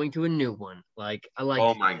to a new one. Like I like.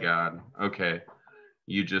 Oh my God. Okay.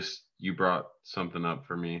 You brought something up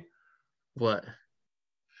for me. What?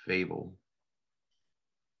 Fable.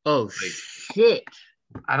 Oh Like, shit.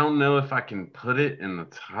 I don't know if I can put it in the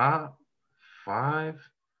top 5,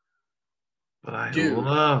 but I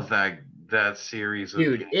love that series of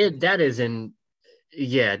Dude, games.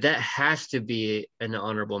 that has to be an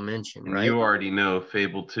honorable mention, And right? you already know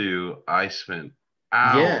Fable 2, I spent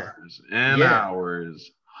Yeah. hours and Yeah.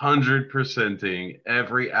 hours 100%ing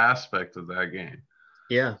every aspect of that game.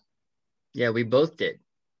 Yeah. Yeah, we both did.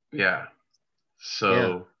 Yeah. Yeah.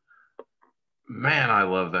 So, man, I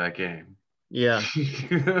love that game. Yeah.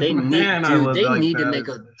 Man, I love like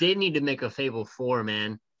that. They need to make a Fable 4,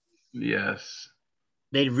 man. Yes.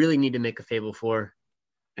 They really need to make a Fable 4.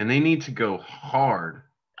 And they need to go hard.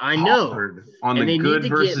 I know. Hard on And the they need good to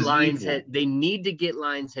get versus evil. They need to get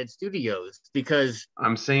Lionshead Studios because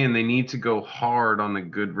I'm saying they need to go hard on the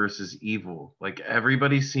good versus evil. Like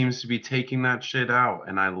everybody seems to be taking that shit out,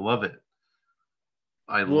 and I love it.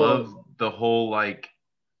 I love the whole like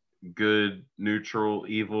good, neutral,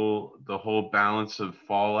 evil, the whole balance of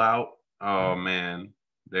Fallout. Oh man,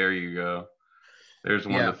 there you go. There's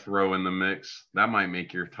one to throw in the mix. That might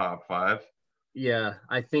make your top 5. Yeah,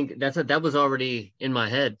 I think that was already in my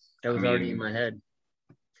head. That was already in my head.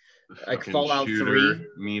 Like Fucking Fallout shooter 3,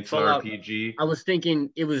 meets Fallout. RPG. I was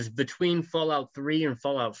thinking it was between Fallout 3 and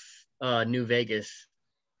Fallout New Vegas.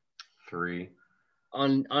 3.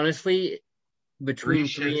 Honestly, Three between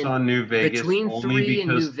shits on New Vegas only 3 and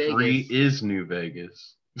because New Vegas. 3 is New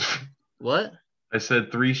Vegas. What? I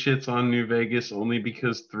said 3 shits on New Vegas only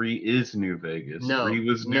because 3 is New Vegas. No, 3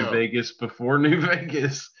 was New no. Vegas before New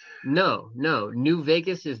Vegas. No. New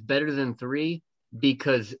Vegas is better than 3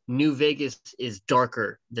 because New Vegas is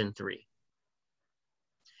darker than 3.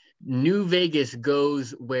 New Vegas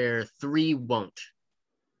goes where 3 won't.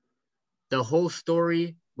 The whole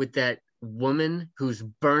story with that woman who's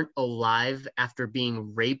burnt alive after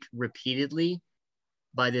being raped repeatedly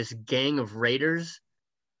by this gang of raiders.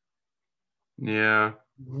 Yeah.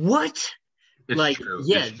 What? It's true.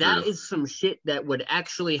 Yeah, it's that true. is some shit that would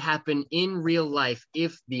actually happen in real life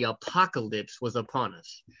if the apocalypse was upon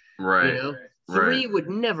us. Right. You know, 3 would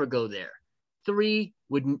never go there.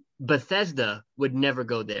 Bethesda would never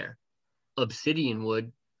go there. Obsidian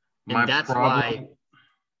would. And that's why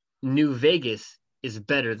New Vegas is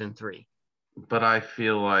better than 3. But I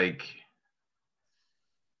feel like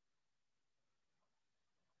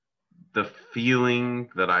the feeling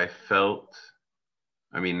that I felt,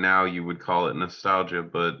 I mean, now you would call it nostalgia,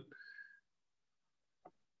 but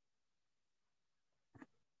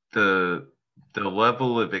the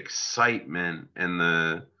level of excitement and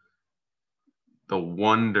the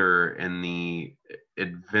wonder and the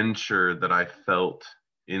adventure that I felt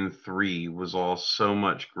in 3 was all so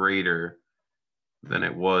much greater than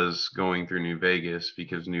it was going through New Vegas,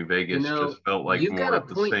 because New Vegas just felt like more of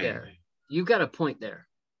the same. You got a point there.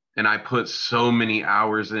 And I put so many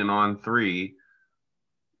hours in on 3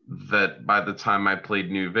 that by the time I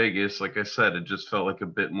played New Vegas, like I said, it just felt like a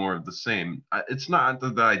bit more of the same. It's not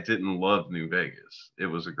that I didn't love New Vegas. It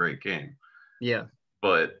was a great game. Yeah.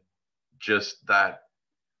 But just that,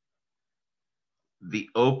 the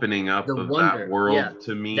opening up of that world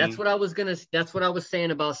to me. That's what I was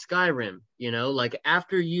saying about Skyrim, like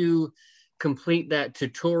after you complete that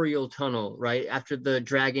tutorial tunnel, right? After the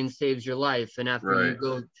dragon saves your life and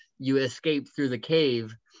after you escape through the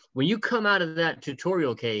cave, when you come out of that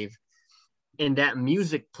tutorial cave and that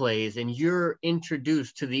music plays and you're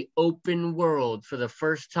introduced to the open world for the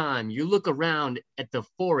first time, you look around at the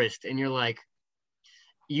forest and you're like,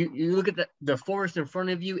 you look at the forest in front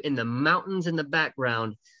of you and the mountains in the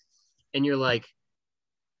background, and you're like,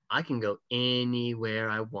 I can go anywhere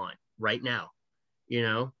I want right now,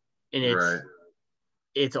 and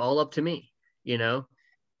it's all up to me,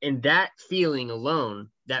 and that feeling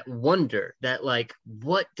alone, that wonder, that like,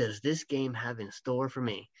 what does this game have in store for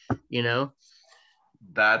me?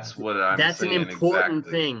 That's what I'm saying. That's an important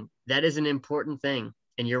thing. That is an important thing.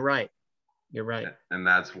 And you're right. And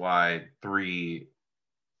that's why 3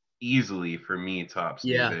 easily for me tops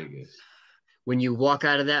New Yeah. Vegas. When you walk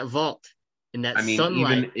out of that vault and that I mean,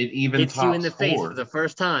 sunlight it even hits you in tops the face for 4. the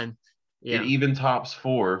first time. It Yeah. even tops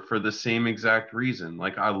 4 for the same exact reason.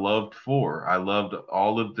 Like, I loved 4. I loved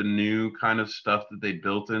all of the new kind of stuff that they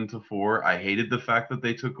built into 4. I hated the fact that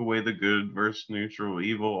they took away the good versus neutral,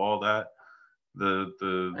 evil, all that.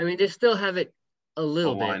 The I mean, they still have it a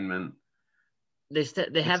little bit. alignment. They It's have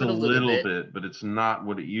a it a little little bit. bit, but it's not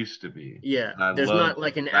what it used to be. Yeah. And I There's not loved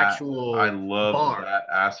like an that. I actual loved bar. that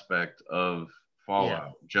aspect of Yeah.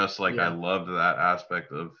 Fallout, just like I Yeah. loved that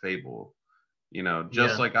aspect of Fable. You know,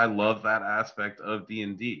 just Yeah. like I love that aspect of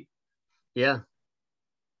D&D. Yeah.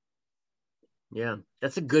 Yeah.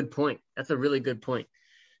 That's a good point. That's a really good point.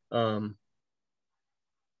 Um,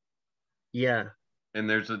 yeah. And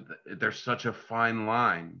there's such a fine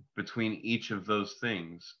line between each of those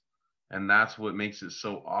things, and that's what makes it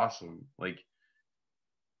so awesome. Like,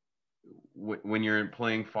 when you're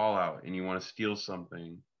playing Fallout and you want to steal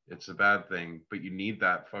something, it's a bad thing, but you need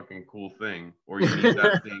that fucking cool thing, or you need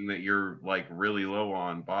that thing that you're like really low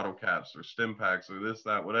on, bottle caps or stim packs or this,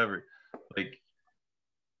 that, whatever. Like,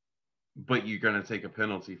 but you're gonna take a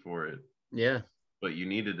penalty for it. Yeah. But you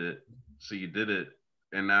needed it, so you did it,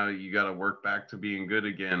 and now you got to work back to being good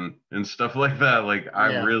again and stuff like that. Like,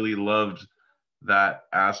 I Yeah. really loved that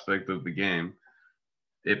aspect of the game.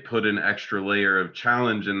 It put an extra layer of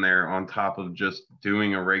challenge in there on top of just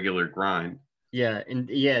doing a regular grind. Yeah. And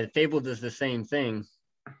yeah, Fable does the same thing.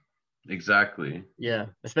 Exactly. Yeah.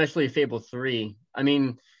 Especially Fable 3. I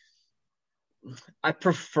mean, I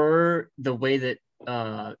prefer the way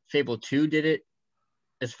that Fable 2 did it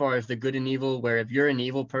as far as the good and evil, where if you're an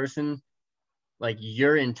evil person, like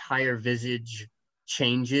your entire visage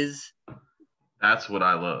changes. That's what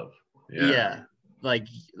I love. Yeah. Yeah. Like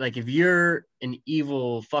if you're an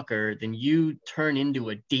evil fucker, then you turn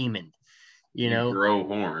into a demon, you You know? grow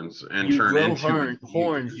horns and You turn grow into a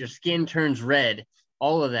horns, demon. your skin turns red,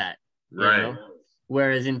 all of that, you Right. know?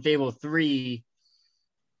 Whereas in Fable 3,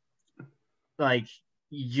 like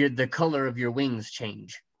the color of your wings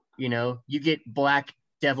change. You know, you get black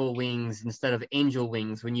devil wings instead of angel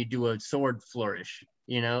wings when you do a sword flourish.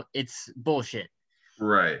 You know, it's bullshit.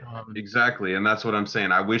 Right. Um, Exactly. And that's what I'm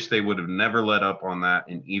saying. I wish they would have never let up on that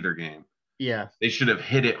in either game. yeah, They should have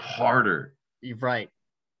hit it harder, you're right,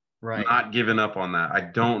 right. not given up on that. I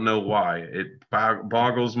don't know why. It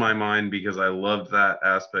boggles my mind because I loved that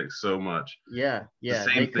aspect so much. Yeah, The yeah.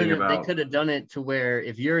 same thing They about, could have done it to where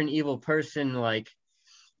if you're an evil person, like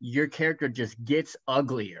your character just gets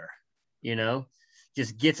uglier, you know,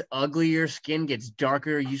 just gets uglier, skin gets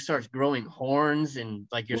darker, you start growing horns and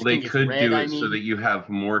like your well, skin they gets could red, do I it so that mean. you have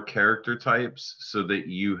more character types, so that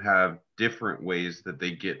you have different ways that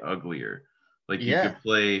they get uglier. Like, you Yeah. could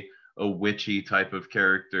play a witchy type of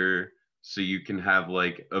character, so you can have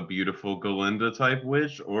like a beautiful Galinda type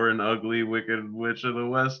witch or an ugly wicked witch of the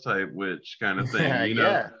west type witch kind of thing, you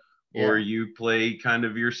know? Yeah. Or Yeah. you play kind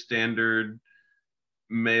of your standard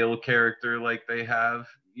male character like they have,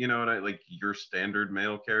 you know what I like, your standard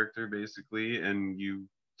male character basically, and you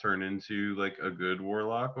turn into like a good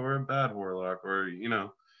warlock or a bad warlock, or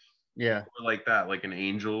Yeah. or like that, like an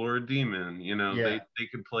angel or a demon. Yeah. They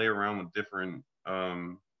could play around with different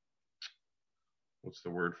what's the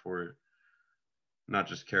word for it? Not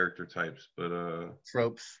just character types, but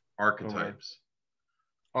Tropes or archetypes.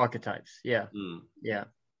 archetypes. Yeah. Mm. Yeah.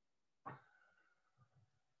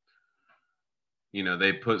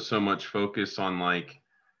 They put so much focus on like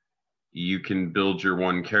you can build your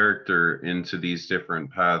one character into these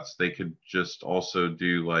different paths. They could just also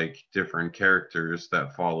do like different characters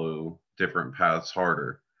that follow different paths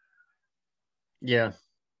harder. Yeah.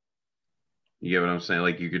 You get what I'm saying?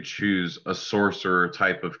 Like, you could choose a sorcerer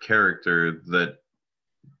type of character that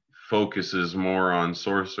focuses more on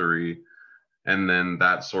sorcery, and then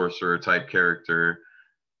that sorcerer type character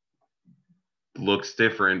looks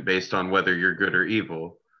different based on whether you're good or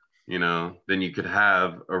evil. Then you could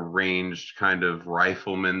have a ranged kind of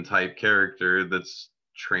rifleman type character that's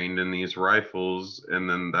trained in these rifles, and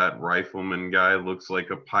then that rifleman guy looks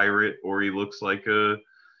like a pirate, or he looks like a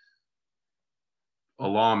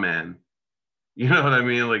lawman. You know what I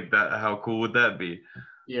mean? Like that. How cool would that be?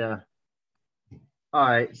 Yeah. All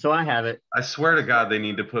right. So I have it. I swear to God, they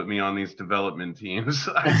need to put me on these development teams.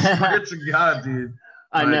 I swear to God, dude.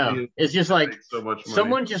 I My know. ideas It's just like make so much money.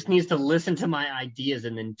 someone just needs to listen to my ideas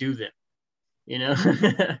and then do them. You know?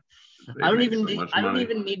 They make so much I don't money.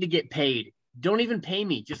 even need to get paid. Don't even pay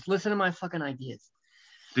me. Just listen to my fucking ideas.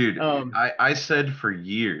 Dude, Um, I said for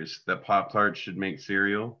years that Pop Tarts should make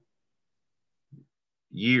cereal.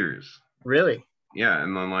 Years. really? Yeah,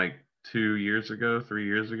 and then like 2 years ago, 3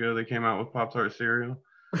 years ago, they came out with Pop Tart cereal.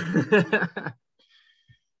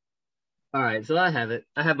 All right, so I have it.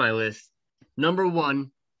 I have my list. Number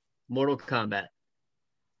 1, Mortal Kombat.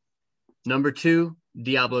 Number 2,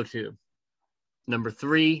 Diablo 2. Number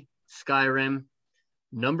 3, Skyrim.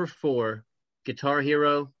 Number 4, Guitar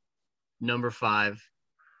Hero. Number 5,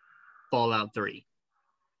 Fallout 3.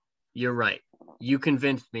 You're right. You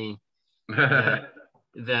convinced me that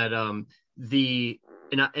the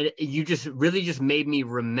and you just really just made me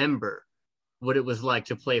remember what it was like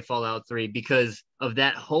to play Fallout 3 because of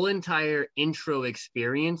that whole entire intro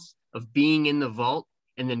experience of being in the vault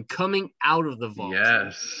and then coming out of the vault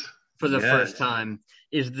Yes. for the first Yes. time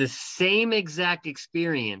is the same exact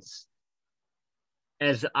experience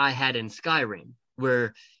as I had in Skyrim,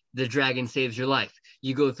 where the dragon saves your life.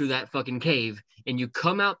 You go through that fucking cave and you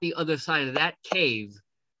come out the other side of that cave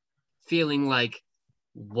feeling like,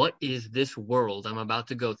 what is this world I'm about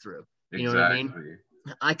to go through? You know what I mean?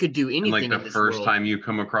 I could do And like anything the in this first world. time you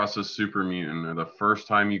come across a super mutant or the first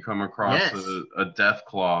time you come across Yes. a death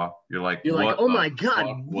claw, you're like, You're like, what oh the my God,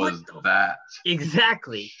 fuck what was the that?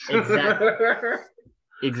 Exactly.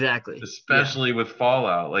 Exactly. Especially with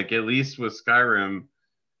Fallout. Like at least with Skyrim,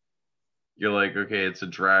 you're like, okay, it's a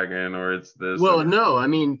dragon or it's this. Well, no, I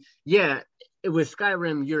mean, yeah, with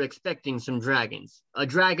Skyrim, you're expecting some dragons. A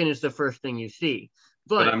dragon is the first thing you see.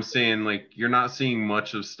 But But I'm saying like you're not seeing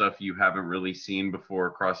much of stuff you haven't really seen before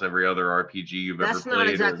across every other RPG you've ever that's not played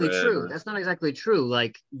or exactly read true. or That's not exactly true.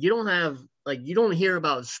 Like, you don't have, like, you don't hear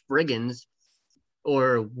about Spriggans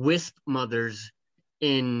or Wisp mothers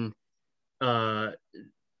in uh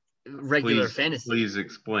regular fantasy. please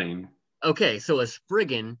explain. Okay, so a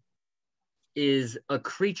Spriggan is a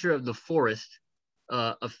creature of the forest,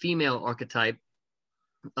 a female archetype,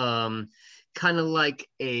 um, kind of like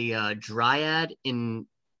a dryad in,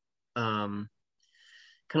 um,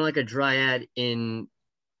 kind of like a dryad in,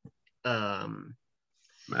 um,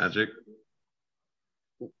 Magic.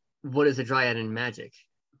 what is a dryad in Magic?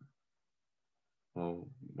 Well,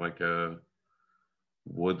 like a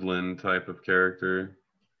woodland type of character.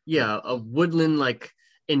 Yeah, a woodland, like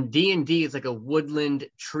in D&D, it's like a woodland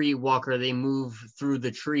tree walker. They move through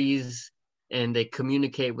the trees and they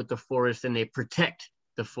communicate with the forest and they protect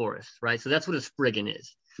the forest, right? So that's what a Spriggan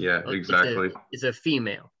is. Yeah, It's a exactly. it's a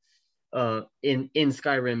female. In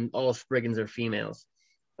Skyrim, all Spriggans are females.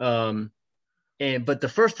 But the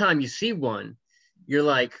first time you see one, you're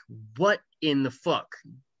like, what in the fuck?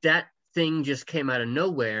 That thing just came out of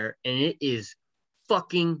nowhere and it is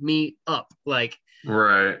fucking me up.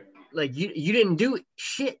 Right. Like you didn't do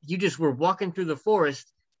shit. You just were walking through the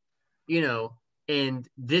forest, you know, and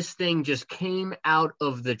this thing just came out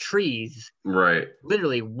of the trees, Right.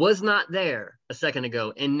 literally was not there a second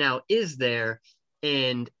ago and now is there.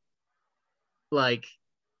 And like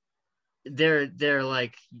they're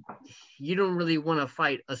like, you don't really want to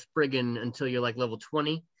fight a Spriggan until you're like level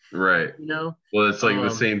 20, Right. you know. Well, it's like the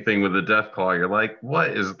same thing with the death claw. You're like,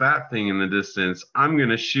 what is that thing in the distance? I'm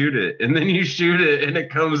gonna shoot it. And then you shoot it and it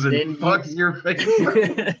comes and fucks your face.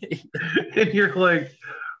 And you're like,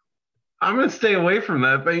 I'm gonna stay away from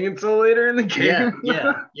that thing until later in the game.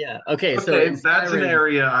 Yeah. Okay, so Okay, in that's an Skyrim,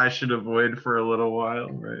 area I should avoid for a little while,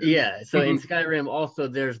 right? yeah, so in Skyrim also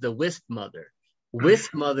there's the Wisp Mother.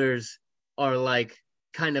 Wisp Mothers are like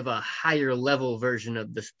kind of a higher level version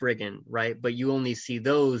of the Spriggan, right? But you only see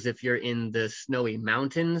those if you're in the snowy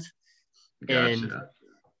mountains. Gotcha.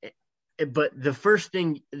 But the first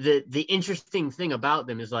thing, the interesting thing about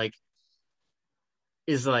them is like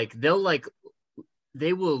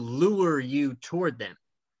they will lure you toward them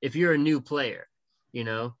if you're a new player, you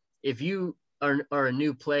know. If you are a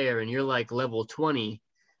new player and you're like level 20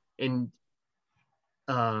 and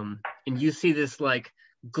you see this like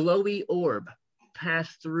glowy orb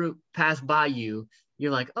pass by you,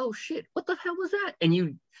 you're like, oh shit, what the hell was that? And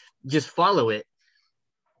you just follow it.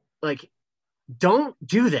 Like, don't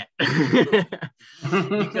do that.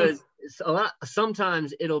 Because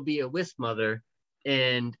sometimes it'll be a Wisp Mother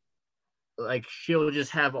and like she'll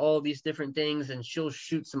just have all these different things and she'll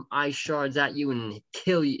shoot some ice shards at you and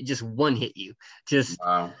kill you, just one hit you. Just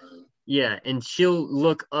Wow. Yeah, and she'll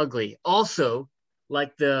look ugly. Also,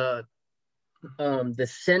 like the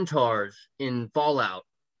centaurs in Fallout,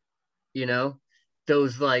 you know,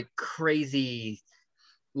 those like crazy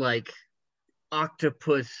like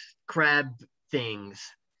octopus crab things,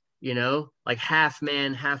 you know, like half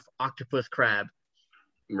man, half octopus crab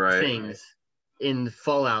Right. things in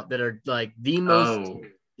Fallout that are like the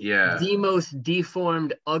yeah. most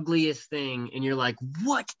deformed, ugliest thing, and you're like,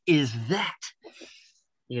 what is that?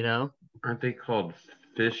 You know? Aren't they called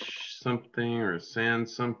fish something or sand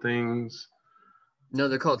somethings? No,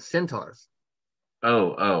 they're called centaurs.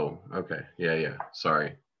 Okay. Yeah.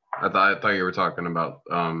 Sorry. I thought you were talking about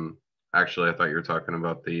actually I thought you were talking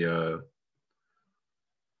about the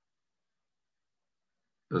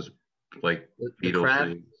those like The beetle crab,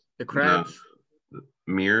 things. the No, crabs.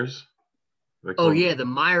 mirrors. They Oh called yeah, the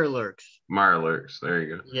Mirelurks. Mirelurks. There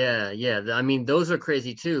you go. Yeah. I mean, those are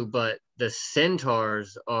crazy too, but the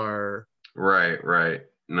centaurs are Right.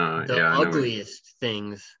 No, the yeah, I never. ugliest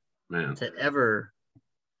things Man. to ever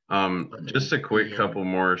Just a be quick in. couple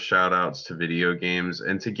more shout outs to video games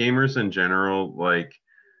and to gamers in general. Like,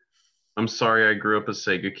 I'm sorry I grew up a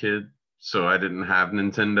Sega kid, so I didn't have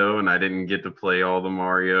Nintendo and I didn't get to play all the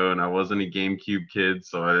Mario, and I wasn't a GameCube kid,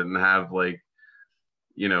 so I didn't have like,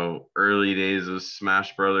 early days of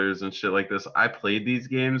Smash Brothers and shit like this. I played these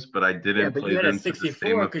games, but I Yeah, didn't but you play had a them to the same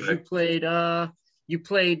 64 because effect. you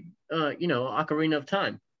played Ocarina of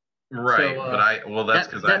Time. Right, So but well, that's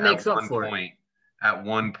because I that makes up for it. at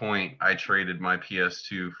one point, I traded my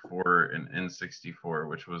PS2 for an N64,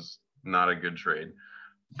 which was not a good trade.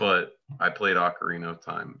 But I played Ocarina of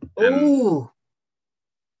Time, and Oh,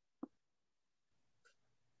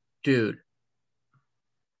 dude,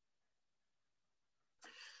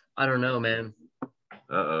 I don't know, man.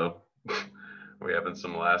 uh-oh, we having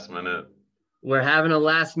some last minute. We're having a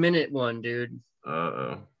last minute one, dude.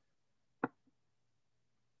 Uh-oh.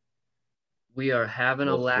 We are having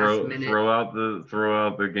a Well, last throw minute. throw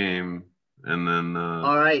out the game, and then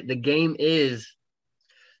All right, the game is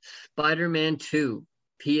Spider-Man 2,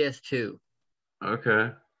 PS2.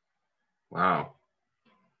 okay. Wow,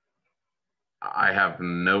 I have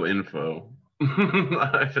no info.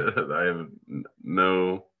 I have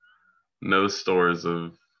no stores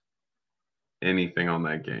of anything on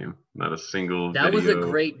that game. Not a single That was a video.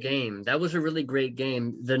 great game. That was a really great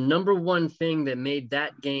game. The number one thing that made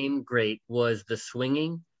that game great was the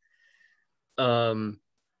swinging. Um,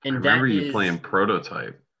 I and remember that you is playing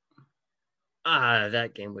Prototype.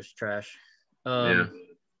 that game was trash. Yeah. Um,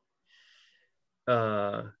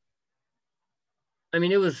 uh, I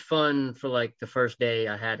mean, it was fun for like the first day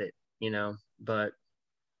I had it, but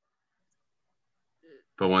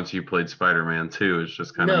But once you played Spider-Man 2, it's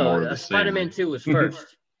just kind of no, more of the Spider-Man same. 2 was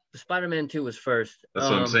first. Spider-Man 2 was first. That's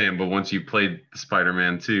what I'm saying. But once you played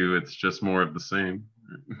Spider-Man 2, it's just more of the same.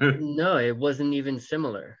 No, it wasn't even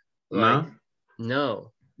similar. Like,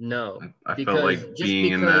 No? no, I felt because like just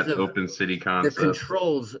being in because that of open city the concept.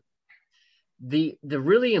 controls, the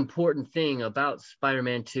really important thing about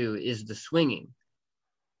Spider-Man 2 is the swinging.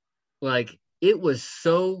 Like, it was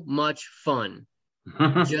so much fun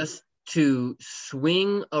just to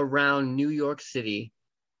swing around New York City.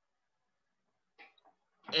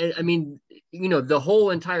 And I mean, the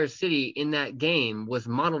whole entire city in that game was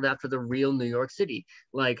modeled after the real New York City.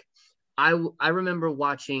 Like, I remember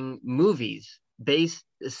watching movies based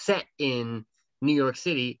set in New York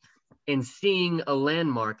City and seeing a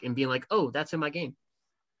landmark and being like, "Oh, that's in my game."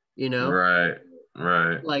 You know? Right,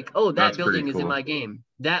 right. Like, "Oh, that That's pretty building is in my cool. game."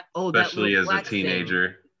 That little Especially as a flag thing.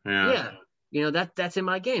 teenager. Yeah. Yeah. That's in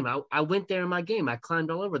my game. I went there in my game. I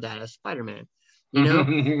climbed all over that as Spider-Man. You know?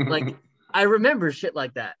 Like, I remember shit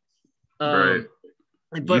like that. Right. Um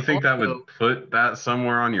You but think that would also put that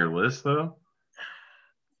somewhere on your list though?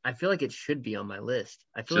 I feel like it should be on my list.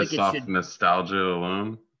 I feel like Just it off should. nostalgia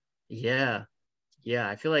alone? Yeah. Yeah,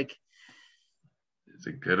 I feel like Is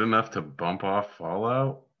it good enough to bump off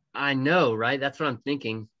Fallout? I know, right? That's what I'm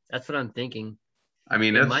thinking. That's what I'm thinking. I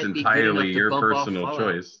mean, It that's might be good entirely enough to your bump off personal Fallout.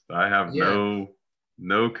 choice. I have Yeah.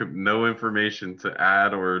 no information to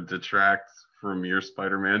add or detract from your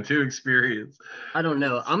Spider-Man 2 experience. I don't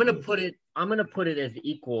know. So, I'm gonna put it as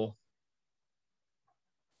equal.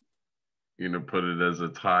 put it as a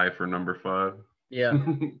tie for number 5. Yeah.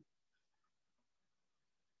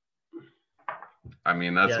 I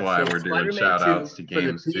mean, that's Yeah. why So we're doing Spider-Man shout 2 outs to for the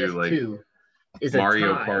games too, like PS2 is a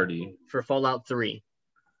Mario tie Party. for Fallout 3.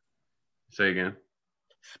 Say again.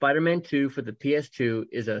 Spider-Man 2 for the PS2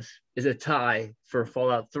 is a tie for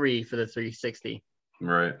Fallout 3 for the 360.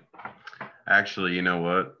 Right. Actually, you know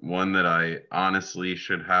what? One that I honestly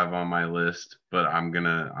should have on my list, but I'm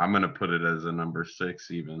gonna put it as a number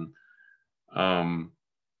 6 even. Um,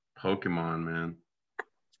 Pokemon, man.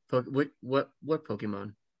 What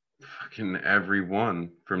Pokemon? Fucking every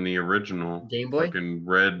one from the original. Game Boy? Fucking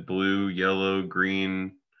red, blue, yellow,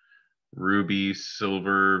 green, ruby,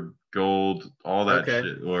 silver, gold, all that Okay.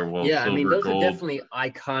 shit. Or well, Yeah, I mean silver, those are gold, definitely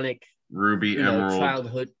iconic, ruby, emerald,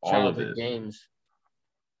 all of childhood it. games.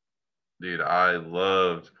 Dude, I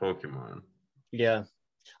loved Pokemon. Yeah.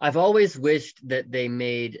 I've always wished that they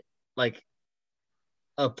made like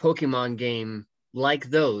a Pokemon game like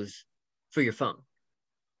those for your phone,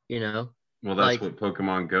 you know? Well, that's Like what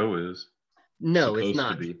Pokemon Go is. No, it's supposed to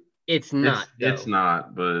not. be. It's not. It's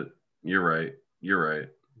not, but you're right. You're right.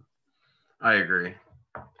 I agree.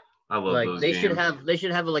 I love Like those games. they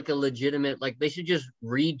should have like a legitimate, like they should just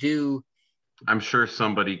redo I'm sure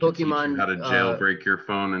somebody could teach you Pokemon. how to jailbreak your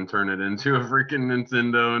phone and turn it into a freaking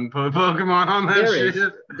Nintendo and put Pokemon on that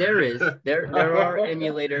shit. There are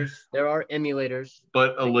emulators. There are emulators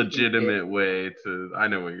But a that you can get. legitimate way to, I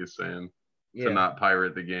know what you're saying, to Yeah. not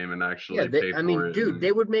pirate the game and Yeah, actually pay I for mean, it. dude, And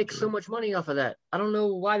they would make so much money off of that. I don't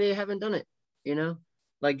know why they haven't done it, you know?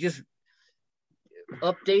 Like just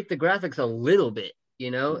update the graphics a little bit,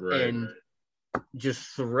 right, and just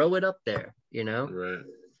throw it up there, right.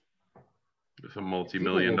 It's a People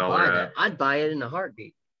multi-million will dollar buy app, that. I'd buy it in a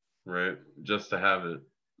heartbeat. right? Just to have it.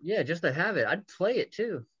 Yeah, just to have it. I'd play it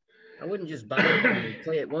too. I wouldn't just buy it and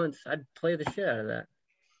play it once. I'd play the shit out of that.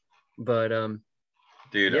 But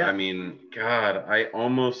Dude, yeah. I mean, God, I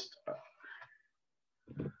almost.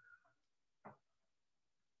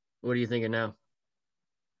 What are you thinking now?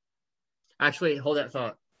 Actually, hold that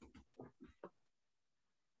thought.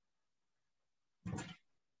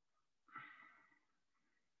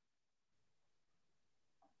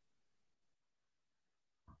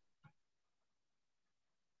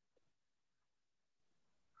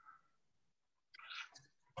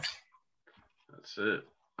 That's it.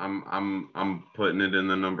 I'm putting it in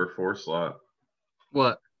the number 4 slot.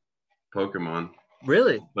 What? Pokemon.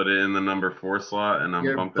 Really? Put it in the number 4 slot, and I'm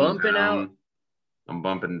You're bumping bumping down. out? I'm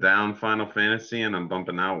bumping down Final Fantasy, and I'm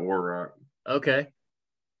bumping out War Rock. Okay.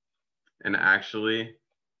 And actually,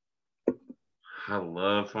 I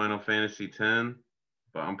love Final Fantasy X,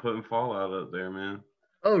 but I'm putting Fallout up there, man.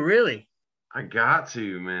 Oh, really? I got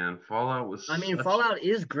to, man. Fallout was. I mean, Fallout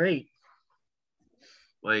is great.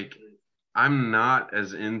 Like, I'm not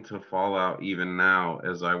as into Fallout even now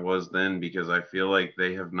as I was then, because I feel like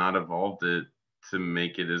they have not evolved it to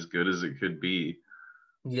make it as good as it could be.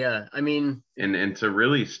 Yeah, I mean, and to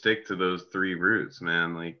really stick to those 3 roots,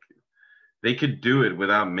 man. Like, they could do it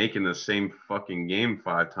without making the same fucking game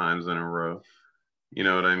 5 times in a row. You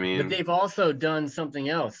know what I mean? but they've also done something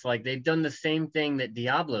else. Like they've done the same thing that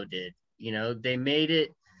Diablo did. They made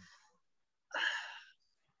it.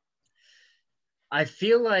 I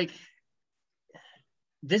feel like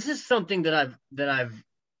this is something that I've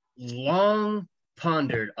long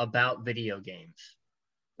pondered about video games.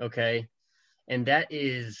 Okay. And that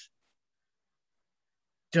is,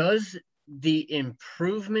 does the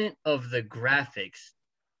improvement of the graphics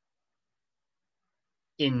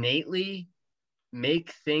innately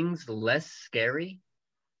make things less scary?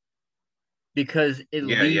 Because it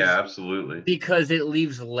Yeah, absolutely.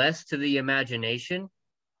 leaves less to the imagination.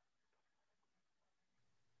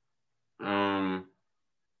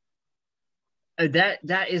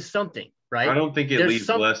 That is something, right? I don't think it There's leaves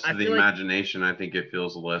some. less I to the feel like, imagination. I think it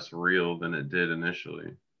feels less real than it did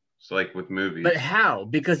initially. It's like with movies. but how?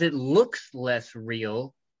 Because it looks less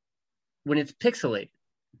real when it's pixelated.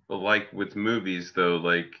 But like with movies, though,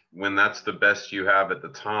 like when that's the best you have at the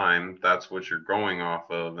time, that's what you're going off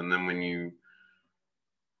of. And then when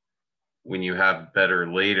you have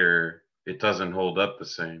better later, it doesn't hold up the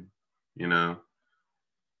same, you know?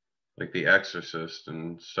 Like The Exorcist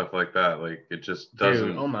and stuff like that. Like it just Dude,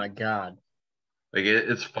 doesn't. oh my God. Like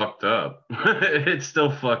it's fucked up. It's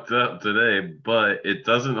still fucked up today, but it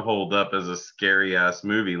doesn't hold up as a scary ass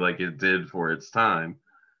movie like it did for its time.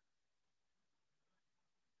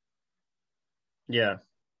 Yeah.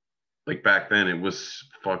 Like back then, it was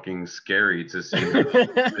fucking scary to see her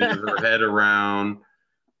spin her head around,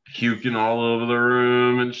 puking all over the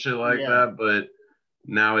room and shit like Yeah. that. But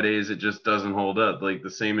nowadays, it just doesn't hold up. Like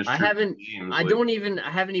the same is true for games. I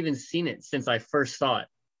haven't even seen it since I first saw it.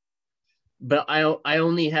 But I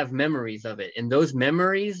only have memories of it, and those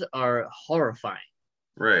memories are horrifying.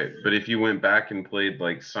 Right. But if you went back and played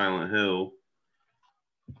like Silent Hill,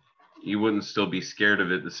 you wouldn't still be scared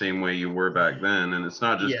of it the same way you were back then. And it's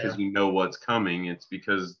not just because Yeah. you know what's coming, it's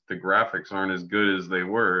because the graphics aren't as good as they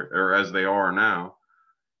were or as they are now.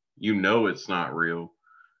 You know it's not real.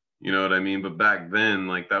 You know what I mean? But back then,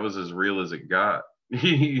 like that was as real as it got.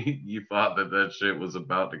 You thought that shit was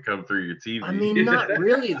about to come through your TV. I mean, not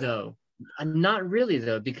really though. Not really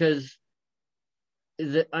though, because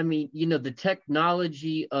the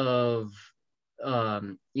technology of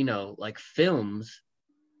like films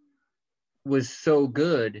was so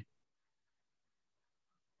good.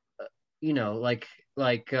 Like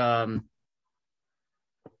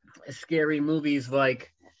scary movies,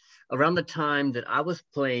 like around the time that I was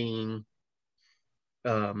playing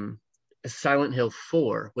um Silent Hill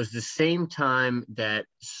 4 was the same time that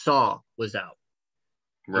Saw was out,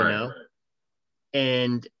 you Right. know?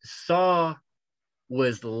 And Saw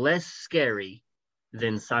was less scary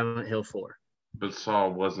than Silent Hill 4. But Saw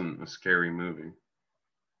wasn't a scary movie.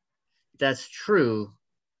 That's true.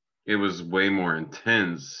 It was way more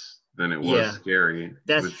intense than it was scary.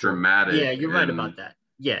 That's it was true. dramatic. Yeah, you're right about that.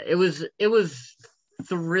 Yeah, it was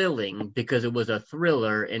thrilling because it was a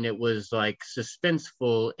thriller and it was like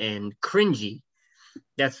suspenseful and cringy.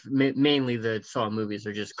 That's mainly the Saw movies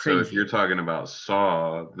are just cringy. So if you're talking about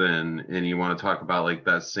Saw, then and you want to talk about like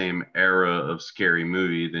that same era of scary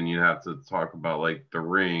movie, then you have to talk about like The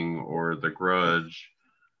Ring or The Grudge.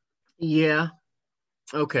 Yeah.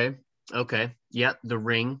 Okay. Yep. The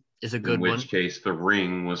Ring is a good one. In which case, The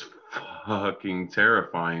Ring was fucking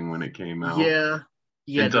terrifying when it came out. Yeah.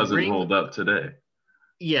 It doesn't hold up today.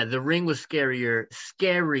 Yeah, The Ring was scarier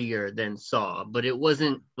than Saw, but it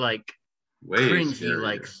wasn't like way cringy scarier.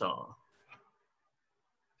 like Saw.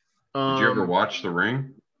 Did you ever watch The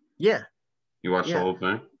Ring? Yeah. You watched the whole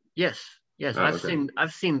thing? Yes. Oh,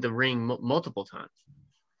 I've seen The Ring multiple times.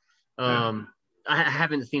 I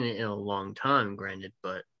haven't seen it in a long time, granted,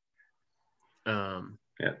 but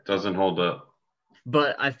it doesn't hold up.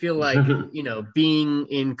 But I feel like being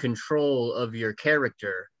in control of your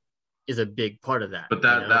character is a big part of that. But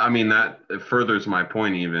that furthers my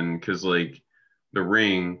point even, because like The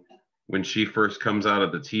Ring, when she first comes out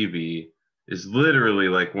of the TV, is literally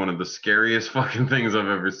like one of the scariest fucking things I've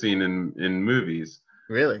ever seen in movies.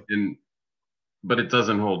 Really? But it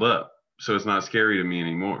doesn't hold up, so it's not scary to me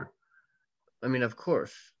anymore. I mean, of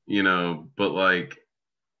course. But like,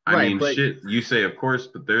 shit, you say of course,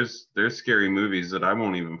 but there's scary movies that I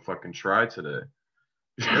won't even fucking try today.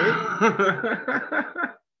 Really?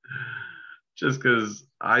 Just because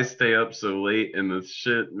I stay up so late in this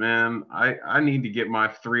shit, man. I need to get my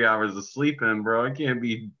 3 hours of sleep in, bro. I can't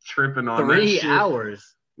be tripping on 3 that shit.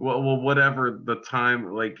 hours? Well, whatever the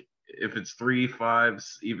time, like if it's 3, 5,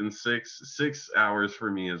 even 6 hours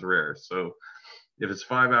for me is rare. So if it's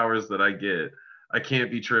 5 hours that I get, I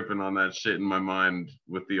can't be tripping on that shit in my mind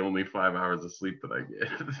with the only 5 hours of sleep that I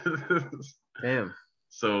get. Damn.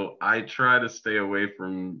 So I try to stay away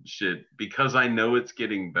from shit because I know it's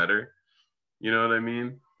getting better. You know what I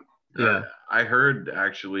mean? Yeah. I heard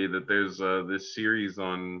actually that there's this series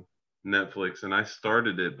on Netflix, and I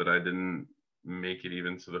started it, but I didn't make it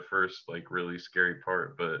even to the first like really scary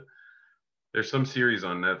part. But there's some series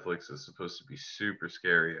on Netflix that's supposed to be super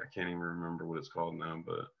scary. I can't even remember what it's called now,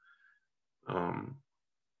 but God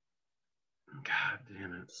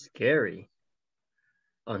damn it. Scary.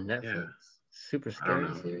 On Netflix. Yeah. Super scary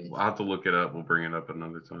series. I'll have to look it up. We'll bring it up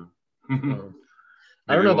another time.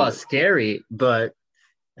 I don't know about scary, but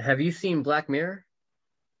have you seen Black Mirror?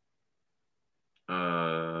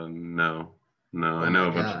 No. I know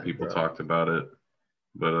a bunch of people talked about it,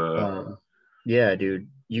 but yeah, dude,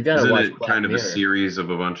 you gotta watch. Isn't it kind of a series of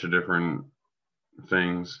a bunch of different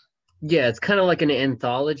things? Yeah, it's kind of like an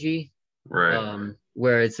anthology, right?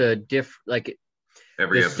 Where it's a like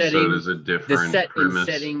every episode is a different premise.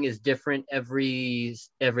 The setting is different every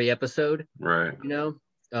episode, right?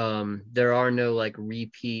 There are no like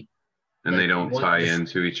repeat, and they don't tie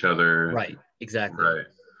into each other, right? Exactly, right.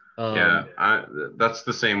 That's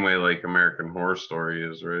the same way like American Horror Story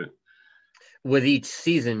is, right? With each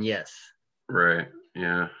season, yes. Right.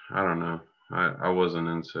 Yeah. I don't know. I wasn't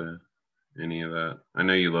into any of that. I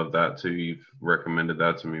know you love that too. You've recommended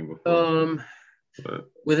that to me before.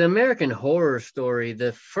 But with American Horror Story,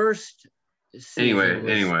 the first season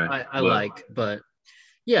I like, but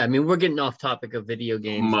yeah, I mean we're getting off topic of video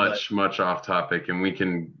games. Much off topic,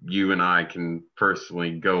 and you and I can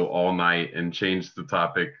personally go all night and change the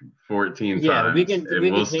topic 14 times.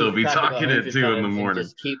 We'll still be talking at 2 in the morning.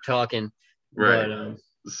 Just keep talking. Right. But,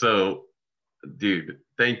 so, dude,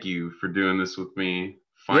 thank you for doing this with me.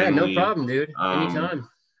 Finally. Yeah, no problem, dude. Anytime.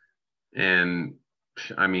 And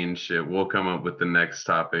I mean, shit, we'll come up with the next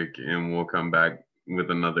topic and we'll come back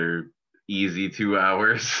with another easy 2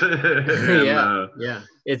 hours. And, yeah.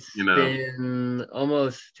 It's been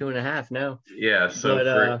almost 2.5 now. Yeah. So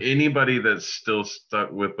for anybody that's still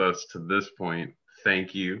stuck with us to this point,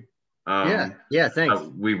 thank you. Thanks.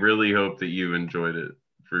 We really hope that you enjoyed it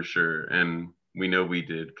for sure. And we know we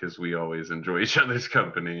did because we always enjoy each other's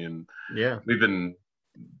company. And we've been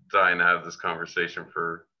dying to have this conversation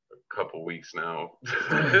for a couple weeks now.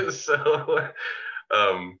 So,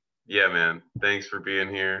 yeah, man, thanks for being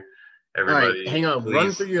here. Everybody, all right, hang on. Please.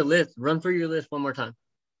 Run through your list one more time.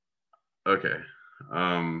 Okay.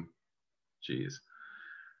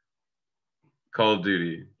 Call of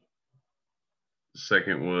Duty.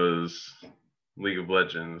 Second was League of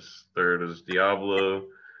Legends. Third is Diablo.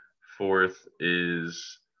 Fourth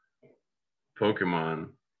is Pokemon.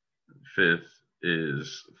 Fifth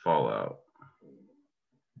is Fallout.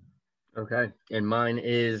 Okay. And mine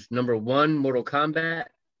is number 1, Mortal Kombat.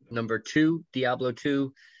 Number 2, Diablo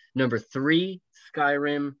 2. Number 3,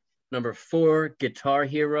 Skyrim. Number 4, Guitar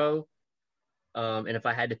Hero. And if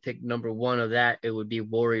I had to pick number 1 of that, it would be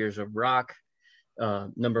Warriors of Rock.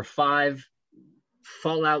 Number 5,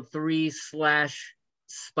 Fallout 3 slash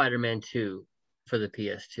Spider-Man 2 for the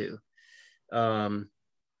PS2.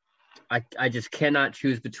 I just cannot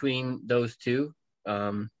choose between those two.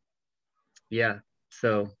 Yeah,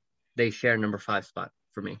 so they share number 5 spot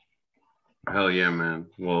for me. Hell yeah, man.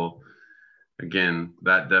 Well, again,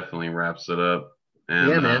 that definitely wraps it up. And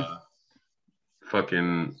yeah, man.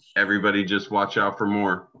 Fucking everybody just watch out for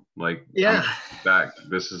more. Like, yeah, I'm back.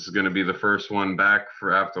 This is going to be the first one back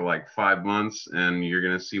for after like 5 months, and you're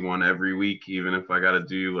going to see one every week, even if I got to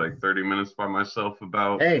do like 30 minutes by myself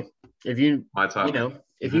about hey, if you my topic.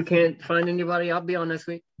 If you can't find anybody, I'll be on this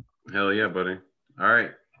week. Hell yeah, buddy. All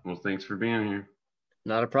right. Well, thanks for being here.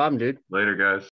 Not a problem, dude. Later, guys.